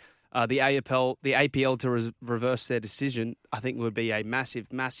 Matty. The APL to reverse their decision, I think would be a massive.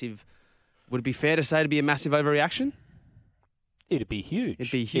 Would it be fair to say to be a massive overreaction? It'd be huge.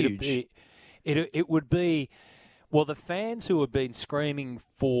 It'd be huge. It would be. Well, the fans who have been screaming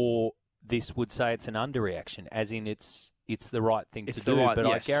for this would say it's an underreaction, as in it's the right thing to do. Right, but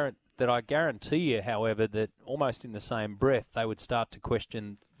yes. I guarantee you, however, that almost in the same breath, they would start to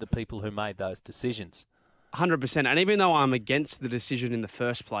question the people who made those decisions. 100%. And even though I'm against the decision in the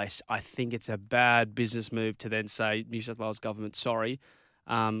first place, I think it's a bad business move to then say, New South Wales government, sorry,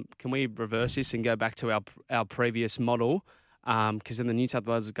 can we reverse this and go back to our previous model? Because then the New South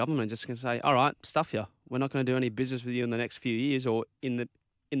Wales government are just going to say, all right, stuff you. We're not going to do any business with you in the next few years or in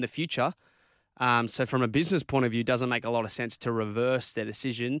the future. So from a business point of view, it doesn't make a lot of sense to reverse their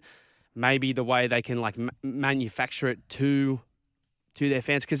decision. Maybe the way they can manufacture it to their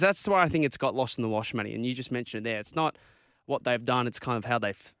fans, because that's why I think it's got lost in the wash, Matty. And you just mentioned it there. It's not what they've done; it's kind of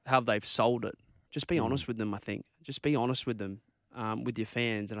how they've sold it. Just be honest with them. I think just be honest with them, with your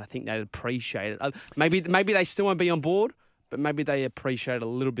fans, and I think they'd appreciate it. Maybe they still won't be on board, but maybe they appreciate it a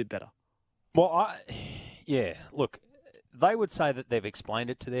little bit better. Well, Yeah, look, they would say that they've explained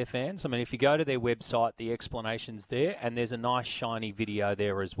it to their fans. I mean, if you go to their website, the explanation's there, and there's a nice, shiny video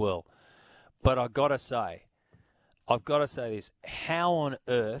there as well. But I've got to say this. How on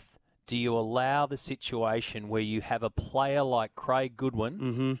earth do you allow the situation where you have a player like Craig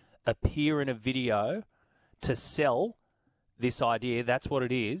Goodwin appear in a video to sell this idea, that's what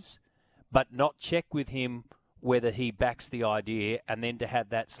it is, but not check with him whether he backs the idea, and then to have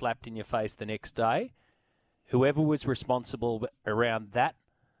that slapped in your face the next day? Whoever was responsible around that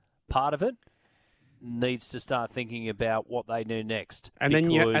part of it needs to start thinking about what they do next. And then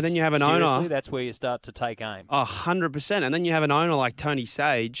you have an owner. That's where you start to take aim. 100%. And then you have an owner like Tony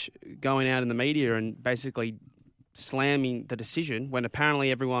Sage going out in the media and basically slamming the decision when apparently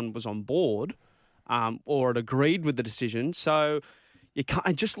everyone was on board or had agreed with the decision. So it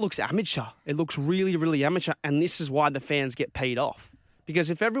just looks amateur. It looks really, really amateur. And this is why the fans get peed off.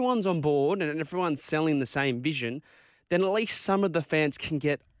 Because if everyone's on board and everyone's selling the same vision, then at least some of the fans can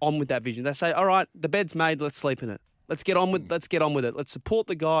get on with that vision. They say, all right, the bed's made, let's sleep in it. Let's get on with it. Let's support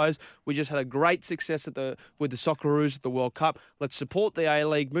the guys. We just had a great success with the Socceroos at the World Cup. Let's support the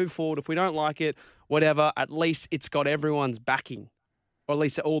A-League, move forward. If we don't like it, whatever, at least it's got everyone's backing. Or at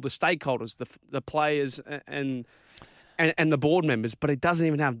least all the stakeholders, the players and the board members. But it doesn't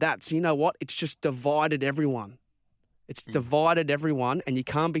even have that. So you know what? It's just divided everyone. It's divided everyone, and you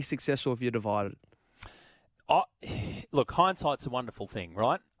can't be successful if you're divided. Look, hindsight's a wonderful thing,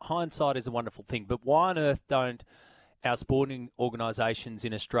 right? Hindsight is a wonderful thing. But why on earth don't our sporting organisations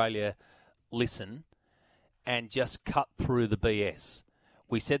in Australia listen and just cut through the BS?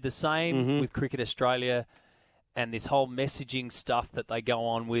 We said the same with Cricket Australia and this whole messaging stuff that they go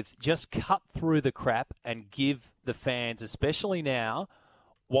on with. Just cut through the crap and give the fans, especially now,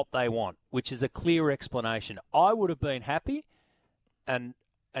 what they want, which is a clear explanation. I would have been happy, and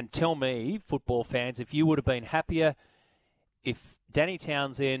tell me, football fans, if you would have been happier if Danny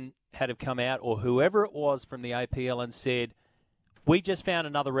Townsend had have come out, or whoever it was from the APL, and said, we just found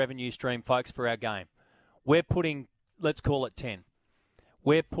another revenue stream, folks, for our game. We're putting, let's call it 10.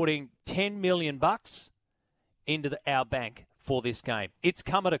 We're putting $10 million into our bank for this game. It's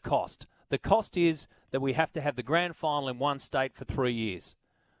come at a cost. The cost is that we have to have the grand final in one state for 3 years.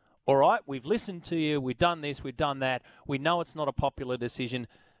 All right, we've listened to you, we've done this, we've done that. We know it's not a popular decision,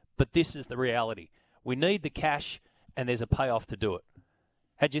 but this is the reality. We need the cash, and there's a payoff to do it.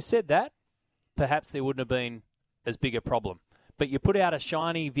 Had you said that, perhaps there wouldn't have been as big a problem. But you put out a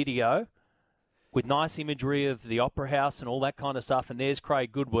shiny video with nice imagery of the Opera House and all that kind of stuff, and there's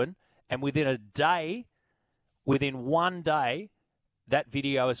Craig Goodwin, and within one day, that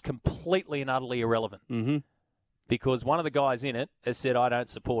video is completely and utterly irrelevant. Because one of the guys in it has said, I don't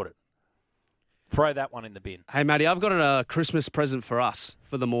support it. Throw that one in the bin. Hey, Matty, I've got a Christmas present for us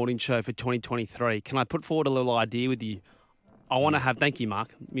for the morning show for 2023. Can I put forward a little idea with you? I want to have, thank you, Mark.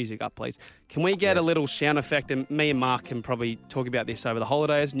 Music up, please. Can we get a little sound effect? And me and Mark can probably talk about this over the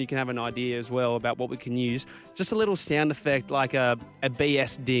holidays, and you can have an idea as well about what we can use. Just a little sound effect like a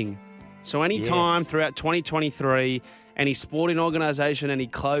BS ding. So any time throughout 2023, any sporting organisation, any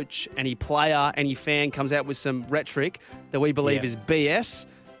coach, any player, any fan comes out with some rhetoric that we believe is BS,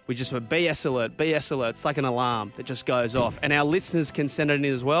 we just put BS alert, BS alert. It's like an alarm that just goes off. And our listeners can send it in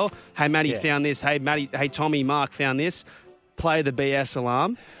as well. Hey, Matty found this. Hey, Matty. Hey, Tommy, Mark found this. Play the BS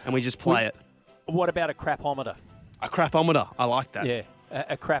alarm, and we just play it. What about a crapometer? A crapometer. I like that. Yeah,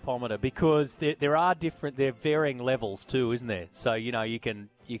 a crapometer, because there are varying levels too, isn't there? So, you know, you can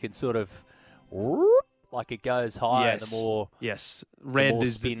sort of... like it goes higher, the more red the more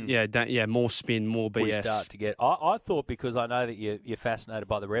is spin. More spin, more BS. We start to get. I thought, because I know that you're fascinated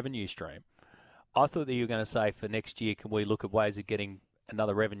by the revenue stream, I thought that you were going to say for next year, can we look at ways of getting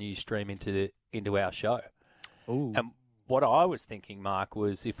another revenue stream into our show? Ooh. And what I was thinking, Mark,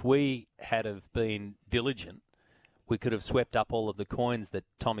 was if we had have been diligent, we could have swept up all of the coins that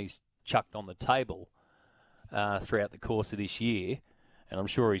Tommy's chucked on the table throughout the course of this year, and I'm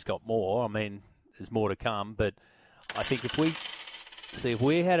sure he's got more. I mean, there's more to come, but I think if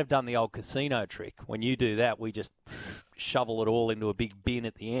we had have done the old casino trick, when you do that, we just shovel it all into a big bin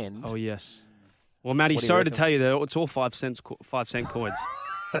at the end. Oh, yes. Well, Matty, sorry to tell you that it's all 5 cent coins.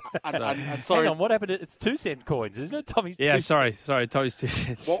 I'm sorry. Hang on, what happened? It's 2 cent coins, isn't it? Tommy's 2 cents. Sorry, Tommy's 2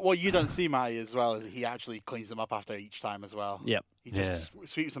 cents. What you don't see, Matty, as well, is he actually cleans them up after each time as well. Yep. He just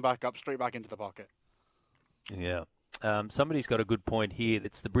sweeps them back up, straight back into the pocket. Yeah. Somebody's got a good point here.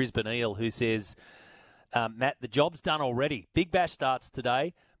 That's the Brisbane Eel, who says, Matt, the job's done already. Big Bash starts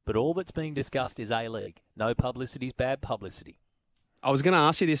today, but all that's being discussed is A-League. No publicity's bad publicity. I was going to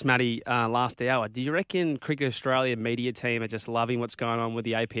ask you this, Matty, last hour. Do you reckon Cricket Australia media team are just loving what's going on with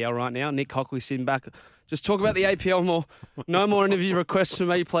the APL right now? Nick Cockley sitting back. Just talk about the APL more. No more interview requests from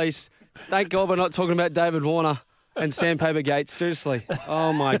me, please. Thank God we're not talking about David Warner and Sandpaper Gates. Seriously.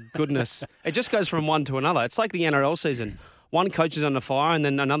 Oh, my goodness. It just goes from one to another. It's like the NRL season. One coach is under fire and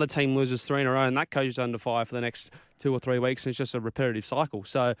then another team loses 3 in a row and that coach is under fire for the next 2 or 3 weeks, and it's just a repetitive cycle.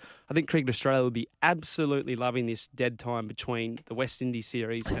 So I think Cricket Australia will be absolutely loving this dead time between the West Indies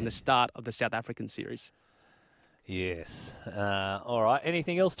series and the start of the South African series. Yes. All right.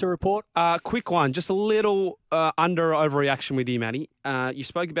 Anything else to report? Quick one. Just a little overreaction with you, Matty. You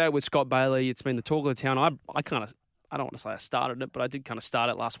spoke about it with Scott Bailey. It's been the talk of the town. I don't want to say I started it, but I did kind of start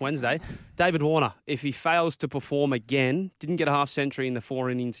it last Wednesday. David Warner, if he fails to perform again, didn't get a half century in the 4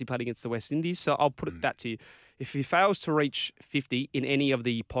 innings he played against the West Indies, so I'll put it that to you. If he fails to reach 50 in any of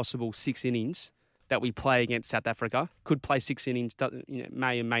the possible 6 innings that we play against South Africa, could play 6 innings,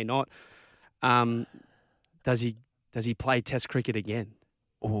 may and may not, does he play Test cricket again?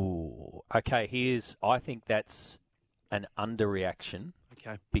 Oh, okay. I think that's an underreaction.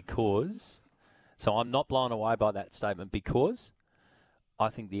 Okay. Because... So I'm not blown away by that statement because I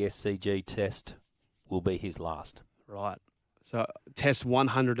think the SCG test will be his last. Right. So test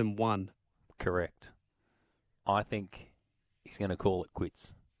 101. Correct. I think he's going to call it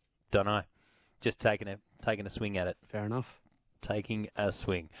quits. Don't know. Just taking a swing at it. Fair enough. Taking a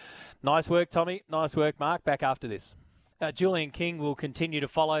swing. Nice work, Tommy. Nice work, Mark. Back after this. Julian King will continue to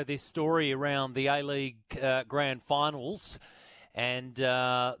follow this story around the A-League Grand Finals and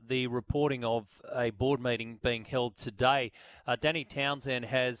the reporting of a board meeting being held today. Danny Townsend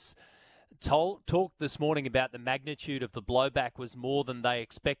has talked this morning about the magnitude of the blowback was more than they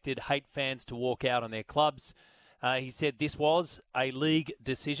expected hate fans to walk out on their clubs. He said this was a league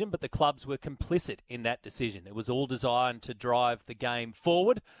decision, but the clubs were complicit in that decision. It was all designed to drive the game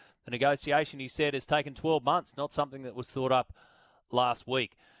forward. The negotiation, he said, has taken 12 months, not something that was thought up last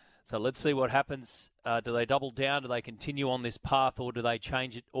week. So let's see what happens. Do they double down? Do they continue on this path, or do they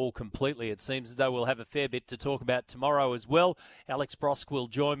change it all completely? It seems as though we'll have a fair bit to talk about tomorrow as well. Alex Brosk will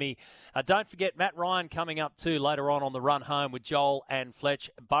join me. Don't forget Matt Ryan coming up too later on the run home with Joel and Fletch.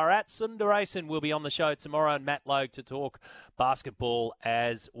 Bharat Sundaresan will be on the show tomorrow, and Matt Logue to talk basketball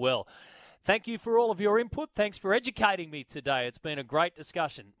as well. Thank you for all of your input. Thanks for educating me today. It's been a great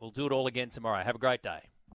discussion. We'll do it all again tomorrow. Have a great day.